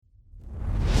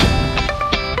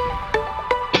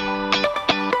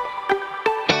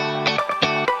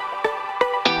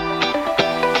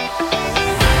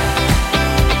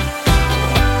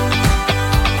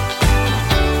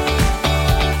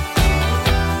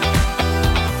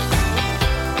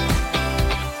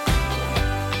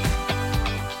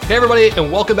Hey, everybody, and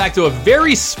welcome back to a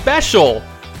very special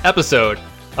episode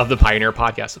of the Pioneer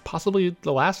Podcast. Possibly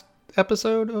the last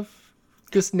episode of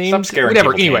this name. Stop scaring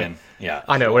whatever. people, Anyway, Tannen. Yeah,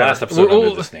 I know. the Whatever. last episode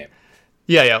under this name.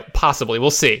 Yeah, possibly.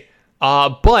 We'll see.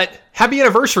 But happy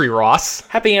anniversary, Ross.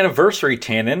 Happy anniversary,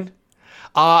 Tannen.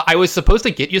 I was supposed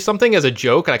to get you something as a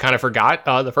joke, and I kind of forgot.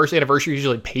 The first anniversary is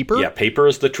usually paper. Yeah, paper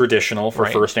is the traditional for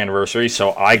first anniversary,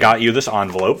 so I got you this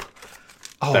envelope.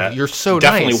 Oh, you're so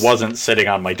definitely nice. wasn't sitting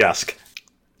on my desk.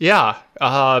 Yeah,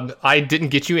 I didn't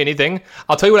get you anything.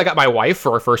 I'll tell you what I got my wife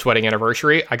for her first wedding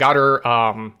anniversary. I got her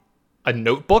a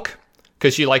notebook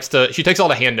because she takes all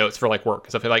the hand notes for like work.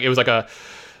 Stuff like it was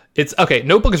like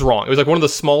notebook is wrong. It was like one of the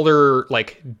smaller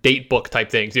like date book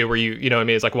type things, where you know what I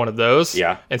mean? It's like one of those.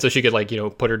 Yeah. And so she could like,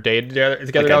 put her day together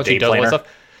Like now. a She day does all that planner? stuff.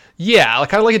 Yeah, like,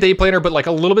 kind of like a day planner, but like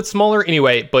a little bit smaller.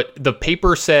 Anyway, but the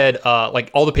paper said, like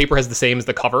all the paper has the same as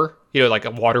the cover, like a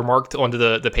watermarked onto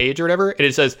the page or whatever. And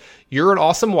it says, "You're an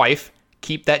awesome wife.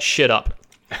 Keep that shit up."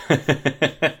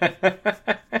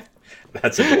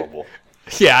 That's adorable.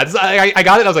 Yeah, I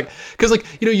got it. I was like, because like,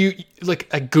 you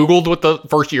like I Googled what the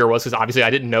first year was because obviously I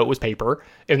didn't know it was paper.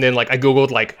 And then like I Googled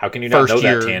like How can you not know first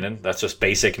year. that, Tannen? That's just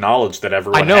basic knowledge that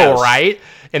everyone I know, has. right?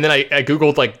 And then I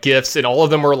Googled like gifts, and all of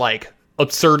them were like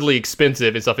absurdly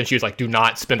expensive and stuff. And she was like, "Do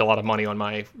not spend a lot of money on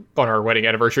our wedding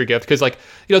anniversary gift." Because like,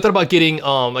 I thought about getting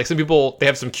like some people, they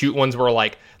have some cute ones where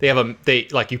like they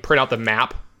like you print out the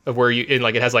map of where you, and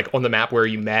like it has like on the map where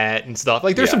you met and stuff.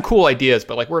 Like there's some cool ideas,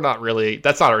 but like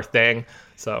that's not our thing.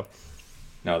 So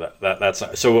No, that's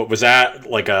not, so was that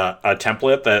like a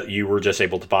template that you were just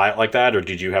able to buy it like that, or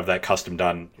did you have that custom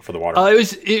done for the water? it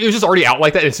was just already out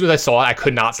like that. And as soon as I saw it, I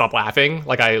could not stop laughing.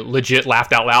 Like I legit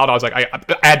laughed out loud. I was like, I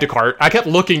add to cart. I kept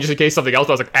looking just in case something else.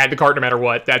 I was like, add to cart no matter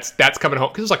what. That's coming home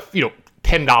because it's like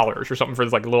 $10 or something for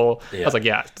this like little. Yeah. I was like,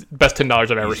 yeah, best $10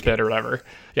 I've ever spent or whatever.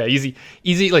 Yeah,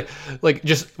 easy. Like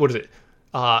just what is it?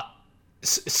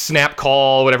 Snap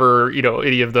call, whatever,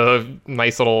 any of the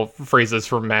nice little phrases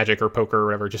from Magic or poker or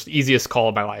whatever. Just easiest call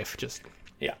of my life. Just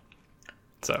yeah.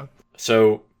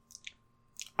 So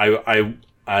I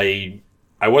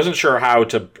wasn't sure how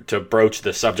to broach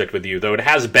this subject with you, though it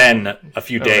has been a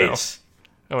few days.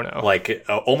 Oh no. Like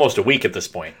almost a week at this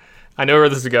point. I know where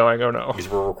this is going. Oh no. Because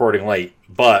we're recording late,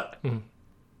 but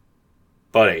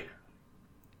buddy,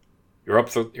 you're up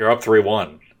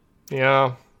 3-1.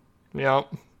 Yeah.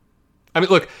 I mean,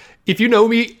 look, if you know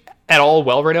me at all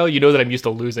well right now, you know that I'm used to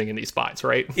losing in these spots,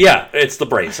 right? Yeah, it's the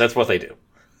Braves. That's what they do.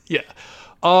 Yeah.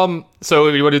 So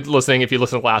if you were listening, if you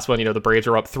listened to the last one, the Braves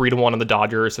are up 3-1 on the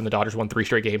Dodgers, and the Dodgers won 3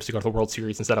 straight games to go to the World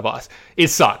Series instead of us. It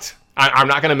sucked. I'm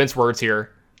not going to mince words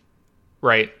here,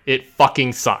 right? It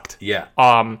fucking sucked. Yeah.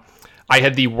 I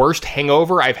had the worst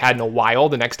hangover I've had in a while.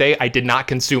 The next day, I did not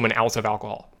consume an ounce of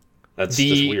alcohol. That's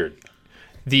just weird.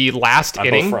 The last On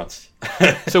inning. both fronts.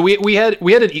 So we had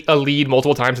a lead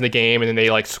multiple times in the game, and then they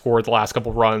like scored the last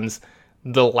couple runs.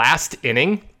 The last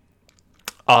inning,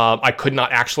 I could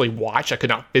not actually watch. I could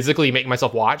not physically make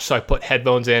myself watch. So I put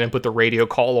headphones in and put the radio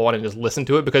call on and just listen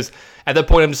to it, because at that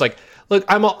point I'm just like, look,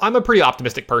 I'm a pretty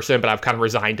optimistic person, but I've kind of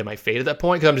resigned to my fate at that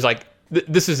point, because I'm just like,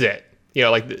 this is it.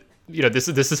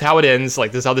 This is how it ends.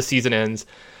 Like, this is how the season ends.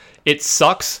 It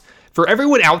sucks. For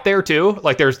everyone out there, too,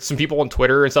 like, there's some people on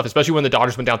Twitter and stuff, especially when the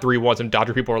Dodgers went down 3-1, some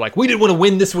Dodger people were like, we didn't want to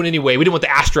win this one anyway. We didn't want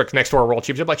the asterisk next to our world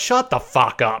championship. Like, shut the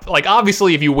fuck up. Like,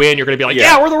 obviously, if you win, you're going to be like,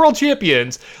 yeah, we're the world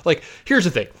champions. Like, here's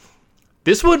the thing.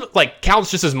 This one, like,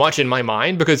 counts just as much in my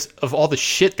mind because of all the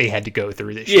shit they had to go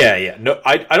through this year. Yeah. No,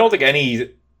 I don't think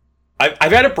any...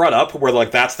 I've had it brought up where,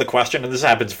 like, that's the question, and this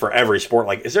happens for every sport.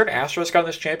 Like, is there an asterisk on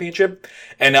this championship?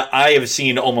 And I have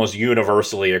seen almost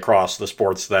universally across the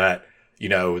sports that,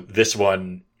 this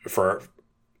one...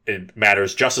 it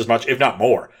matters just as much, if not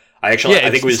more. I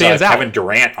think it was Kevin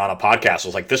Durant on a podcast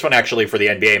was like, this one actually for the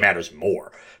NBA matters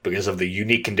more because of the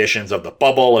unique conditions of the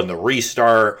bubble and the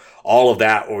restart. All of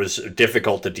that was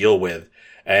difficult to deal with,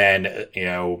 and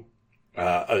so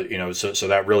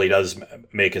that really does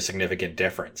make a significant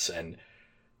difference. And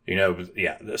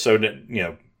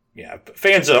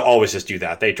fans always just do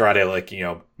that. They try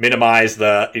to minimize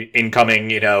the incoming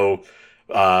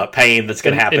pain that's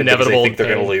going to happen because they think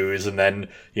they're going to lose, and then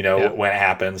when it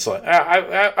happens, like,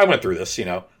 I went through this.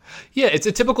 Yeah, it's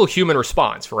a typical human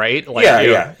response, right? Like,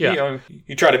 yeah.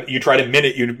 You try to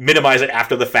minimize it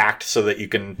after the fact so that you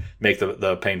can make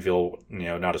the pain feel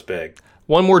not as big.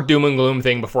 One more doom and gloom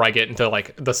thing before I get into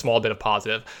like the small bit of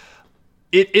positive.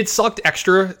 It sucked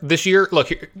extra this year.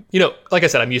 Look, like I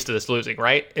said, I'm used to this losing,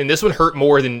 right? And this one hurt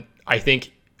more than I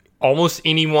think almost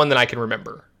anyone that I can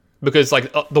remember. Because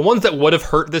like the ones that would have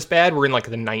hurt this bad were in like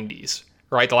the 90s,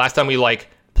 right? The last time we like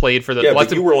played for the Yeah, but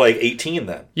you were like 18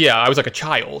 then. Yeah, I was like a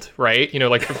child, right? You know,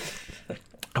 like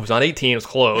I was not 18, it was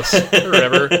close or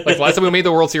whatever. Like last time we made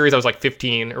the World Series, I was like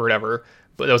 15 or whatever.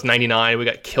 But that was 99. We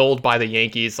got killed by the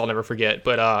Yankees. I'll never forget.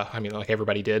 But I mean, like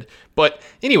everybody did. But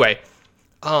anyway,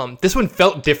 this one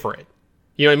felt different.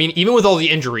 You know what I mean? Even with all the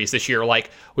injuries this year,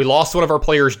 like we lost one of our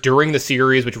players during the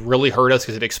series, which really hurt us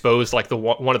because it exposed like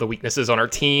one of the weaknesses on our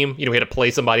team. You know, we had to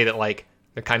play somebody that like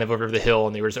they're kind of over the hill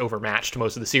and they were just overmatched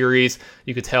most of the series.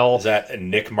 You could tell. Is that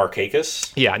Nick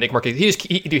Markakis? Yeah, Nick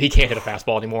Markakis. Dude, he can't hit a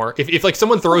fastball anymore. If like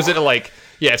someone throws it at like,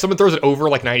 yeah, if someone throws it over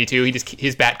like 92,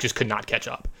 his bat just could not catch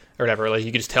up or whatever. Like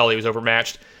you could just tell he was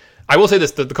overmatched. I will say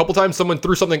this: the couple times someone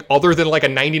threw something other than like a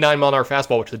 99-mile-an-hour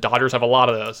fastball, which the Dodgers have a lot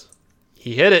of those.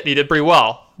 He hit it. He did pretty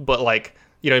well, but like,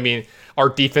 you know what I mean? Our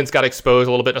defense got exposed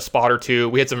a little bit in a spot or two.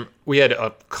 We had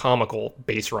a comical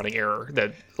base running error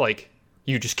that like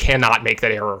you just cannot make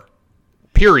that error,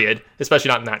 period, especially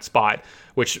not in that spot,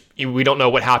 which we don't know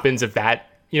what happens if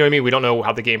that, you know what I mean? We don't know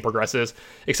how the game progresses,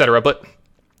 etc. But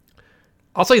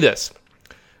I'll say this.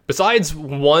 Besides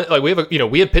one, like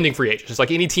we have pending free agents, just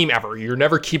like any team ever. You're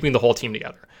never keeping the whole team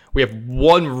together. We have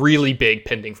one really big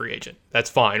pending free agent. That's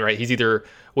fine, right?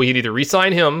 We can either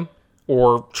re-sign him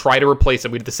or try to replace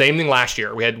him. We did the same thing last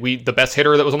year. The best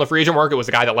hitter that was on the free agent market was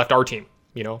the guy that left our team,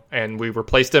 you know, and we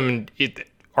replaced him. And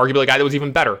arguably a guy that was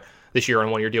even better this year on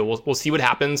a one-year deal. We'll see what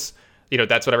happens. You know,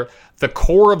 that's whatever. The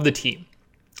core of the team,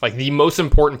 like the most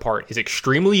important part, is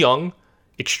extremely young,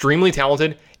 extremely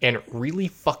talented, and really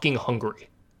fucking hungry,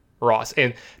 Ross.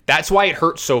 And that's why it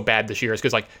hurt so bad this year, is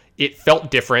because like it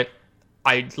felt different.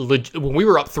 When we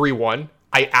were up 3-1,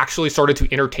 I actually started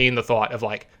to entertain the thought of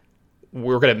like,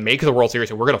 we're going to make the World Series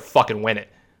and we're going to fucking win it.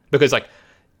 Because like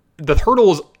the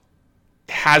hurdles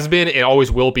has been and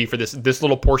always will be for this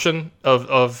little portion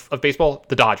of baseball,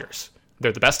 the Dodgers.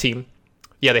 They're the best team.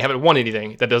 Yeah, they haven't won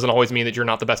anything. That doesn't always mean that you're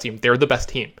not the best team. They're the best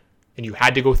team. And you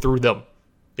had to go through them.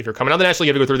 If you're coming out the National, you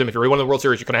have to go through them. If you really want the World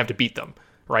Series, you're going to have to beat them.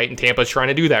 Right? And Tampa's trying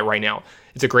to do that right now.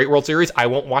 It's a great World Series. I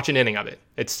won't watch an inning of it.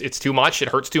 It's too much. It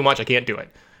hurts too much. I can't do it.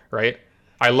 Right?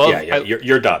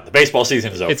 You're done. The baseball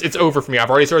season is over. It's over for me. I've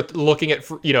already started looking at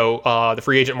the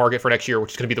free agent market for next year,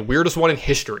 which is going to be the weirdest one in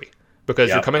history because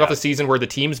you're coming off a season where the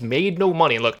teams made no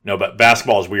money. Look, no, but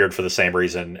basketball is weird for the same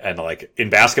reason. And like in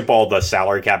basketball, the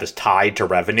salary cap is tied to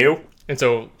revenue. And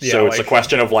so it's a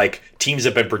question of like teams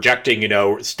have been projecting,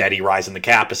 steady rise in the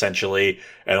cap essentially.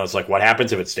 And it's like, what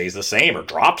happens if it stays the same or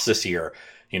drops this year?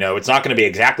 It's not going to be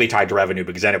exactly tied to revenue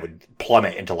because then it would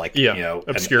plummet into like,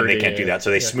 obscurity. And they can't do that.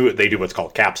 So they do what's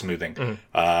called cap smoothing.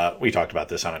 Mm-hmm. We talked about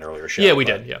this on an earlier show. Yeah, we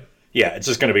did. Yeah. Yeah. It's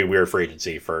just going to be weird free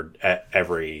agency for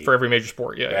every major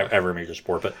sport. Yeah. Every major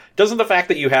sport. But doesn't the fact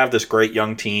that you have this great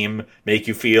young team make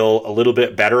you feel a little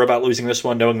bit better about losing this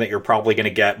one, knowing that you're probably going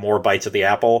to get more bites at the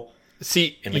apple?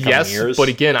 See, yes, years? But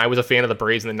again, I was a fan of the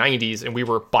Braves in the 90s, and we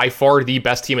were by far the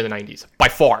best team in the 90s. By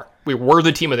far. We were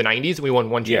the team of the 90s, and we won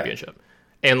one championship.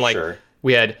 Yeah. And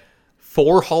we had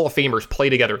 4 Hall of Famers play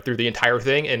together through the entire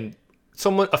thing, and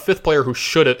a fifth player who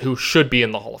should be in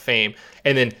the Hall of Fame.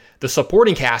 And then the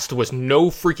supporting cast was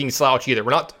no freaking slouch either. We're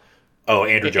not... Oh,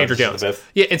 Andrew Jones. The fifth.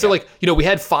 Yeah, and so we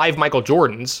had 5 Michael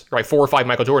Jordans, right? 4 or 5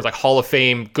 Michael Jordans, like Hall of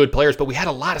Fame good players, but we had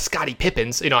a lot of Scottie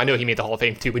Pippins. I know he made the Hall of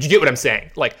Fame too, but you get what I'm saying.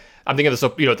 Like, I'm thinking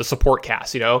of the support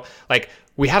cast, like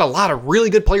we had a lot of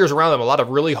really good players around them, a lot of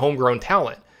really homegrown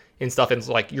talent and stuff. And it's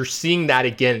like, you're seeing that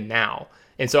again now.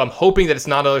 And so I'm hoping that it's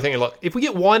not another thing. And look, if we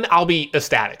get one, I'll be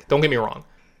ecstatic. Don't get me wrong.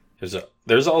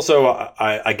 There's also,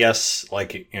 I guess,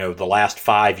 the last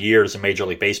 5 years in Major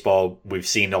League Baseball, we've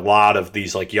seen a lot of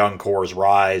these young cores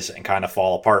rise and kind of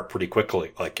fall apart pretty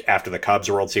quickly. Like after the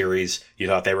Cubs World Series, you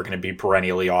thought they were going to be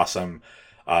perennially awesome.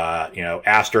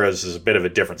 Astros is a bit of a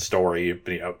different story,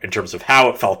 in terms of how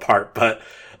it fell apart, but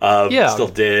still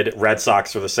did. Red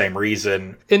Sox for the same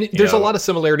reason. And there's a lot of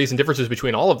similarities and differences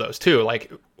between all of those too.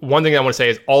 Like one thing I want to say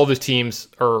is all of those teams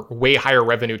are way higher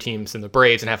revenue teams than the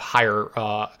Braves and have higher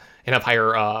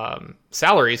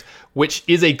salaries, which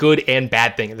is a good and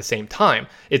bad thing at the same time.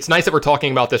 It's nice that we're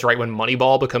talking about this right when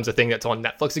Moneyball becomes a thing that's on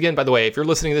Netflix again. By the way, if you're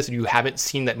listening to this and you haven't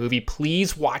seen that movie,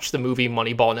 please watch the movie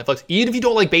Moneyball on Netflix. Even if you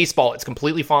don't like baseball, it's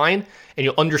completely fine, and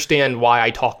you'll understand why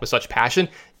I talk with such passion.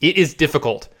 It is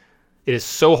difficult. It is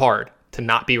so hard to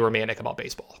not be romantic about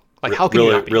baseball. Like, how can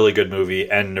you not be? Really good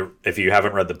movie, and if you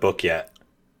haven't read the book yet,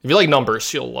 if you like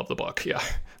numbers, you'll love the book. Yeah.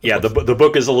 The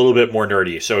book is a little bit more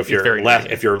nerdy. So if you're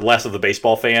less of the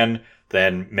baseball fan,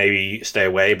 then maybe stay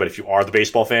away. But if you are the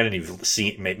baseball fan and you've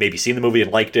maybe seen the movie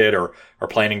and liked it, or are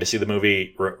planning to see the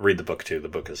movie, read the book too. The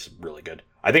book is really good.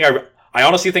 I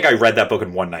honestly think I read that book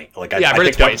in one night. Like, I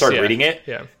picked up and started reading it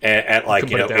at like,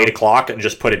 8 o'clock and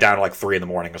just put it down at like 3 a.m.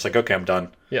 I was like, okay, I'm done.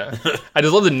 Yeah. I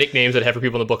just love the nicknames that have for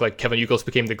people in the book. Like Kevin Youkilis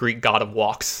became the Greek god of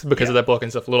walks because of that book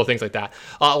and stuff, little things like that.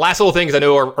 Last little thing, because I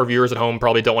know our viewers at home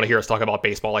probably don't want to hear us talk about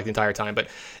baseball like the entire time, but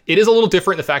it is a little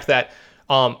different in the fact that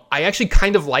I actually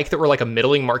kind of like that we're like a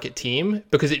middling market team,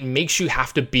 because it makes you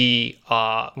have to be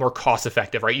more cost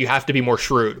effective, right? You have to be more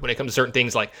shrewd when it comes to certain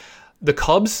things. Like the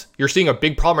Cubs, you're seeing a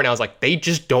big problem right now is like they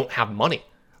just don't have money.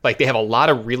 Like they have a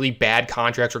lot of really bad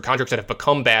contracts, or contracts that have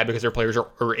become bad because their players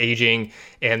are aging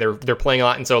and they're playing a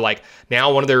lot. And so like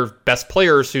now one of their best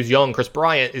players who's young, Chris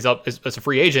Bryant, is up as a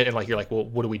free agent. And like, you're like, well,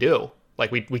 what do we do?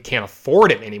 Like we can't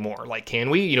afford him anymore. Like, can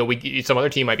we? You know, some other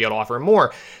team might be able to offer him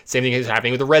more. Same thing is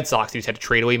happening with the Red Sox, who's had to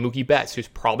trade away Mookie Betts, who's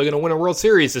probably going to win a World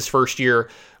Series this first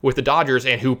year with the Dodgers,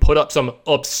 and who put up some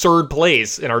absurd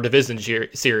plays in our division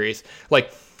series.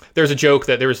 Like, there's a joke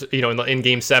that there's, you know, in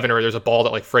Game 7, or there's a ball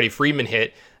that like Freddie Freeman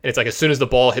hit, and it's like as soon as the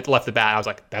ball left the bat, I was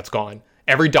like, that's gone.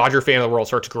 Every Dodger fan in the world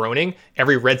starts groaning.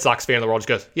 Every Red Sox fan in the world just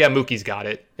goes, yeah, Mookie's got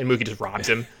it, and Mookie just robs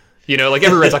him. You know, like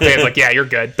every Red Sox fan is like, yeah, you're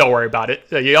good. Don't worry about it.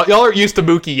 Y'all aren't used to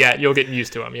Mookie yet. You'll get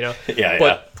used to him, you know?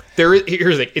 But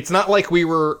here's the thing. It's not like we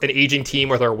were an aging team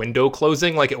with our window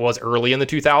closing like it was early in the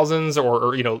 2000s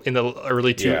or you know, in the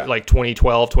early like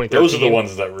 2012, 2013. Those are the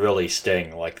ones that really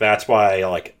sting. Like, that's why,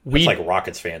 like, it's like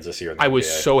Rockets fans this year. I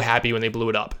was so happy when they blew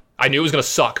it up. I knew it was going to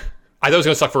suck. I thought it was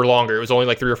going to suck for longer. It was only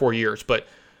like 3 or 4 years, but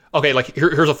okay, like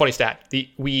here's a funny stat.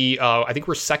 I think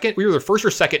we're second. We were the first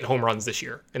or second in home runs this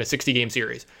year in a 60-game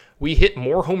series. We hit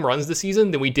more home runs this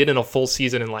season than we did in a full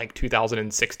season in like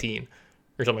 2016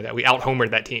 or something like that. We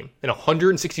out-homered that team in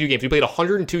 162 games. We played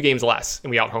 102 games less, and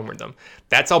we out-homered them.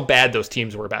 That's how bad those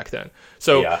teams were back then.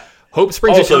 So hope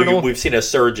springs eternal. Also, we've seen a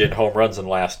surge in home runs in the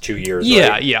last 2 years. Yeah,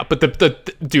 right? yeah. But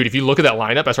the dude, if you look at that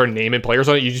lineup, I started naming players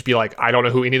on it, you just be like, I don't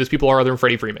know who any of those people are other than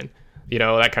Freddie Freeman. You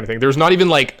know, that kind of thing. There's not even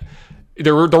like...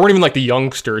 There weren't even like the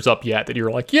youngsters up yet that you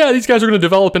were like, yeah, these guys are going to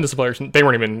develop into some players. They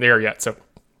weren't even there yet. So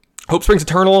hope springs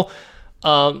eternal.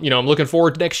 You know, I'm looking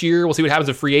forward to next year. We'll see what happens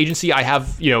with free agency. I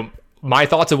have, you know, my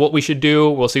thoughts of what we should do.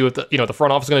 We'll see what the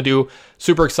front office is going to do.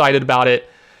 Super excited about it.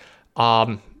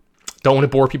 Don't want to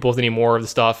bore people with any more of the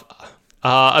stuff.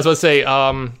 I was about to say,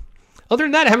 other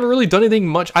than that, I haven't really done anything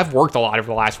much. I've worked a lot over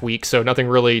the last week, so nothing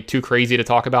really too crazy to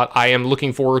talk about. I am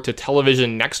looking forward to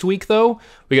television next week, though.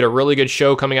 We got a really good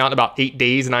show coming out in about 9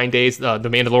 days. The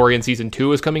Mandalorian Season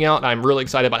 2 is coming out, and I'm really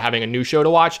excited about having a new show to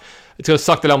watch. It's going to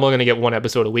suck that I'm only going to get one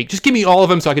episode a week. Just give me all of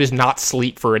them so I can just not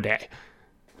sleep for a day.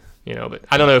 You know, but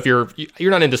I don't know if you're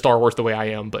not into Star Wars the way I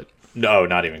am, but... No,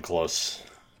 not even close.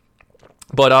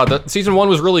 But the Season 1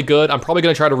 was really good. I'm probably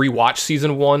going to try to rewatch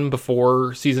Season 1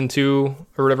 before Season 2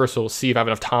 or whatever, so we'll see if I have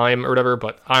enough time or whatever.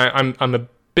 But I'm a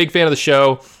big fan of the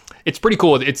show. It's pretty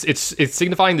cool. It's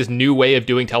signifying this new way of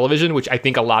doing television, which I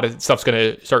think a lot of stuff's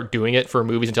going to start doing it for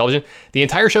movies and television. The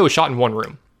entire show is shot in one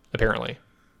room, apparently.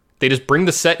 They just bring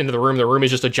the set into the room. The room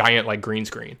is just a giant like green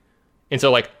screen. And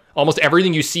so like almost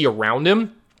everything you see around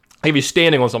him, like if he's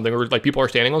standing on something or like people are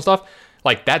standing on stuff,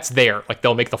 like that's there. Like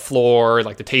they'll make the floor,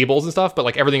 like the tables and stuff, but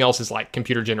like everything else is like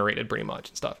computer generated pretty much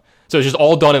and stuff. So it's just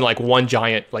all done in like one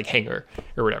giant like hangar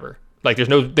or whatever. Like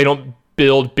they don't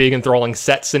build big enthralling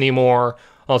sets anymore.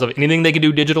 Also, anything they can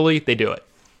do digitally, they do it.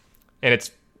 And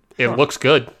it looks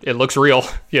good. It looks real,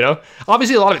 you know?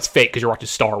 Obviously a lot of it's fake because you're watching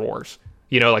Star Wars.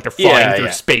 You know, like they're flying through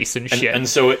space and shit. And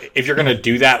so if you're going to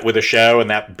do that with a show and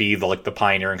that be the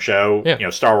pioneering show, you know,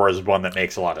 Star Wars is one that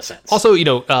makes a lot of sense. Also, you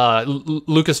know,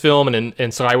 Lucasfilm and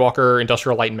Skywalker,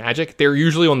 Industrial Light and Magic, they're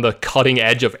usually on the cutting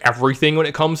edge of everything when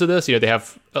it comes to this. You know, they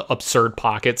have absurd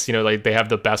pockets. You know, like they have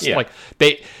the best. Yeah.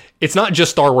 It's not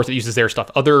just Star Wars that uses their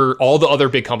stuff. All the other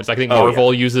big companies, like I think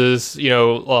Marvel uses, you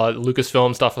know,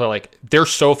 Lucasfilm stuff. They're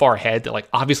so far ahead that like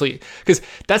obviously, because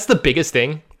that's the biggest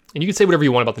thing. And you can say whatever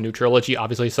you want about the new trilogy.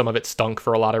 Obviously, some of it stunk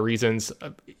for a lot of reasons.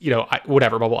 You know,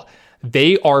 whatever, blah, blah.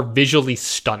 They are visually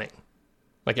stunning.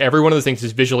 Like, every one of those things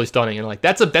is visually stunning. And, like,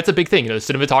 that's a big thing. You know,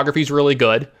 the cinematography is really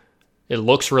good. It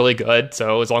looks really good.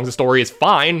 So, as long as the story is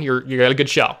fine, you got a good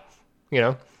show. You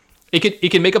know?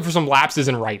 It can make up for some lapses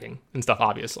in writing and stuff,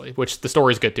 obviously. Which the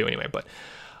story is good, too, anyway. But,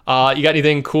 you got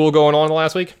anything cool going on in the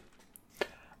last week?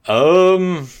 I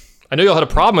know y'all had a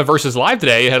problem at Versus Live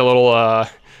today. You had a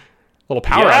little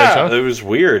power outage, huh? It was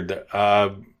weird.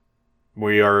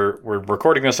 We're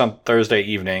recording this on Thursday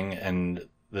evening, and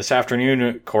this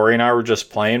afternoon, Corey and I were just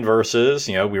playing Versus.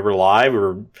 You know, we were live. We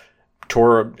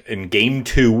were in game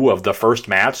 2 of the first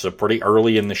match, so pretty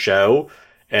early in the show,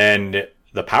 and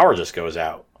the power just goes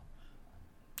out.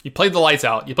 You played the lights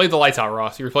out.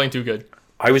 Ross. You were playing too good.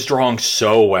 I was drawing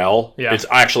so well. Yeah. It's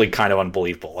actually kind of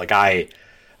unbelievable. Like I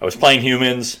was playing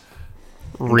humans.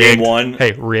 Rigged. Game 1.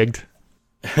 Hey, rigged.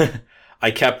 I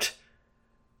kept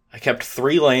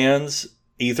 3 lands,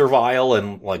 Ether Vial,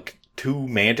 and like 2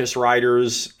 Mantis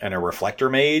Riders and a Reflector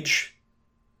Mage.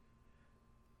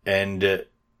 And,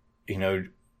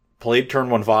 played turn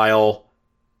 1 Vial.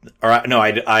 Or no,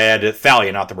 I had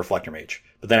Thalia, not the Reflector Mage.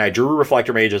 But then I drew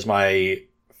Reflector Mage as my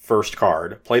first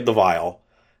card, played the Vial,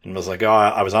 and was like,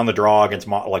 I was on the draw against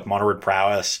Mono-Red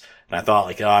Prowess, and I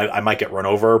thought I might get run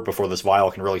over before this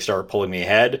Vial can really start pulling me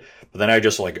ahead. But then I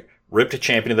just ripped a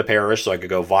Champion of the Parish, so I could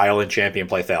go Vial and Champion,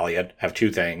 play Thalia, have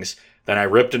 2 things. Then I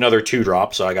ripped another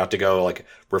 2-drop, so I got to go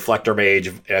Reflector Mage,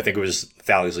 I think it was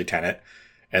Thalia's Lieutenant.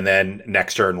 And then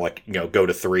next turn, go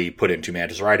to 3, put in 2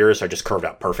 Mantis Riders. So I just curved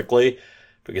out perfectly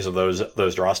because of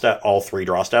those draw steps. All 3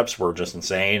 draw steps were just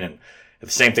insane. And the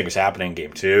same thing was happening in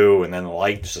game 2. And then the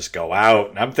lights just go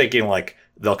out. And I'm thinking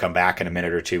they'll come back in a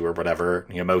minute or 2 or whatever.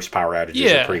 Most power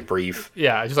outages are pretty brief.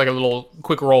 Yeah, just like a little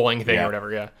quick rolling thing or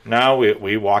whatever. Yeah. No,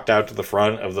 we walked out to the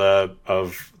front of the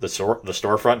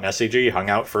storefront in SCG, hung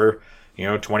out for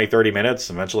 20, 30 minutes.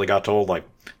 Eventually got told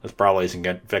this probably isn't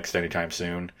getting fixed anytime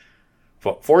soon.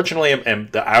 Fortunately,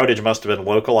 and the outage must have been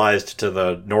localized to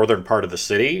the northern part of the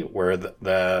city where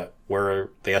the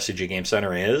SCG Game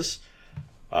Center is,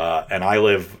 and I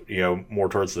live more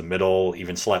towards the middle,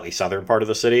 even slightly southern part of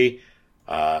the city.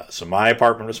 So my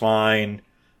apartment was fine.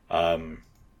 So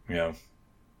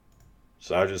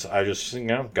I just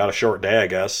got a short day, I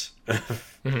guess.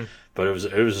 Mm-hmm. But it was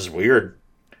just weird.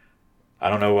 I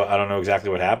don't know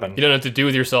exactly what happened. You don't know what to do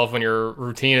with yourself when your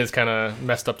routine is kind of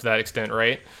messed up to that extent,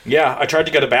 right? Yeah, I tried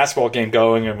to get a basketball game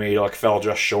going, and we fell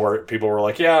just short. People were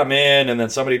like, "Yeah, I'm in," and then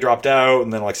somebody dropped out,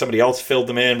 and then somebody else filled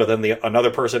them in, but then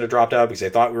another person had dropped out because they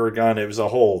thought we were done. It was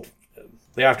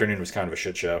the afternoon was kind of a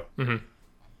shit show. Mm-hmm.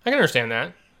 I can understand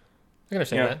that.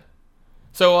 That.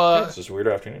 So, it's just a weird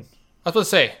afternoon. I was about to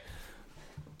say,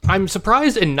 I'm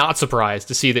surprised and not surprised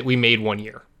to see that we made 1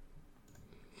 year.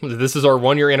 This is our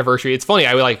 1 year anniversary. It's funny.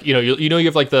 I would you have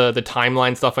the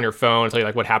timeline stuff on your phone, tell you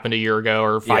what happened a year ago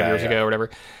or 5 years ago or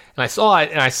whatever. And I saw it,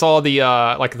 and I saw the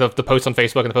the post on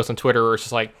Facebook and the post on Twitter where it's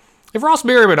just if Ross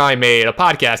Merriam and I made a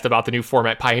podcast about the new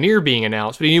format Pioneer being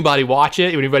announced, would anybody watch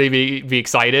it? Would anybody be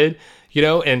excited?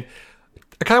 And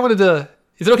I kind of wanted to.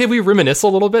 Is it okay if we reminisce a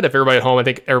little bit? If everybody at home, I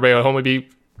think everybody at home would be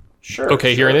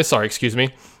okay hearing this. Sorry, excuse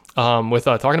me. With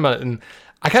talking about it, and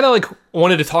I kind of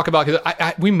wanted to talk about,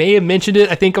 because we may have mentioned it,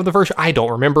 I think, on the first, I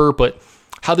don't remember, but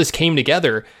how this came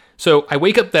together. So I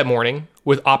wake up that morning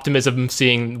with optimism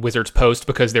seeing Wizards post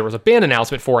because there was a ban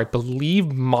announcement for, I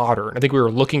believe, Modern. I think we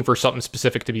were looking for something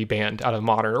specific to be banned out of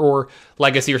Modern or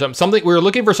Legacy or something. We were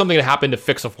looking for something to happen to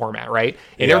fix a format, right?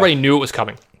 And everybody knew it was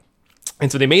coming.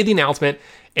 And so they made the announcement,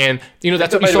 and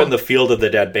that's what might have been the Field of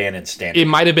the Dead ban in Standard. It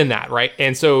might have been that, right?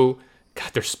 And so, God,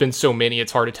 there's been so many,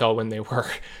 it's hard to tell when they were.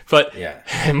 But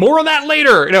more on that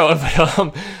later.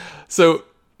 So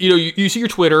you see your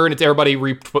Twitter, and it's everybody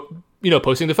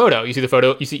posting the photo. You see the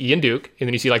photo, you see Ian Duke, and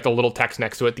then you see the little text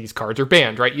next to it. These cards are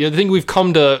banned, right? The thing we've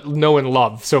come to know and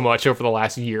love so much over the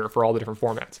last year for all the different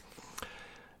formats.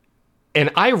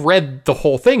 And I read the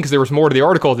whole thing because there was more to the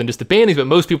article than just the bannings, but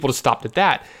most people just stopped at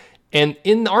that. And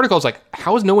in the article, I was like,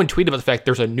 how has no one tweeted about the fact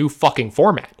there's a new fucking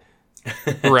format?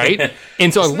 Right?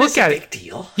 And so I look at it. Big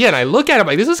deal? Yeah, and I look at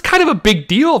it, this is kind of a big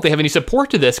deal if they have any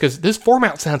support to this, because this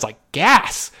format sounds like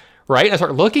gas, right? And I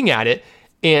start looking at it,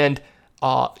 and,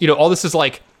 all this is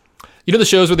the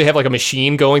shows where they have a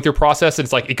machine going through process, and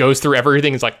it's it goes through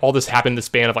everything. It's all this happened in the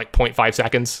span of 0.5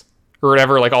 seconds or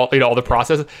whatever, all the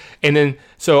process. And then,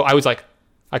 so I was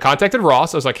I contacted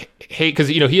Ross. I was like, hey, because,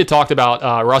 he had talked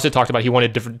about, Ross had talked about he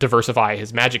wanted to diversify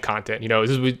his Magic content. This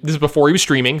is before he was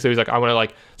streaming. So he's like, I want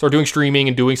to start doing streaming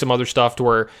and doing some other stuff to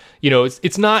where,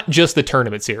 it's not just the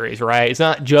tournament series, right? It's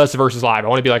not just Versus Live. I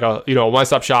want to be a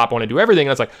one-stop shop. I want to do everything.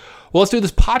 And I was like, well, let's do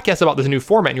this podcast about this new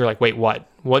format. And you're like, wait, what?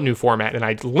 What new format? And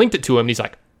I linked it to him, and he's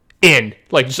like, in.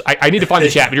 I need to find the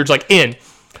chat, but you're just in.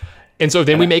 And so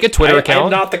then we make a Twitter account. I'm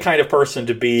not the kind of person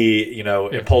to be,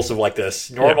 impulsive like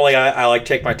this. Normally, I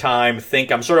take my time,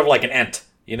 think. I'm sort of like an ent,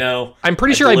 I'm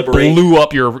pretty sure I blew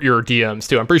up your DMs,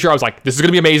 too. I'm pretty sure I was like, this is going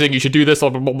to be amazing. You should do this. Blah,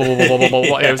 blah, blah, blah, blah, blah,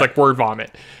 blah. It was word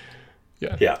vomit.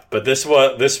 Yeah, but this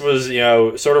was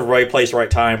sort of right place,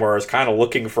 right time, where I was kind of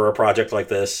looking for a project like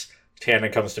this.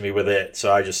 Tandon comes to me with it,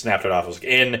 so I just snapped it off. I was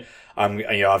like,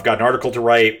 I've got an article to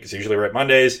write, because I usually write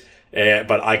Mondays.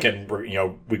 But I can,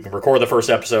 we can record the first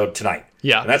episode tonight.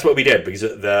 Yeah. And that's what we did, because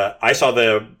I saw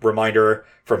the reminder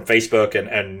from Facebook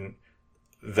and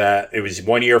that it was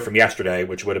 1 year from yesterday,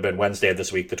 which would have been Wednesday of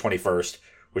this week, the 21st,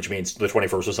 which means the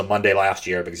 21st was a Monday last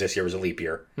year because this year was a leap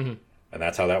year. And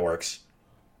that's how that works.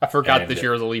 I forgot this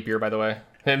year was a leap year, by the way.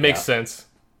 It makes sense.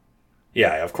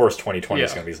 Yeah, of course 2020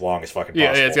 is going to be as long as fucking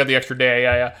possible. Yeah, it's got the extra day.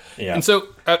 Yeah. And so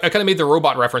I kind of made the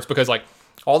robot reference because, like,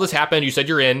 all this happened. You said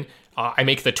you're in. I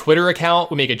make the Twitter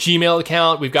account. We make a Gmail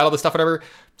account. We've got all this stuff, whatever.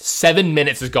 7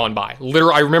 minutes has gone by.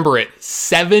 Literally, I remember it.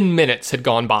 7 minutes had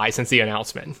gone by since the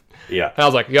announcement. Yeah. And I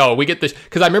was like, yo, we get this.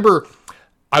 Because I remember,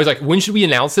 I was like, when should we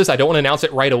announce this? I don't want to announce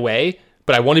it right away,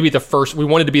 but I want to be the first. We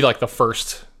wanted to be like the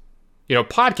first,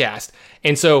 podcast.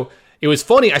 And so it was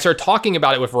funny. I started talking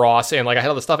about it with Ross and like I had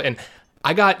all this stuff and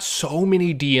I got so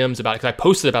many DMs about it because I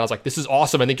posted about it. I was like, this is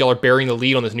awesome. I think y'all are bearing the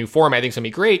lead on this new format. I think it's going to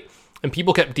be great. And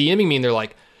people kept DMing me and they're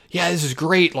like, yeah, this is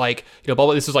great. Like, blah,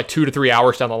 blah. This is like 2 to 3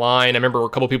 hours down the line. I remember a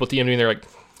couple people DMing me and they're like,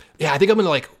 yeah, I think I'm going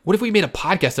to like, what if we made a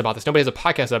podcast about this? Nobody has a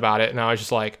podcast about it. And I was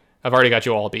just like, I've already got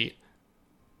you all beat.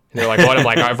 And they're like, what? I'm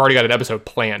like, I've already got an episode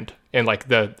planned. And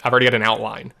like I've already got an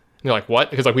outline. And they're like, what?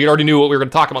 Because like we already knew what we were going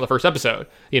to talk about in the first episode,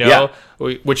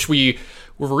 which we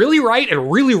were really right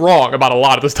and really wrong about a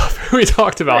lot of the stuff we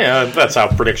talked about. Yeah, that's how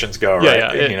predictions go,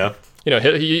 right?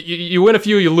 You win a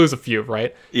few, you lose a few,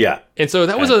 right? Yeah. And so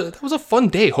that was a fun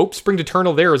day. Hope Spring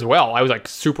Eternal there as well. I was like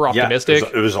super optimistic.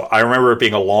 Yeah, it was. I remember it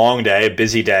being a long day, a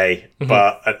busy day,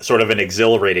 but sort of an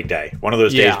exhilarating day. One of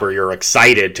those days where you're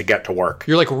excited to get to work.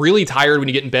 You're like really tired when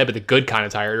you get in bed, but the good kind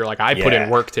of tired. You're like, I put in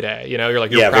work today. You're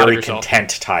like, you're proud of yourself. Very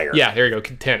content tired. Yeah, there you go,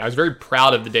 content. I was very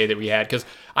proud of the day that we had because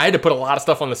I had to put a lot of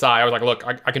stuff on the side. I was like, look,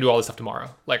 I can do all this stuff tomorrow.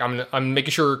 Like I'm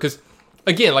making sure because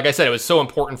again, like I said, it was so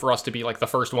important for us to be like the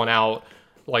first one out.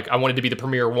 Like I wanted to be the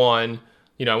premier one.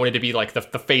 I wanted to be like the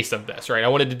face of this, right? I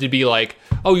wanted it to be like,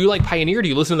 oh, you like Pioneer? Do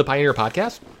you listen to the Pioneer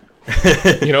podcast?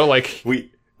 Like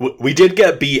we did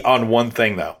get beat on one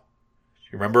thing though.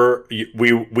 You remember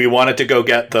we wanted to go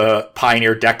get the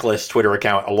Pioneer Decklist Twitter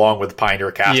account along with the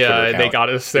Pioneer Cast Twitter account. Yeah, they got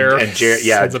us there. And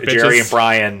Jerry and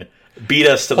Brian beat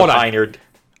us to the Pioneer.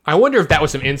 I wonder if that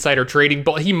was some insider trading,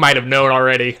 but he might have known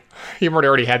already. He might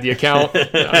already had the account.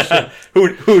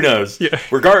 Who knows? Yeah.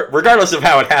 Regardless of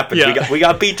how it happened, we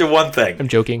got beat to one thing. I'm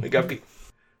joking. We got beat.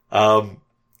 We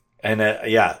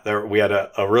had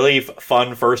a really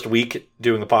fun first week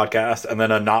doing the podcast, and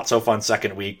then a not so fun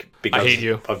second week because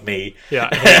of me. Yeah,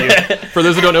 I hate you. For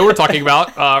those who don't know, what we're talking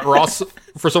about Ross.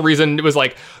 For some reason, it was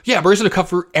like, yeah, we're going to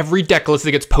cover every deck list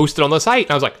that gets posted on the site,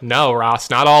 and I was like, no, Ross,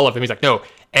 not all of them. He's like, no.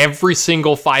 Every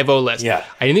single 5.0 list. Yeah.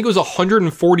 I think it was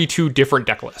 142 different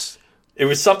deck lists. It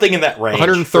was something in that range.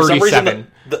 137. For some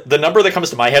reason, the number that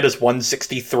comes to my head is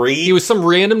 163. It was some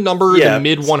random number in the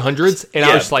mid 100s. And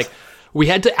I was just like, we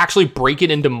had to actually break it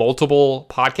into multiple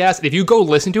podcasts. And if you go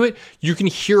listen to it, you can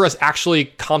hear us actually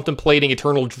contemplating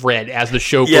Eternal Dread as the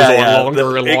show goes on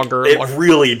longer and longer. It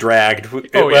really dragged.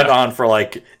 It went on for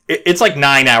like... It's like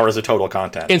 9 hours of total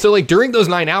content. And so like during those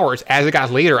 9 hours, as it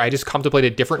got later, I just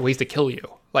contemplated different ways to kill you.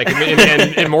 Like,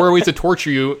 and more ways to torture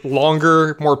you,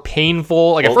 longer, more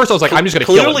painful. Like, at first I was like, I'm just going to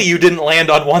kill him. Clearly you didn't land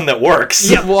on one that works.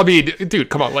 Yeah, well, I mean, dude,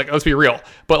 come on. Like, let's be real.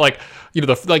 But like,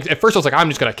 at first I was like, I'm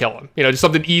just going to kill him. Just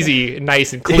something easy,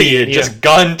 nice, and clean. Just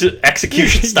gunned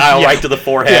execution style right to the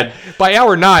forehead. Yeah. By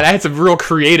hour 9, I had some real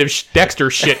creative Dexter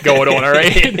shit going on, all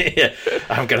right?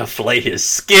 I'm going to flay his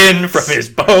skin from his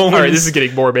bones. All right, this is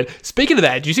getting morbid. Speaking of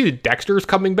that, do you see the Dexter's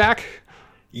coming back?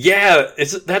 Yeah,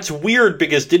 that's weird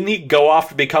because didn't he go off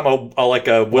to become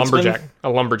a woodsman? A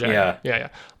lumberjack. Yeah.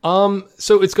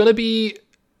 So it's going to be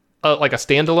like a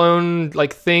standalone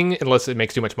like thing unless it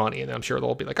makes too much money, and I'm sure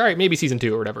they'll be like, all right, maybe season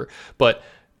 2 or whatever. But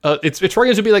it's probably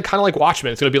going to be like kind of like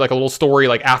Watchmen. It's going to be like a little story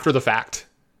like after the fact.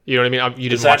 You know what I mean? You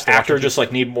didn't watch the actor just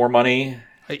like need more money?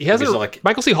 He hasn't.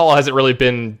 Michael C. Hall hasn't really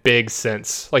been big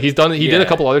since. Like he did a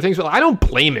couple other things, but I don't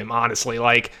blame him honestly.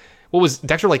 Like what was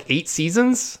Dexter like 8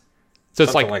 seasons? So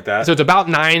it's like that. So it's about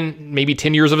 9, maybe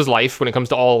 10 years of his life when it comes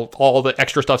to all the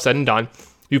extra stuff said and done.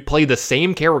 You've played the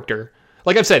same character.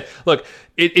 Like I've said, look,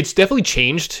 it's definitely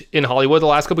changed in Hollywood the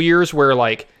last couple of years where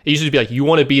like it used to be like you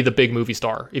want to be the big movie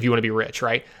star if you want to be rich,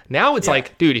 right? Now it's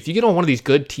like, dude, if you get on one of these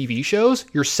good TV shows,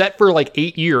 you're set for like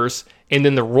 8 years, and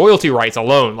then the royalty rights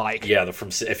alone, like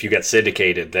if you get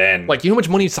syndicated, then like you know how much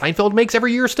money Seinfeld makes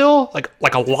every year still,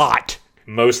 like a lot.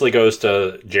 Mostly goes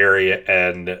to Jerry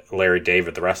and Larry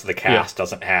David. The rest of the cast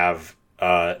doesn't have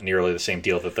nearly the same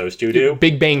deal that those two do.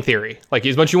 Big Bang Theory, like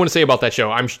as much as you want to say about that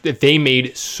show, they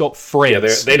made so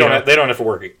Friends. Yeah, they don't have to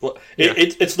work.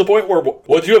 It's the point where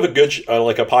once you have a good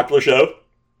a popular show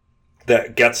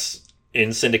that gets in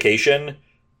syndication,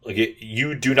 like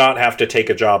you do not have to take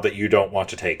a job that you don't want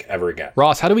to take ever again.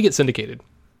 Ross, how do we get syndicated?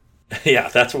 Yeah,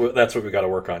 that's what we got to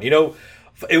work on.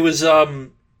 It was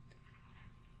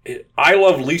I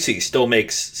Love Lucy still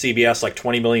makes CBS like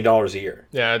 $20 million a year.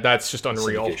 Yeah, that's just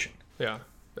unreal. Syndication. Yeah.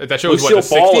 That show was Lucille what,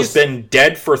 Ball 60s? has been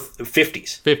dead for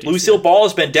 50s. 50s, Lucille yeah. Ball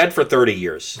has been dead for 30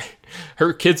 years.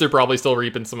 Her kids are probably still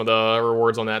reaping some of the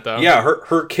rewards on that, though. Yeah,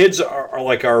 her kids are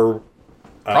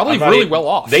Probably really well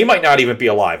off. They might not even be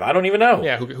alive. I don't even know.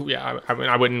 Yeah, I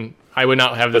mean, I would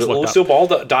not have this looked Lucille up.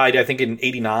 Ball died, I think, in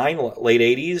 89, late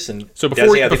 80s, and So before-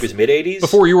 Desi, I think, was mid 80s.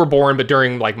 Before you were born, but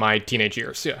during like my teenage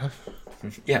years, yeah.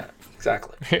 Yeah,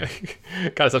 exactly.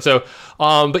 Kind of stuff. So,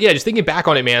 but yeah, just thinking back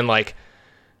on it, man, like,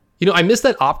 you know, I miss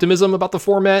that optimism about the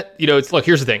format. You know, look,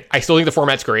 here's the thing. I still think the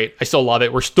format's great. I still love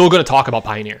it. We're still going to talk about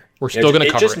Pioneer. We're still going to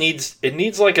cover it. It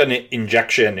needs like an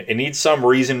injection. It needs some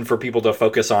reason for people to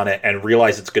focus on it and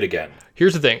realize it's good again.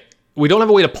 Here's the thing. We don't have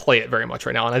a way to play it very much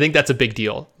right now, and I think that's a big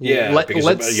deal. Yeah,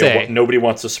 let's say nobody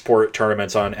wants to support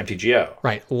tournaments on MTGO.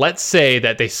 Right. Let's say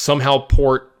that they somehow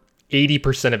port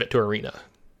 80% of it to Arena,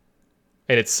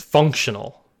 and it's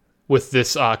functional with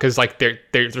this, because like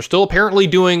they're still apparently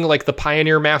doing like the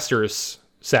Pioneer Masters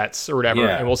sets or whatever,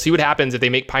 Yeah. and we'll see what happens if they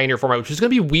make Pioneer format, which is going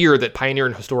to be weird that Pioneer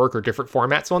and Historic are different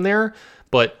formats on there,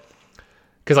 but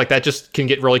because like that just can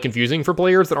get really confusing for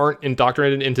players that aren't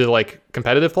indoctrinated into like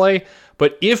competitive play.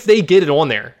 But if they get it on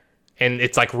there and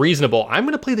it's like reasonable, I'm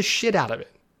going to play the shit out of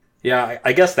it. Yeah,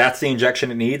 I guess that's the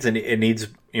injection it needs, and it needs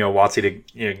WotC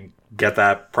to get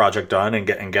that project done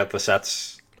and get the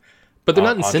sets. But they're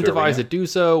not onto incentivized Arena. to do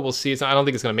so. We'll see. I don't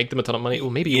think it's going to make them a ton of money. Well,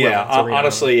 maybe it Yeah, will. It's Arena.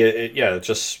 honestly, it's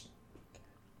just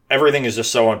everything is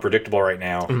just so unpredictable right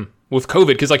now. With COVID,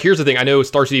 because like here's the thing. I know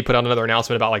Star City put out another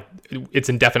announcement about like it's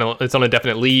on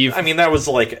indefinite leave. I mean, that was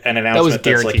like an announcement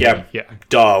that's like, guaranteed, yeah.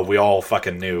 duh, we all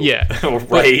fucking knew. Yeah.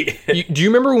 Right. Do you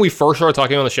remember when we first started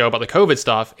talking on the show about the COVID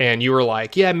stuff, and you were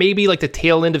like, yeah, maybe like the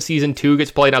tail end of season 2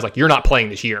 gets played, and I was like, you're not playing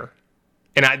this year.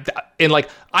 And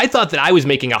I thought that I was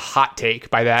making a hot take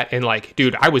by that, and like,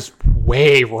 dude, I was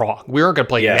way wrong. We aren't going to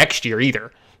play next year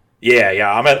either.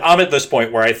 Yeah. I'm at this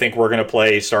point where I think we're gonna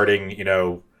play starting,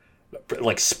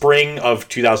 like spring of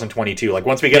 2022. Like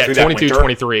once we get through that 22, winter,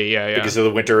 23, yeah. because of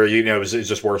the winter, is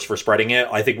just worse for spreading it.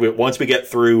 I think once we get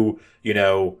through,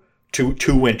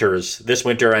 two winters, this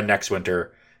winter and next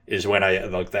winter, is when I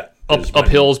like that.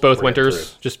 Uphills both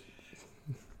winters, just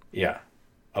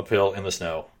uphill in the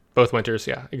snow. both winters,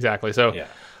 yeah, exactly. So, Yeah.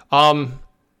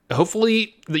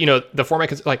 hopefully, the format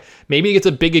can, like, maybe it gets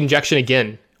a big injection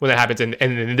again when that happens.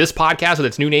 And this podcast with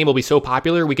its new name will be so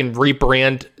popular, we can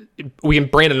brand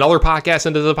another podcast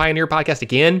into the Pioneer podcast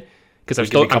again. Because I'm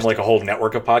still become like a whole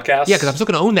network of podcasts. Yeah, because I'm still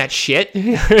going to own that shit.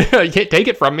 You can't take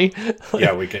it from me.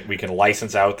 Yeah, we can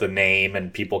license out the name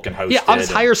and people can host it. Yeah, I'll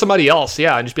just hire somebody else.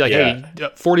 Yeah, and just be like, hey,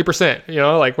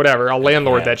 40%, like whatever. I'll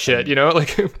landlord that shit,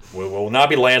 like. We will not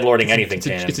be landlording anything,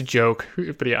 It's a joke,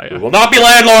 but yeah. We will not be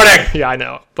landlording! Yeah, I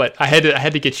know, but I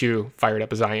had to get you fired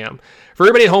up as I am. For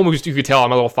everybody at home who you could tell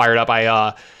I'm a little fired up,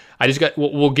 I just got.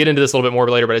 We'll get into this a little bit more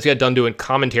later, but I just got done doing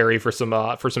commentary for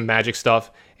some Magic stuff,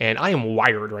 and I am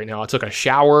wired right now. I took a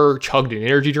shower, chugged an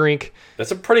energy drink. That's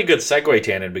a pretty good segue,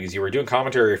 Tannen, because you were doing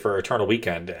commentary for Eternal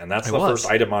Weekend, and that's the first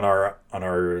item on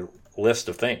our list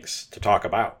of things to talk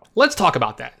about. Let's talk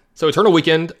about that. So Eternal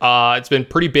Weekend, it's been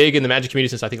pretty big in the Magic community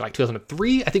since I think like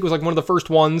 2003. I think it was like one of the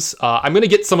first ones. I'm gonna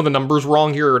get some of the numbers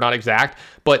wrong here or not exact,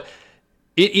 but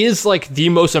it is like the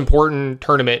most important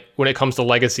tournament when it comes to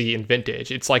Legacy and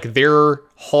Vintage. It's like their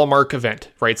hallmark event,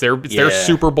 right? It's their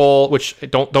Super Bowl, which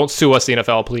don't sue us, the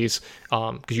NFL, please,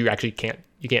 because you actually can't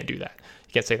do that.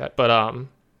 You can't say that. But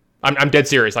I'm dead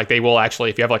serious. Like they will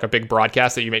actually, if you have like a big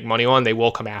broadcast that you make money on, they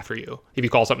will come after you if you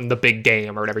call something the big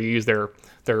game or whatever. You use their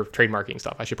trademarking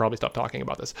stuff. I should probably stop talking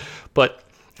about this, but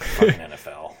fucking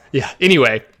NFL. Yeah.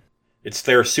 Anyway, it's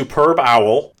their superb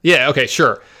owl. Yeah. Okay.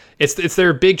 Sure. It's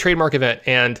their big trademark event,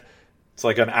 and it's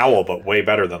like an owl, but way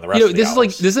better than the rest of the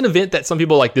owls. This is an event that some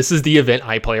people like. This is the event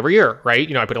I play every year,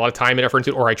 right? I put a lot of time and effort into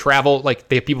it, or I travel. Like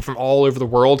they have people from all over the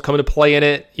world coming to play in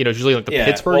it. It's usually like the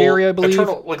Pittsburgh area, I believe.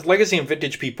 Like Legacy and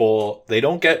Vintage people, they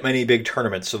don't get many big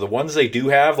tournaments. So the ones they do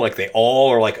have, like they all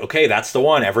are like, okay, that's the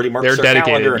one. Everybody marks their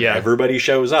calendar, and everybody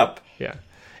shows up. Yeah.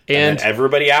 And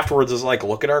everybody afterwards is like,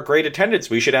 look at our great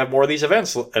attendance. We should have more of these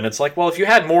events. And it's like, well, if you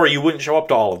had more, you wouldn't show up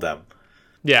to all of them.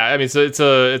 Yeah, I mean, it's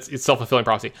self-fulfilling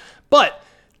prophecy. But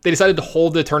they decided to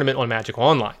hold the tournament on Magic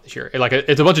Online this year.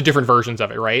 It's a bunch of different versions of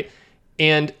it, right?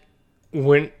 And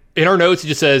when in our notes it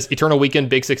just says Eternal Weekend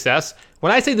big success.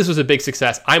 When I say this was a big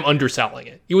success, I'm underselling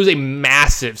it. It was a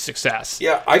massive success.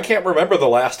 Yeah, I can't remember the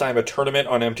last time a tournament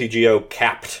on MTGO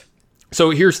capped.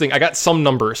 So here's the thing. I got some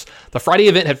numbers. The Friday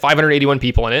event had 581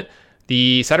 people in it.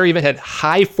 The Saturday event had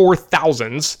high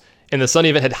 4,000s, and the Sunday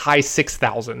event had high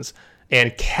 6,000s,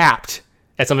 and capped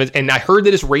at some of it. And I heard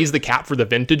that it's raised the cap for the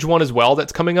vintage one as well.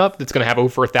 That's coming up. That's going to have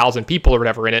over 1,000 people or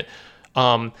whatever in it.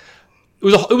 It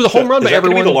was a home run by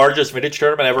everyone. Is that the largest vintage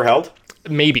tournament ever held?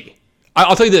 Maybe.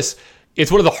 I'll tell you this: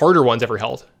 it's one of the harder ones ever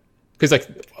held because like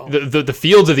the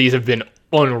fields of these have been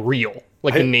unreal.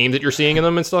 Like the names that you're seeing in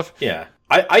them and stuff. Yeah.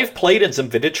 I've played in some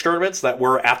vintage tournaments that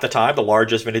were, at the time, the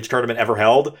largest vintage tournament ever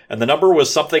held, and the number was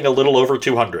something a little over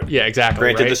 200. Yeah, exactly.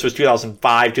 Granted, this was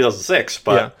 2005, 2006,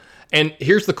 but... Yeah. And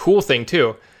here's the cool thing,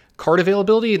 too. Card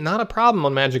availability, not a problem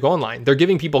on Magic Online. They're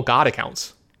giving people God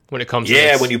accounts when it comes to this.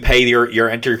 Yeah, when you pay your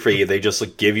entry fee, they just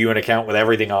like, give you an account with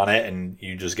everything on it, and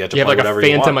you just get to play whatever you want.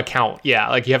 You have like a phantom account. Yeah,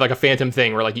 like you have like a phantom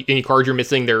thing where like any cards you're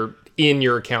missing, they're in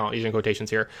your account, using quotations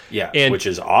here. Yeah, and which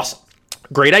is awesome.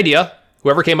 Great idea.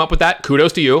 Whoever came up with that,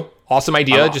 kudos to you. Awesome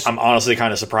idea. I'm honestly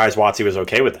kind of surprised WotC was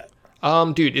okay with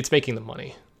that. Dude, it's making them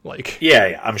money. Like,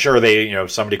 yeah, I'm sure they,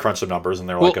 somebody crunched some numbers and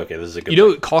they're like, okay, this is a good.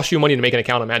 It costs you money to make an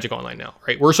account on Magic Online now,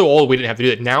 right? We're so old we didn't have to do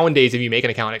that. Nowadays, if you make an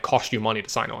account, it costs you money to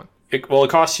sign on. It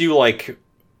costs you like.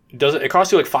 It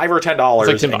costs you like $5 or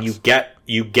 $10, and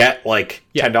you get like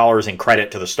 $10 in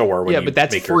credit to the store when you but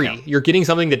that's make free. Your account. You're getting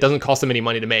something that doesn't cost them any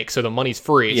money to make, so the money's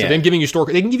free. So then giving you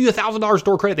they can give you $1,000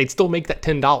 store credit, they'd still make that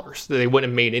 $10 that they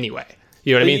wouldn't have made anyway.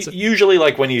 You know what I mean? Usually,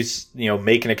 like when you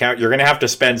make an account, you're going to have to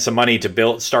spend some money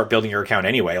to start building your account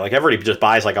anyway. Like everybody just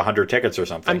buys like 100 tickets or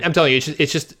something. I'm telling you,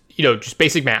 it's just just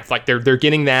basic math. Like they're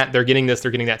getting that, they're getting this,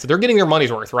 they're getting that, so they're getting their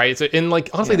money's worth, right? So, and like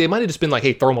honestly, they might have just been like,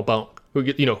 hey, throw them a bone. Who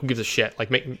gives a shit? Like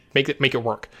make it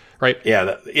work, right?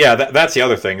 Yeah, that's the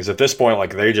other thing is at this point,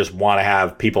 like they just want to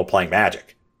have people playing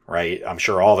Magic, right? I'm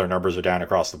sure all their numbers are down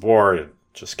across the board. And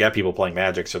just get people playing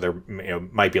Magic, so they're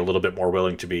might be a little bit more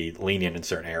willing to be lenient in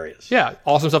certain areas. Yeah,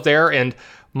 awesome stuff there. And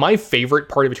my favorite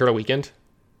part of Eternal Weekend.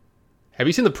 Have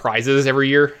you seen the prizes every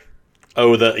year?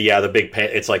 Oh, the big.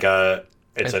 It's like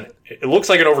it looks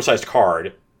like an oversized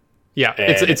card. Yeah,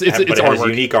 it's but it has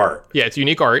unique art. Yeah, it's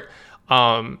unique art.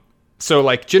 So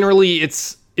like generally,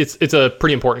 it's a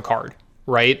pretty important card,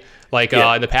 right? Like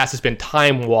in the past, it's been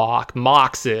Time Walk,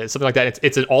 Moxes, something like that.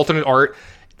 It's an alternate art.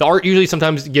 The art usually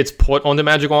sometimes gets put onto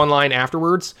Magic Online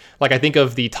afterwards. Like I think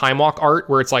of the Time Walk art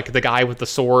where it's like the guy with the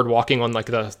sword walking on like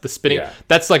the spinning. Yeah.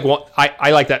 That's like what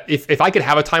I like that. If I could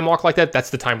have a Time Walk like that,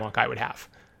 that's the Time Walk I would have.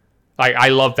 I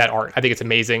love that art. I think it's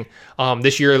amazing.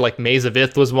 This year, like Maze of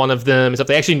Ith was one of them. So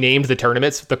they actually named the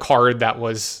tournaments the card that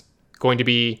was going to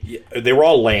be. Yeah, they were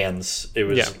all lands. It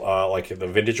was like the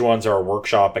vintage ones are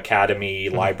Workshop, Academy,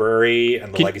 Library,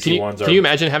 and the legacy ones are. Can you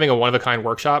imagine having a one-of-a-kind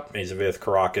Workshop? Maze of Ith,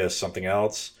 Caracas, something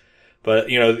else. But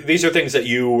these are things that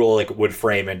you would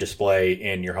frame and display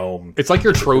in your home. It's like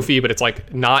your trophy, but it's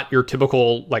like not your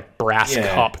typical like brass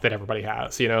cup that everybody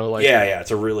has. Like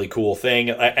it's a really cool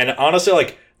thing. And honestly,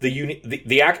 like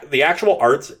the actual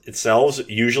arts itself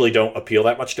usually don't appeal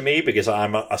that much to me because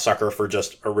I'm a sucker for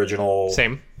just original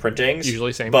printings.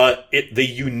 Usually same. But the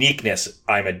uniqueness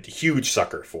I'm a huge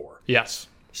sucker for. Yes.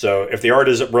 So if the art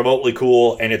is remotely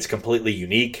cool and it's completely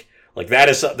unique, like that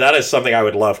is something I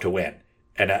would love to win.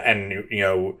 And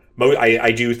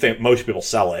I do think most people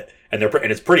sell it, and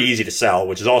it's pretty easy to sell,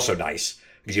 which is also nice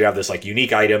because you have this like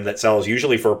unique item that sells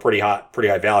usually for a pretty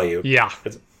high value. Yeah.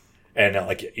 And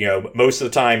most of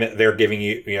the time they're giving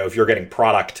you, if you're getting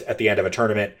product at the end of a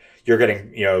tournament, you're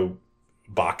getting,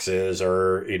 boxes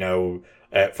or,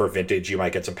 for vintage, you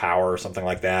might get some power or something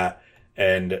like that.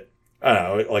 And I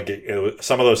don't know, like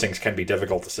some of those things can be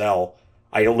difficult to sell.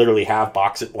 I literally have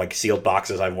boxes, like sealed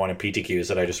boxes I've won in PTQs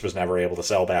that I just was never able to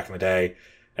sell back in the day.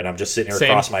 And I'm just sitting here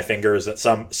crossing my fingers that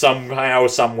somehow,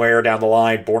 somewhere down the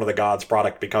line, Born of the Gods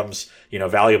product becomes,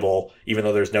 valuable, even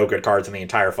though there's no good cards in the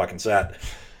entire fucking set.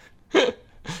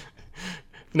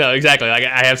 No, exactly. Like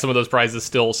I have some of those prizes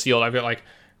still sealed. I've got like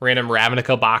random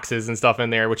Ravnica boxes and stuff in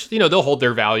there, which they'll hold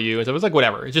their value. And so it's like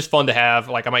whatever. It's just fun to have.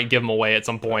 Like I might give them away at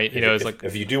some point.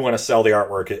 If you do want to sell the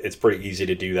artwork, it's pretty easy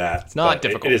to do that. It's not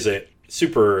difficult. It is a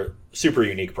super super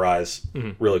unique prize.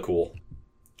 Mm-hmm. Really cool.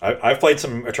 I've played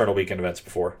some Eternal Weekend events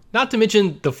before. Not to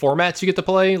mention the formats you get to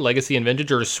play, Legacy and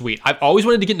Vintage, are sweet. I've always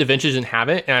wanted to get into Vintage and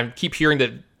haven't, and I keep hearing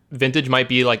that Vintage might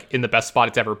be like in the best spot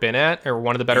it's ever been at, or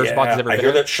one of the better spots it's ever been at. I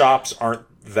hear that shops aren't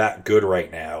that good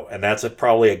right now, and that's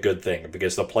probably a good thing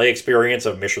because the play experience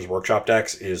of Mishra's Workshop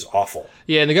decks is awful.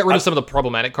 Yeah, and they got rid of some of the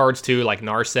problematic cards too, like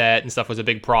Narset and stuff was a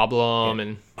big problem. Yeah.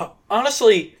 And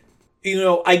honestly,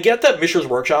 I get that Mishra's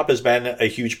Workshop has been a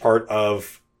huge part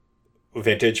of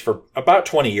Vintage for about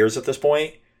 20 years at this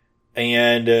point,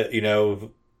 and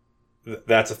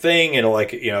that's a thing. And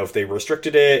if they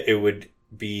restricted it, it would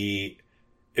be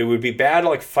bad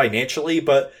like financially.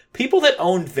 But people that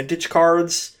own vintage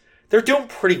cards, they're doing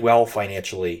pretty well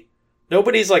financially.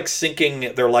 Nobody's like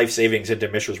sinking their life savings into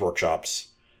Mishra's Workshops,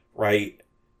 right?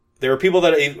 there were people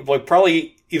that like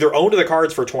probably either owned the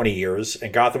cards for 20 years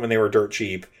and got them when they were dirt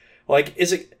cheap. Like,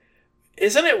 isn't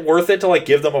it worth it to like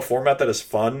give them a format that is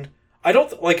fun? I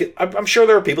don't like. I'm sure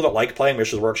there are people that like playing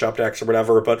Mishra's Workshop decks or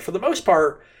whatever, but for the most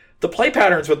part, the play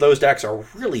patterns with those decks are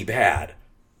really bad.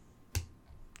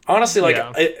 Honestly, like,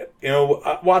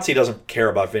 WotC doesn't care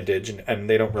about Vintage, and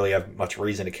they don't really have much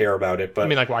reason to care about it. But I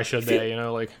mean, like, why should they?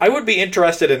 Like, I would be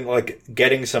interested in like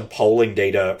getting some polling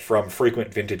data from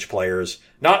frequent Vintage players,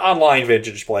 not online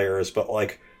Vintage players, but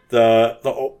like the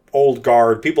old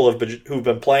guard people who've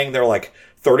been playing their like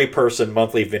 30-person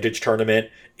monthly Vintage tournament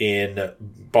in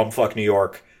bumfuck New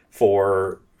York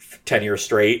for 10 years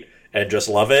straight and just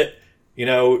love it.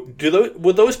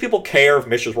 Would those people care if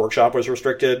Mishra's Workshop was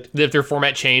restricted? If their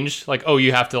format changed, like, oh,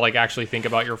 you have to like actually think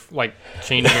about your like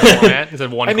changing your format instead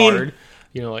of one card.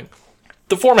 Like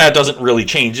the format doesn't really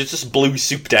change. It's just blue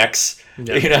soup decks.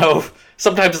 Yeah.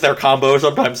 Sometimes they're combo,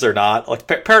 sometimes they're not. Like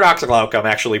Paradoxical Outcome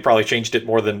actually probably changed it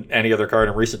more than any other card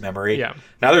in recent memory. Yeah.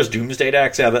 Now there's Doomsday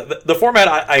decks. Yeah, the format,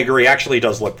 I agree, actually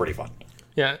does look pretty fun.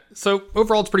 Yeah. So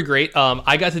overall, it's pretty great.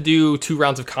 I got to do 2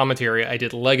 rounds of commentary. I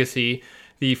did Legacy.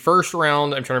 The first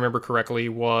round, I'm trying to remember correctly,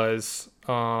 was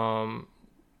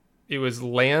it was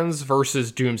Lands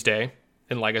versus Doomsday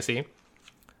in Legacy.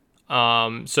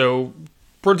 So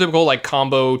prototypical like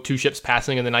combo 2 ships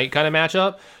passing in the night kind of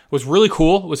matchup. Was really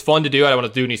cool. It was fun to do. I don't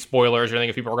want to do any spoilers or anything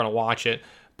if people are going to watch it.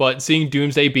 But seeing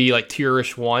Doomsday be like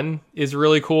tierish 1 is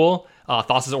really cool.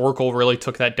 Thassa's Oracle really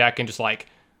took that deck and just like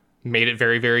made it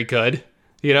very, very good.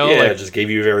 It just gave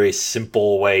you a very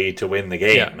simple way to win the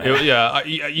game. I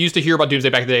used to hear about Doomsday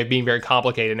back in the day being very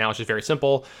complicated. Now it's just very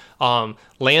simple.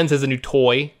 Lands is a new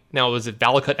toy. Now, was it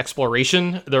Valakut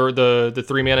Exploration? The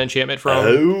 3-mana enchantment from...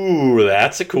 Oh,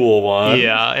 that's a cool one.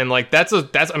 Yeah, and like that's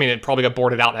I mean, it probably got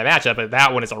boarded out in that matchup, but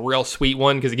that one is a real sweet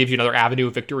one because it gives you another avenue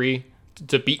of victory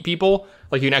to beat people.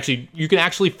 Like you can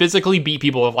actually physically beat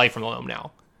people with Life from the Loam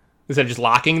now. Instead of just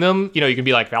locking them, you can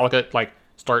be like Valakut, like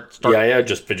start. Yeah,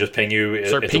 just ping you.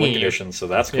 It's a win condition, so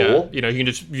that's cool. Yeah, you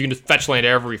can just fetch land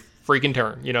every freaking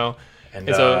turn. And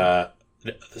so.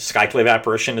 Skyclave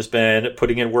Apparition has been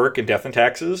putting in work in Death and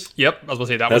Taxes. Yep, I was going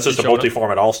to say that's just a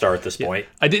multi-format all-star at this point.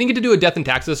 I didn't get to do a Death and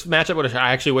Taxes matchup, which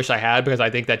I actually wish I had because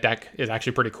I think that deck is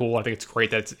actually pretty cool. I think it's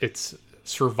great that it's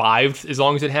survived as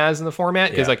long as it has in the format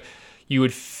because like you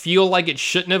would feel like it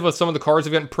shouldn't have with some of the cards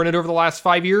that have gotten printed over the last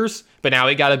 5 years, but now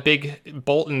it got a big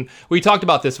bolt. And we talked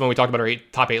about this when we talked about our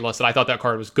top 8 list. That I thought that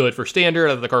card was good for Standard.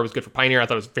 I thought the card was good for Pioneer. I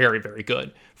thought it was very, very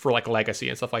good for like Legacy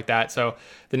and stuff like that. So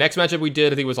the next matchup we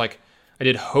did, I think it was like. I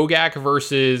did Hogak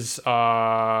versus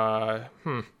I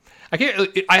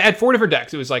had 4 different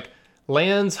decks. It was like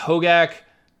Lands, Hogak,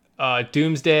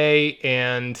 Doomsday,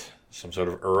 and some sort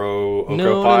of Uro Oko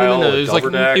no, pile. No. It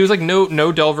was like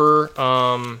no Delver.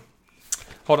 Hold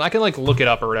on, I can like look it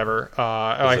up or whatever.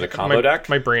 Is it a combo deck?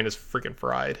 My brain is freaking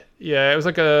fried. Yeah, it was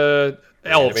like a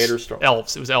Elves.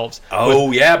 Elves. It was Elves.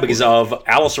 Oh yeah, because of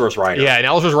Allosaurus Rider. Yeah, and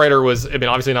Allosaurus Rider was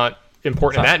obviously not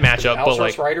important in that matchup, but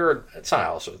like Rider, it's not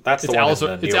Allosaurus. That's the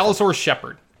one. It's Allosaurus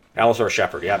Shepherd. Allosaurus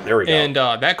Shepherd. Yeah, there we go. And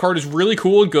that card is really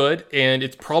cool and good, and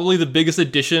it's probably the biggest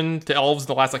addition to Elves in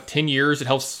the last like 10 years. It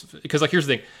helps because like here's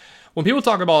the thing: when people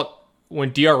talk about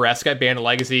when DRS got banned in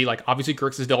Legacy, like obviously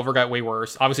Grixis Delver got way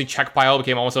worse. Obviously Check Pile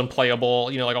became almost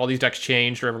unplayable. Like all these decks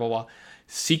changed, blah blah blah.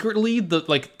 Secretly,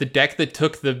 the deck that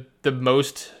took the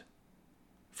most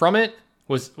from it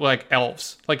was like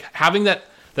Elves, like having that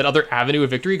other avenue of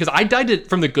victory, because I died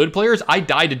from the good players, I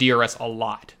died to DRS a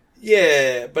lot.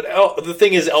 Yeah, but the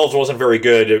thing is, Elves wasn't very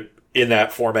good in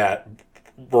that format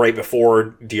right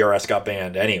before DRS got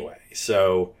banned anyway.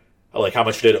 So, like, how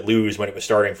much did it lose when it was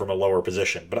starting from a lower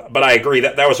position? But I agree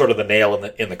that was sort of the nail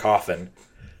in the coffin.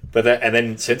 But and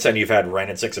then since then you've had Wrenn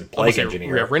and 6 and Plague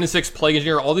Engineer. Yeah, Wrenn and 6, Plague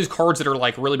Engineer, all these cards that are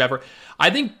like really bad for. I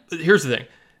think here's the thing.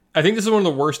 I think this is one of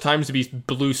the worst times to be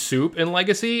blue soup in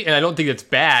Legacy, and I don't think it's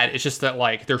bad. It's just that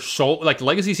like they're so like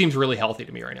Legacy seems really healthy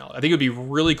to me right now. I think it would be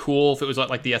really cool if it was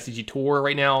like the SCG Tour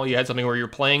right now. You had something where you're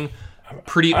playing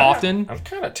pretty often. I'm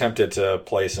kind of tempted to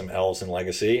play some Elves in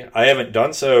Legacy. I haven't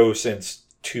done so since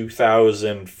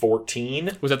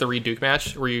 2014. Was that the Reed Duke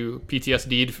match where you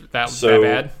PTSD'd that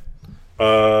bad?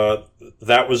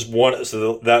 That was one.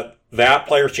 So that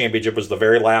Players Championship was the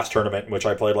very last tournament in which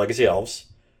I played Legacy Elves.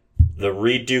 The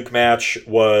Reed Duke match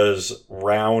was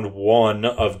round 1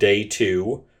 of day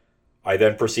 2. I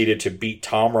then proceeded to beat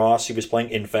Tom Ross. He was playing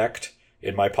Infect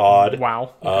in my pod.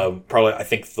 Wow. Okay. Probably, I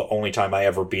think, the only time I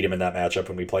ever beat him in that matchup,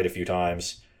 when we played a few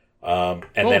times. And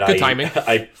then good timing.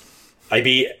 I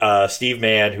beat Steve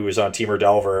Mann, who was on Teamer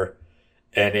Delver,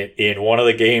 and in one of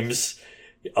the games,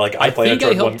 like I think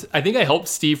I helped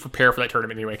Steve prepare for that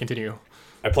tournament. Anyway, continue.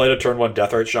 I played a turn 1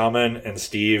 Deathrite Shaman, and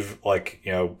Steve,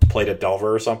 played a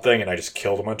Delver or something, and I just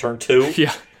killed him on turn 2.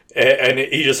 Yeah. And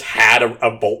he just had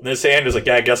a bolt in his hand. He was like,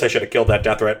 yeah, I guess I should have killed that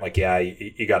Deathrite. I'm like, yeah,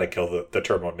 you got to kill the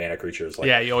turn 1 mana creatures. Like,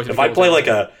 yeah, you always if I play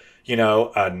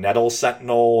a Nettle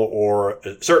Sentinel, or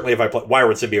certainly if I play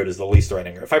Wirewood Symbiote is the least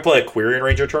threatening. If I play a Quirion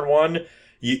Ranger turn 1,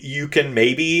 you can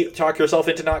maybe talk yourself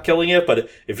into not killing it, but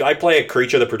if I play a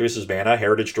creature that produces mana,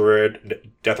 Heritage Druid,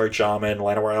 Deathrite Shaman,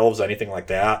 Llanowar Elves, anything like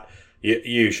that,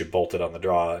 you should bolt it on the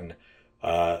draw. And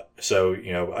so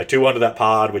I 2-1 to that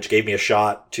pod, which gave me a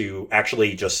shot to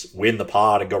actually just win the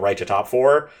pod and go right to top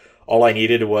 4. All I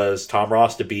needed was Tom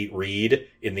Ross to beat Reed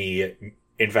in the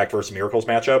Infect versus Miracles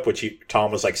matchup, which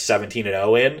Tom was like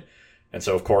 17-0 in, and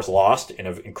so of course lost in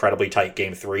an incredibly tight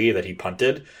game 3 that he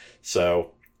punted.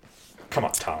 So come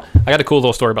on, Tom. I got a cool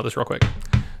little story about this real quick.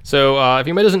 So if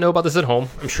anybody doesn't know about this at home,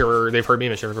 I'm sure they've heard me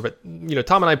mention it, but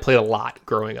Tom and I played a lot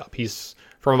growing up. He's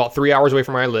from about 3 hours away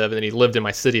from where I live, and then he lived in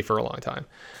my city for a long time.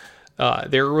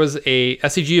 There was a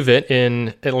SCG event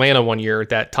in Atlanta one year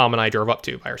that Tom and I drove up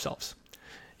to by ourselves.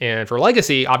 And for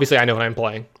Legacy, obviously I know what I'm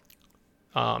playing.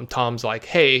 Tom's like,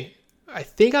 hey, I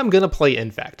think I'm going to play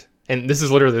Infect. And this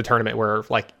is literally the tournament where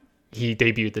he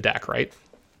debuted the deck, right?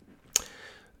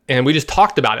 And we just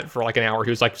talked about it for an hour. He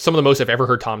was like, some of the most I've ever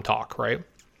heard Tom talk, right?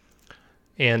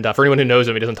 And for anyone who knows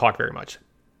him, he doesn't talk very much.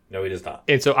 No, he does not.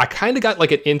 And so I kind of got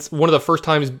one of the first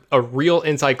times a real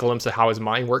inside glimpse of how his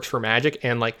mind works for Magic.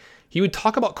 And he would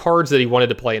talk about cards that he wanted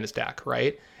to play in his deck,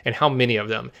 right? And how many of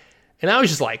them. And I was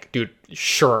just like, dude,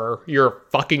 sure, you're a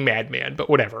fucking madman, but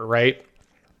whatever, right?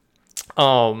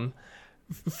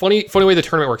 Funny way the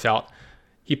tournament works out.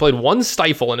 He played 1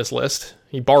 Stifle in his list.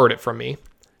 He borrowed it from me.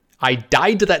 I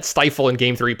died to that Stifle in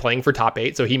game 3 playing for top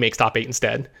 8, so he makes top 8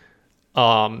 instead.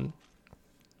 And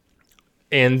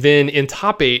then in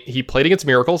top 8, he played against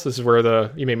Miracles. This is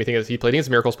where you made me think of this. He played against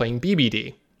Miracles playing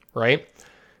BBD, right?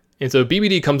 And so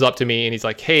BBD comes up to me and he's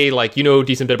like, hey, a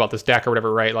decent bit about this deck or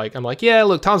whatever, right? I'm like, yeah,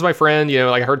 look, Tom's my friend.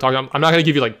 I heard talking. I'm not going to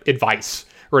give you advice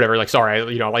or whatever. Sorry,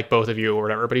 I like both of you or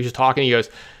whatever. But he's just talking. He goes,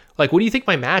 what do you think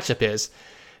my matchup is?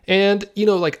 And,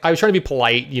 I was trying to be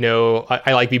polite.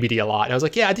 I like BBD a lot. And I was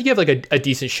like, yeah, I think you have a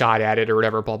decent shot at it or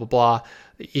whatever, blah, blah, blah.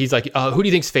 He's like, who do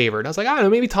you think's favored? And I was like, I don't know,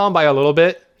 maybe Tom by a little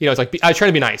bit. It's I was trying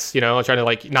to be nice. I was trying to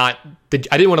I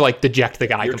didn't want to deject the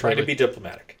guy. You're completely. trying to be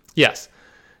diplomatic. Yes.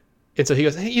 And so he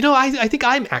goes, hey, I think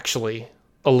I'm actually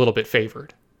a little bit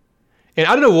favored. And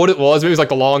I don't know what it was. Maybe it was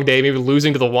the long day, maybe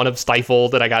losing to the one of Stifle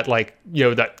that I got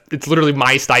that it's literally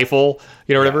my Stifle,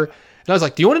 whatever. And I was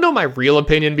like, do you want to know my real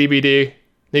opinion, BBD? And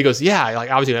he goes, yeah,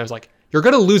 obviously. And I was like, you're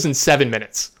going to lose in 7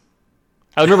 minutes.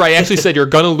 I remember I actually said, you're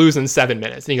going to lose in 7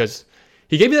 minutes. And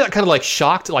he gave me that kind of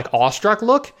shocked, awestruck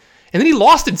look. And then he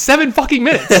lost in 7 fucking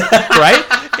minutes, right?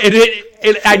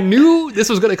 And I knew this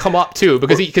was going to come up too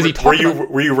because he talked.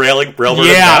 Were you railing?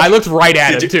 Yeah, I looked right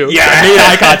at him too. Yeah, I made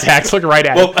eye contact, looked right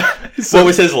at him. What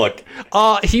was his look?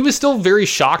 He was still very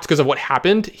shocked because of what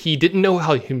happened. He didn't know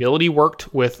how humility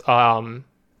worked with Blinkmoth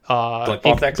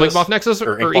Nexus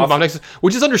or Inkmoth Nexus,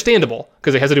 which is understandable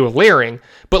because it has to do with layering.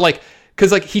 But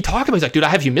because he talked about, he's like, dude, I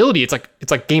have humility. It's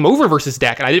like game over versus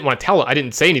deck, and I didn't want to tell him. I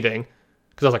didn't say anything.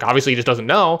 Because I was like, obviously he just doesn't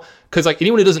know. Because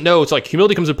anyone who doesn't know, it's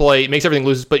humility comes into play, it makes everything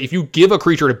lose. But if you give a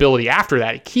creature an ability after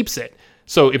that, it keeps it.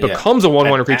 So it becomes a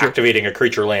 1/1 creature. Activating a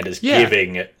creature land is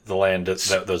giving the land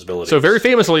those abilities. So very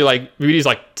famously, BBD's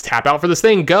tap out for this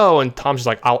thing, go. And Tom's just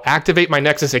like, I'll activate my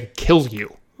Nexus and kill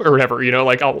you. Or whatever,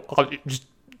 I'll just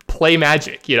play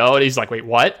Magic, And he's like, wait,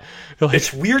 what?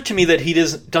 It's weird to me that he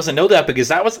doesn't know that because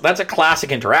that's a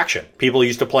classic interaction. People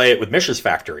used to play it with Mishra's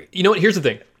Factory. You know what? Here's the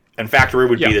thing. And Factory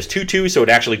would be this 2/2, so it would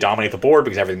actually dominate the board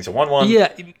because everything's a 1/1.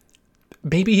 Yeah,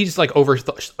 maybe he just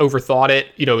overthought it.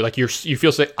 You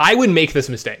feel sick. I would make this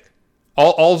mistake.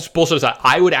 All bullshit aside,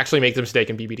 I would actually make the mistake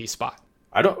in BBD's spot.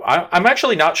 I'm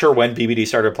actually not sure when BBD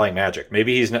started playing Magic.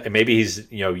 Maybe he's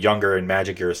younger in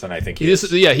Magic years than I think he is.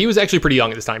 Yeah, he was actually pretty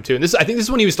young at this time too. And I think this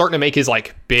is when he was starting to make his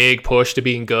big push to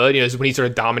being good. This is when he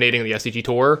started dominating the SCG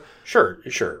tour. Sure.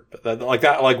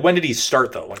 But when did he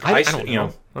start though? I don't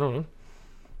know. I don't know.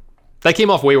 That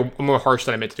came off way more harsh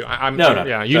than I meant to do. No.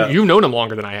 Yeah, you've known him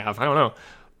longer than I have. I don't know,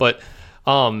 but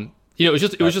it was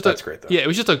just that's great though. Yeah, it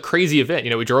was just a crazy event.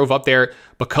 We drove up there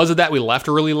because of that. We left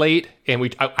really late,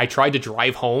 and I tried to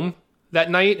drive home that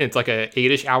night. And it's a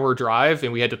 8-ish hour drive,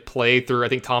 and we had to play through. I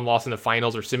think Tom lost in the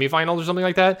finals or semifinals or something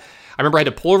like that. I remember I had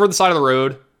to pull over the side of the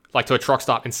road, to a truck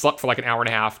stop, and slept for an hour and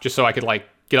a half just so I could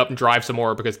get up and drive some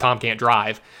more because Tom can't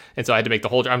drive, and so I had to make the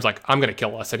whole drive. I was like, I'm gonna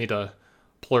kill us. I need to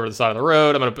pull over to the side of the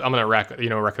road. I'm gonna wreck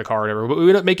the car or whatever. But we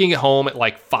ended up making it home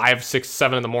at 5, 6,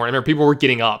 7 in the morning. I remember people were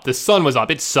getting up. The sun was up.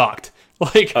 It sucked.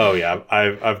 Like, Oh yeah,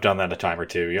 I've done that a time or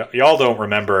two. Y'all don't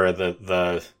remember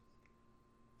the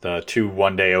 2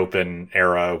 1-day open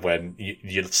era when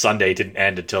Sunday didn't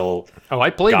end until oh, I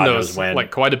played God those knows when.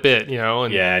 like quite a bit, you know,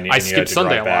 and Yeah, and I you had skipped to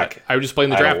Sunday a drive lot. back. I would just play in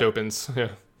the I draft don't- opens. Yeah.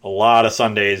 a lot of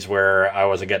Sundays where I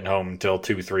wasn't getting home until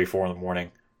 2, 3, 4 in the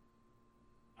morning.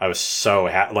 I was so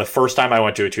happy. Like, first time I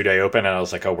went to a 2-day open, and I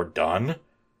was like, "Oh, we're done."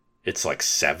 It's like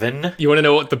 7. You want to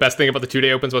know what the best thing about the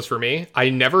 2-day opens was for me? I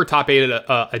never top 8'd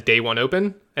a day 1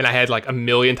 open, and I had like a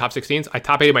million top 16s. I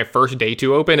top 8'd my first day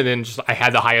 2 open, and then just I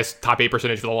had the highest top 8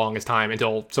 percentage for the longest time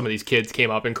until some of these kids came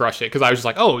up and crushed it. Because I was just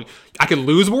like, oh, I can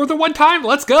lose more than one time?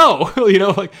 Let's go. You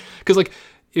know, like, because like,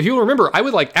 if you remember, I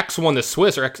would like X1 the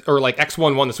Swiss or like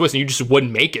X1 won the Swiss, and you just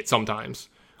wouldn't make it sometimes.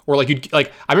 Or like, you'd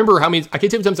like, I remember how many, I can't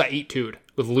tell you times I 8-2'd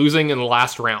with losing in the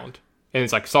last round. And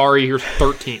it's like, sorry, here's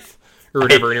 13th or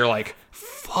whatever. And you're like,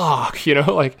 fuck, you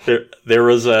know, like There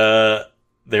was a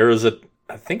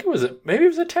I think maybe it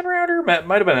was a 10 rounder, might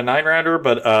have been a 9 rounder,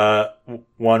 but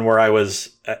one where I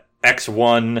was at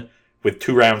X1 with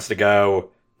 2 rounds to go,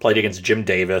 played against Jim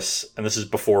Davis, and this is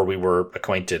before we were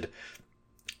acquainted.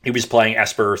 He was playing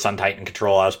Esper, Sun Titan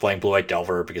Control. I was playing Blue White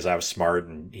Delver because I was smart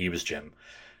and he was Jim.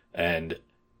 And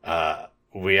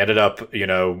we ended up,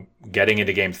 getting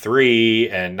into game 3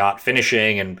 and not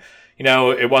finishing. And,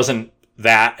 it wasn't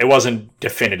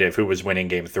definitive who was winning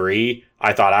game 3.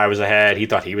 I thought I was ahead. He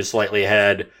thought he was slightly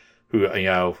ahead.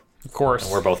 of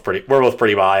course, we're both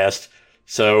pretty biased.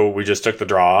 So we just took the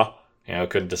draw,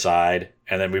 couldn't decide.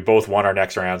 And then we both won our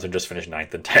next rounds and just finished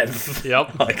 9th and 10th.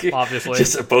 Yep. Obviously.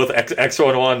 Just both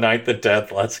X1 won 9th and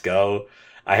 10th. Let's go.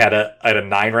 I had a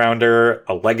 9-rounder,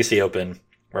 a Legacy Open,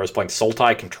 where I was playing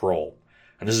Sultai Control.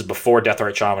 And this is before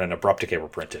Deathrite Shaman and Abrupt Decay were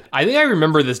printed. I think I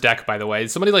remember this deck, by the way.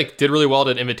 Somebody did really well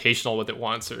at an Invitational with it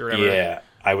once or whatever. Yeah.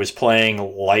 I was playing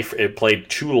Life. It played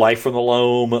 2 Life from the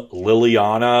Loam,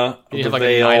 Liliana. You have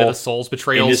a Knight of the Souls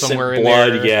Betrayal Innocent somewhere Blood,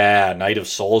 in there. Yeah, Knight of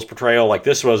Souls Betrayal.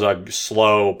 This was a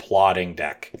slow, plodding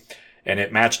deck. And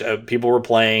it matched, people were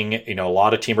playing, a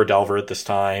lot of Temur Delver at this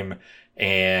time.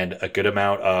 And a good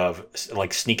amount of,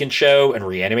 Sneak and Show and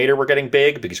Reanimator were getting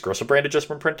big because Grossobrand had just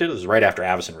been printed. It was right after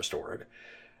Avacyn Restored.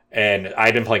 And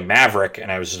I'd been playing Maverick,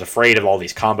 and I was just afraid of all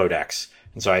these combo decks.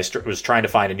 And so I was trying to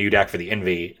find a new deck for the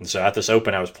Envy. And so at this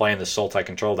open, I was playing this Sultai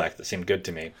Control deck that seemed good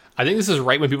to me. I think this is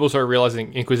right when people started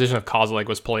realizing Inquisition of Kozilek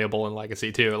was playable in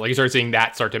Legacy, too. You started seeing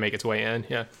that start to make its way in,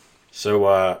 yeah.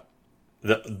 So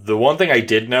the one thing I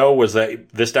did know was that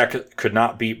this deck could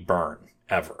not beat Burn,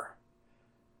 ever.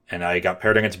 And I got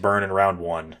paired against Burn in round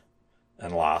 1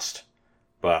 and lost.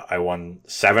 But I won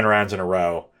 7 rounds in a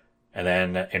row. And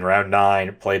then in round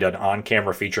 9, played an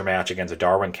on-camera feature match against a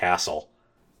Darwin Castle.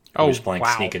 He was playing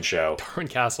Sneak and Show. Darwin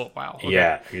Castle, wow. Okay.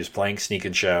 Yeah, he was playing Sneak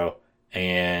and Show.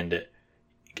 And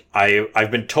I've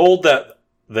been told that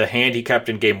the hand he kept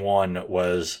in game 1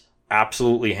 was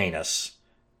absolutely heinous.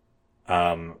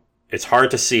 It's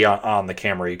hard to see on the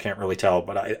camera. You can't really tell.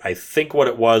 But I think what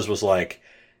it was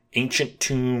Ancient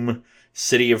Tomb,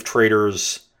 City of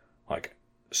Traitors,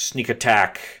 Sneak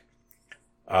Attack,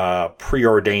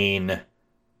 Preordain,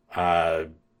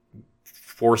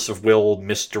 Force of Will,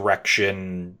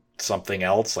 Misdirection, something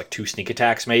else, 2 sneak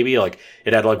attacks maybe. It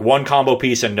had 1 combo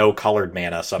piece and no colored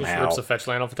mana somehow. Rips a fetch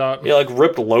land off the top. Yeah,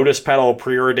 ripped Lotus Petal,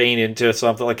 Preordain into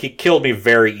something. He killed me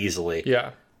very easily.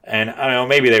 Yeah. And I don't know,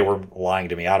 maybe they were lying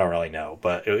to me. I don't really know.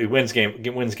 But it wins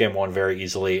game 1 very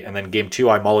easily. And then game 2,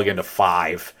 I mulligan to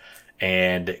 5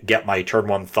 and get my turn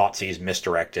 1 Thoughtseize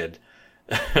misdirected.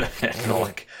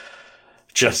 And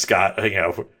just got,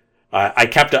 I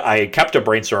kept a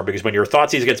Brainstorm because when your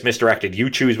Thoughtseize gets misdirected, you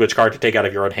choose which card to take out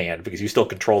of your own hand because you still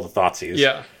control the Thoughtseize.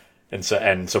 Yeah. And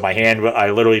so my hand, I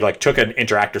literally took an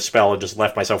interactive spell and just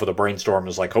left myself with a Brainstorm. And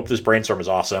was hope this Brainstorm is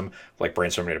awesome.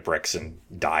 Brainstormed into bricks and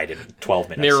died in 12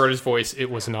 minutes. Narrowed his voice. It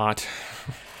was not.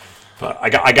 But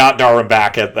I got Darwin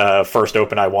back at the first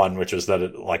open I won, which was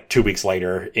 2 weeks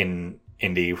later in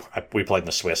Indy. We played in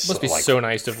the Swiss. Must be so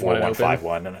nice to win an open. 4-1,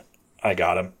 5-1, and I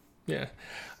got him. Yeah.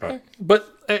 But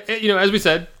as we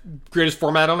said, greatest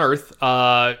format on earth.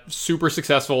 Super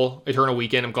successful Eternal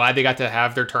Weekend. I'm glad they got to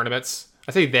have their tournaments.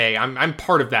 I say they. I'm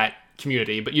part of that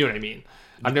community, but you know what I mean.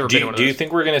 I've never been one of those. Do you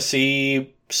think we're going to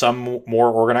see some more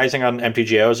organizing on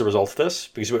MTGO as a result of this?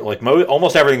 Because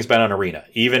almost everything's been on Arena,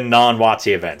 even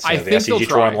non-WotC events. I the think they'll SCG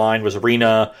try. Tour Online was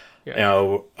Arena.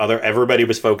 Yeah. Everybody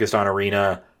was focused on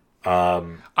Arena.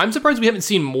 I'm surprised we haven't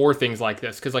seen more things like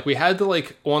this because we had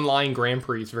the online Grand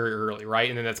Prix very early, right?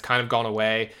 And then that's kind of gone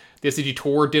away. The SCG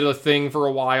Tour did a thing for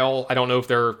a while. I don't know if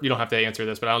you don't have to answer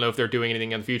this, but I don't know if they're doing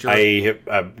anything in the future.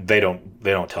 They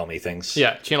don't tell me things.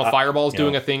 Yeah, Channel Fireball is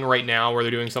doing a thing right now where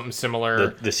they're doing something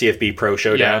similar. The CFB Pro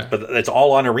Showdown, but it's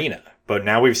all on Arena. But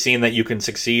now we've seen that you can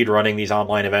succeed running these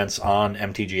online events on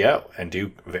MTGO and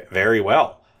do very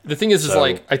well. The thing is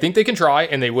like, I think they can try,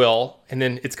 and they will, and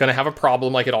then it's going to have a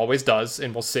problem like it always does,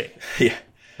 and we'll see. Yeah.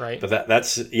 Right? But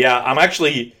I'm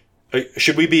actually,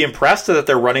 should we be impressed that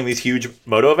they're running these huge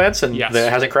Moto events and that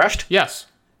it hasn't crashed? Yes.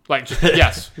 Like, just,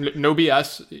 yes. No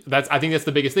BS. I think that's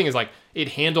the biggest thing, is like, it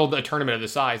handled a tournament of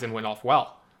this size and went off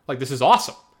well. Like, this is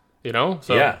awesome. You know?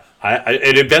 So, yeah.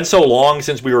 It had been so long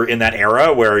since we were in that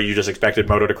era where you just expected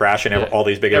Moto to crash and all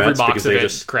these big events because they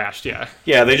just crashed.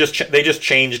 Yeah, they just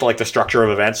changed like the structure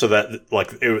of events so that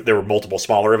like there were multiple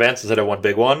smaller events instead of one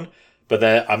big one. But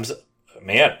then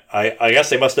I guess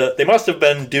they must have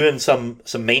been doing some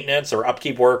maintenance or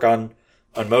upkeep work on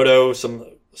Moto,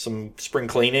 some spring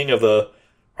cleaning of the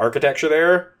architecture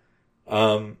there,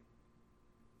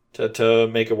 to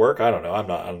make it work. I don't know.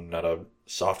 I'm not a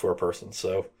software person,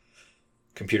 so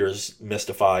computers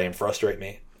mystify and frustrate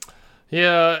me.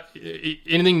 Yeah,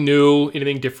 anything new,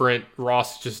 anything different,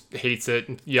 Ross just hates it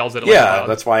and yells at it. Yeah,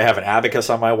 that's why I have an abacus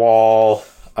on my wall.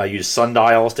 I use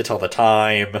sundials to tell the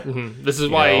time. Mm-hmm. This is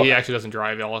why he actually doesn't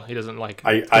drive. He doesn't like.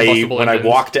 When I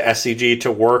walk to SCG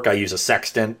to work, I use a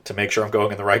sextant to make sure I'm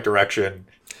going in the right direction.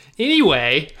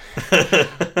 Anyway,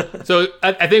 so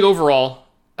I think overall,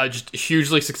 just a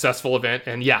hugely successul event,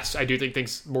 and yes, I do think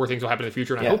more things will happen in the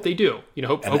future, and I hope they do.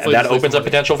 Hopefully that opens up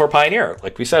potential for Pioneer.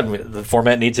 Like we said, the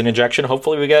format needs an injection.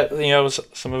 Hopefully, we get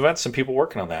some events, some people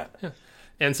working on that. Yeah.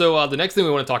 And so the next thing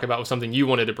we want to talk about was something you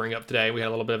wanted to bring up today. We had a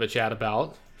little bit of a chat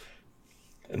about,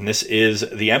 and this is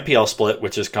the MPL split,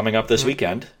 which is coming up this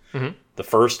weekend. Mm-hmm. The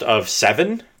first of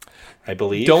 7. I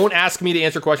believe. Don't ask me to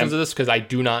answer questions of this because I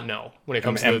do not know when it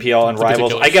comes to MPL and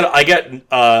Rivals. I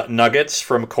get nuggets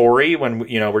from Corey when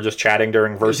we're just chatting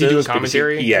during Versus. Is he doing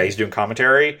commentary? He's doing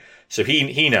commentary, so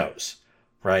he knows,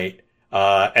 right?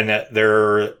 And that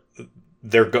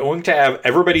they're going to have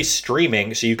everybody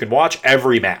streaming, so you can watch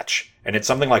every match, and it's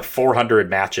something like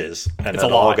 400 matches, and they'll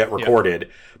all get recorded. Yeah.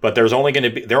 But they're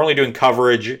only doing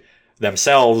coverage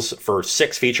themselves for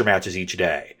 6 feature matches each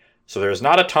day. So there's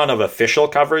not a ton of official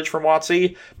coverage from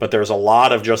WotC, but there's a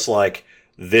lot of just like,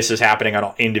 this is happening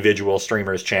on individual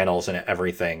streamers' channels and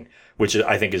everything, which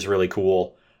I think is really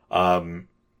cool. And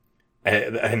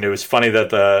it was funny that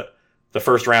the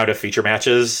first round of feature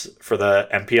matches for the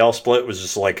MPL split was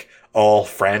just like all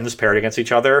friends paired against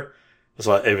each other.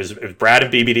 It was Brad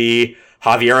and BBD,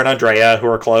 Javier and Andrea, who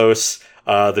are close,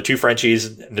 the 2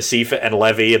 Frenchies, Nassif and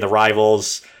Levy, and the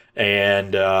Rivals,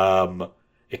 and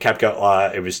it kept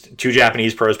going. It was 2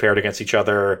 Japanese pros paired against each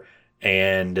other,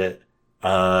 and there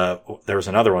was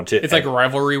another one too. It's like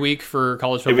rivalry week for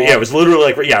college football. It was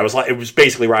literally it was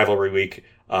basically rivalry week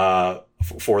for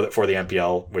the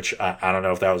MPL, which I don't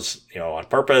know if that was on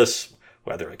purpose,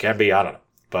 whether it can be, I don't know.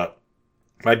 But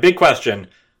my big question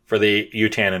for the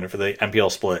UTAN and for the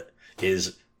MPL split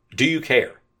is, do you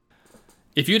care?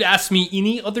 If you'd asked me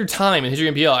any other time in history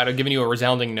of MPL, I'd have given you a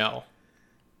resounding no.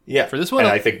 Yeah, for this one,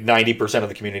 and I think 90% of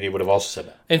the community would have also said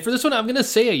that. And for this one, I'm going to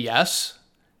say a yes,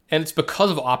 and it's because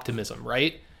of optimism,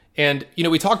 right? And,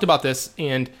 we talked about this,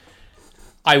 and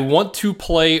I want to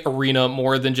play Arena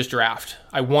more than just Draft.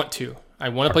 I want to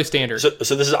play Standard. So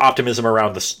this is optimism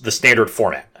around the Standard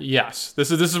format. Yes, this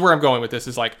is where I'm going with this.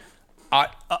 Is like,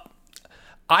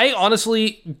 I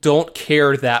honestly don't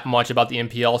care that much about the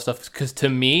MPL stuff, because to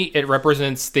me, it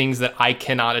represents things that I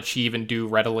cannot achieve and do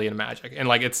readily in Magic, and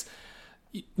like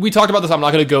we talked about this. I'm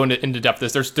not going to go into depth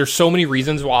of this. There's so many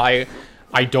reasons why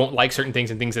I don't like certain things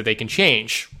and things that they can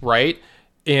change, right?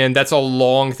 And that's a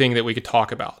long thing that we could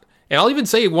talk about. And I'll even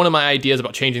say one of my ideas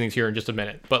about changing things here in just a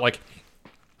minute. But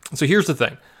so here's the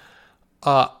thing.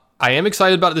 I am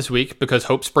excited about it this week because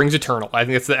hope springs eternal. I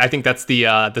think that's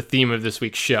the theme of this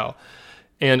week's show,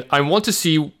 and I want to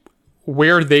see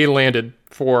where they landed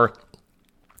for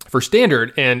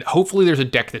Standard, and hopefully there's a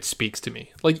deck that speaks to me.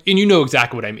 And you know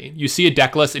exactly what I mean. You see a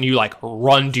deck list and you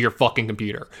run to your fucking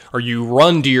computer, or you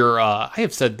run to your I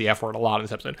have said the F word a lot in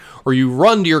this episode, or you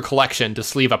run to your collection to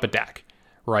sleeve up a deck,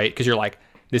 right? Because you're like,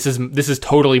 this is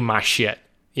totally my shit,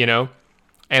 And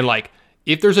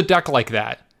if there's a deck like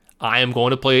that, I am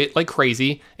going to play it like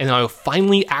crazy, and I will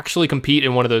finally actually compete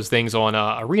in one of those things on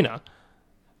Arena.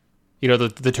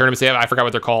 The tournaments they have, I forgot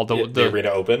what they're called. The Arena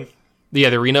Open? Yeah,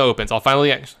 the Arena Opens. I'll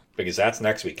finally... Because that's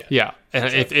next weekend. Yeah,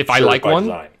 and if I like one...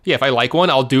 Design. Yeah, if I like one,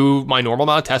 I'll do my normal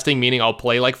amount of testing, meaning I'll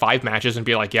play 5 matches and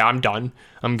be like, yeah, I'm done.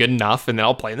 I'm good enough, and then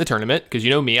I'll play in the tournament, because you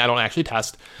know me, I don't actually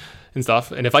test and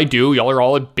stuff. And if I do, y'all are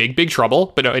all in big, big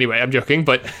trouble. But no, anyway, I'm joking,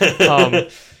 but...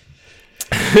 that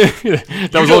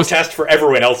was always test for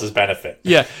everyone else's benefit.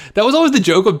 Yeah, that was always the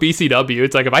joke of BCW.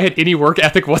 It's like, if I had any work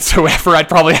ethic whatsoever, I'd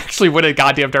probably actually win a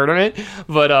goddamn tournament.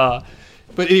 But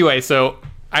But anyway, so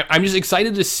I'm just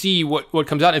excited to see what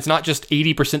comes out. It's not just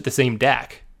 80% the same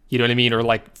deck. You know what I mean? Or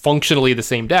like functionally the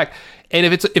same deck. And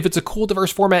if it's a cool,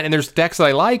 diverse format and there's decks that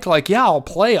I like, yeah,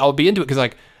 I'll be into it. Because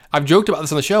like I've joked about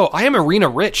this on the show. I am arena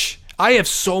rich. I have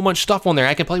so much stuff on there.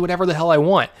 I can play whatever the hell I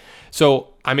want.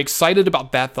 So I'm excited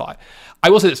about that thought. I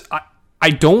will say this. I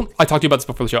talked to you about this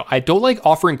before the show. I don't like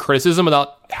offering criticism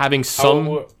without having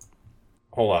some...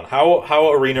 Hold on.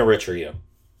 How arena rich are you?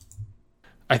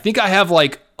 I think I have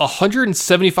like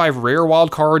 175 rare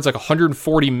wild cards, like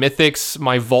 140 mythics.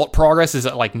 My vault progress is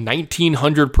at like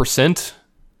 1900%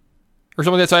 or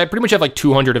something like that. So I pretty much have like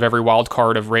 200 of every wild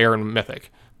card of rare and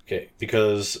mythic. Okay,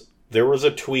 because there was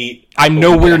a tweet. I'm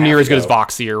nowhere near as good as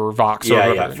Voxy or Vox.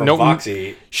 Yeah, from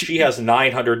Voxy. She has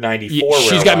 994 rare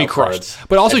she's got me crushed.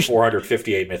 But also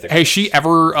 458 mythic. Has she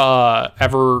ever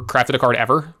crafted a card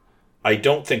ever? I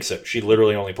don't think so. She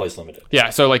literally only plays limited.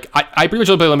 Yeah, so like I pretty much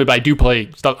only play limited, but I do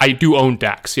play stuff. I do own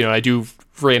decks. I do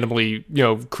randomly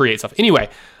create stuff. Anyway,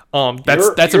 that's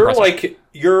impressive. Like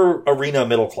you're arena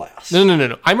middle class.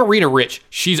 No. I'm arena rich.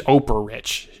 She's Oprah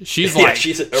rich. She's like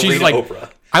she's like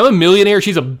Oprah. I'm a millionaire.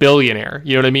 She's a billionaire.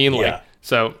 You know what I mean? Like yeah.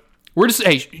 So we're just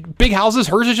big houses.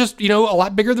 Hers is just a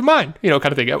lot bigger than mine. Kind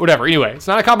of thing. Whatever. Anyway, it's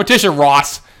not a competition,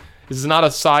 Ross. This is not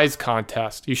a size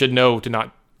contest. You should know to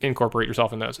not incorporate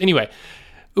yourself in those. Anyway,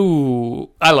 ooh,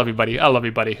 I love you, buddy.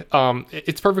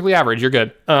 It's perfectly average. You're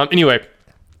good. Anyway,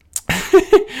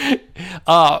 what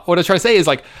I was trying to say is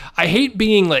like I hate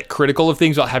being like critical of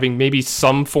things without having maybe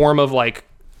some form of like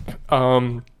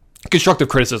constructive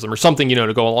criticism or something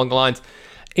to go along the lines.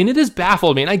 And it has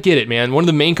baffled me, and I get it, man. One of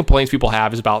the main complaints people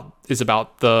have is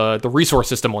about the resource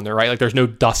system on there, right? Like there's no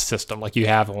dust system like you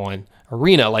have on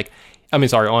Arena,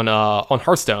 on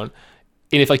Hearthstone.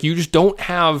 And if like you just don't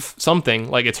have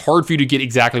something, like it's hard for you to get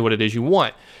exactly what it is you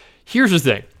want. Here's the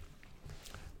thing.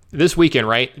 This weekend,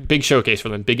 right? Big showcase for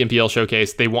them, big MPL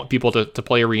showcase. They want people to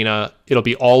play Arena. It'll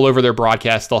be all over their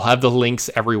broadcast. They'll have the links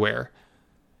everywhere.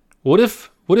 What if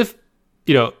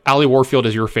Ali Warfield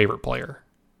is your favorite player,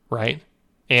 right?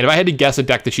 And if I had to guess a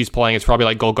deck that she's playing, it's probably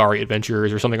like Golgari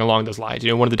Adventures or something along those lines.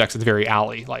 One of the decks that's very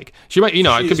Ali. Like she might,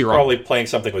 I could be wrong. Probably playing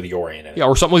something with Yorion in it. Yeah,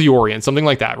 or something with Yorion, something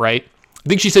like that, right? I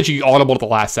think she said she audibled at the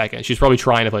last second. She's probably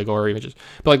trying to play Golgari Adventures.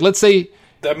 But like, let's say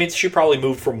that means she probably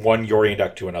moved from one Yorion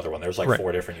deck to another one. There's like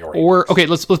 4 different Yorion. Or okay,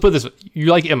 let's put it this way. You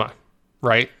like Emma,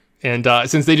 right? And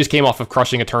since they just came off of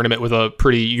crushing a tournament with a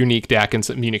pretty unique deck and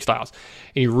some unique styles,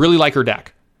 and you really like her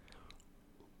deck,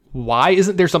 why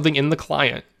isn't there something in the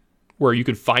client where you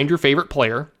could find your favorite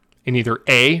player and either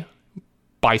A,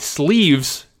 buy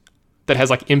sleeves that has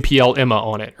like MPL Emma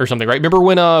on it or something, right? Remember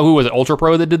when who was it, Ultra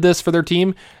Pro that did this for their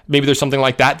team? Maybe there's something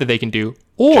like that they can do.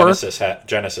 Or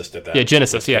Genesis did that. Yeah,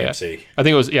 Genesis, yeah. I think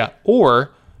it was, yeah.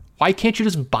 Or why can't you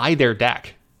just buy their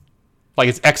deck? Like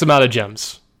it's X amount of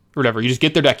gems or whatever. You just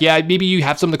get their deck. Yeah, maybe you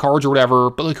have some of the cards or whatever,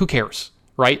 but like who cares,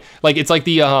 right? Like it's like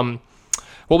the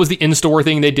what was the in-store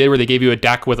thing they did where they gave you a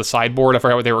deck with a sideboard? I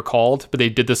forgot what they were called, but they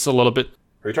did this a little bit.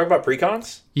 Are you talking about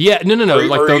precons? Yeah, no. Or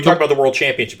are you talking about the World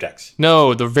Championship decks?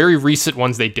 No, the very recent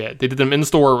ones they did. They did them in the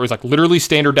store. It was like literally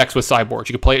standard decks with sideboards.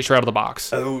 You could play it straight out of the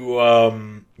box.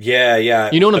 Oh, yeah.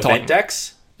 You know what I'm talking about?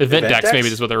 Decks? Event decks, maybe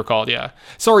is what they were called, yeah.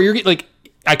 Sorry, you're like,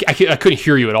 I couldn't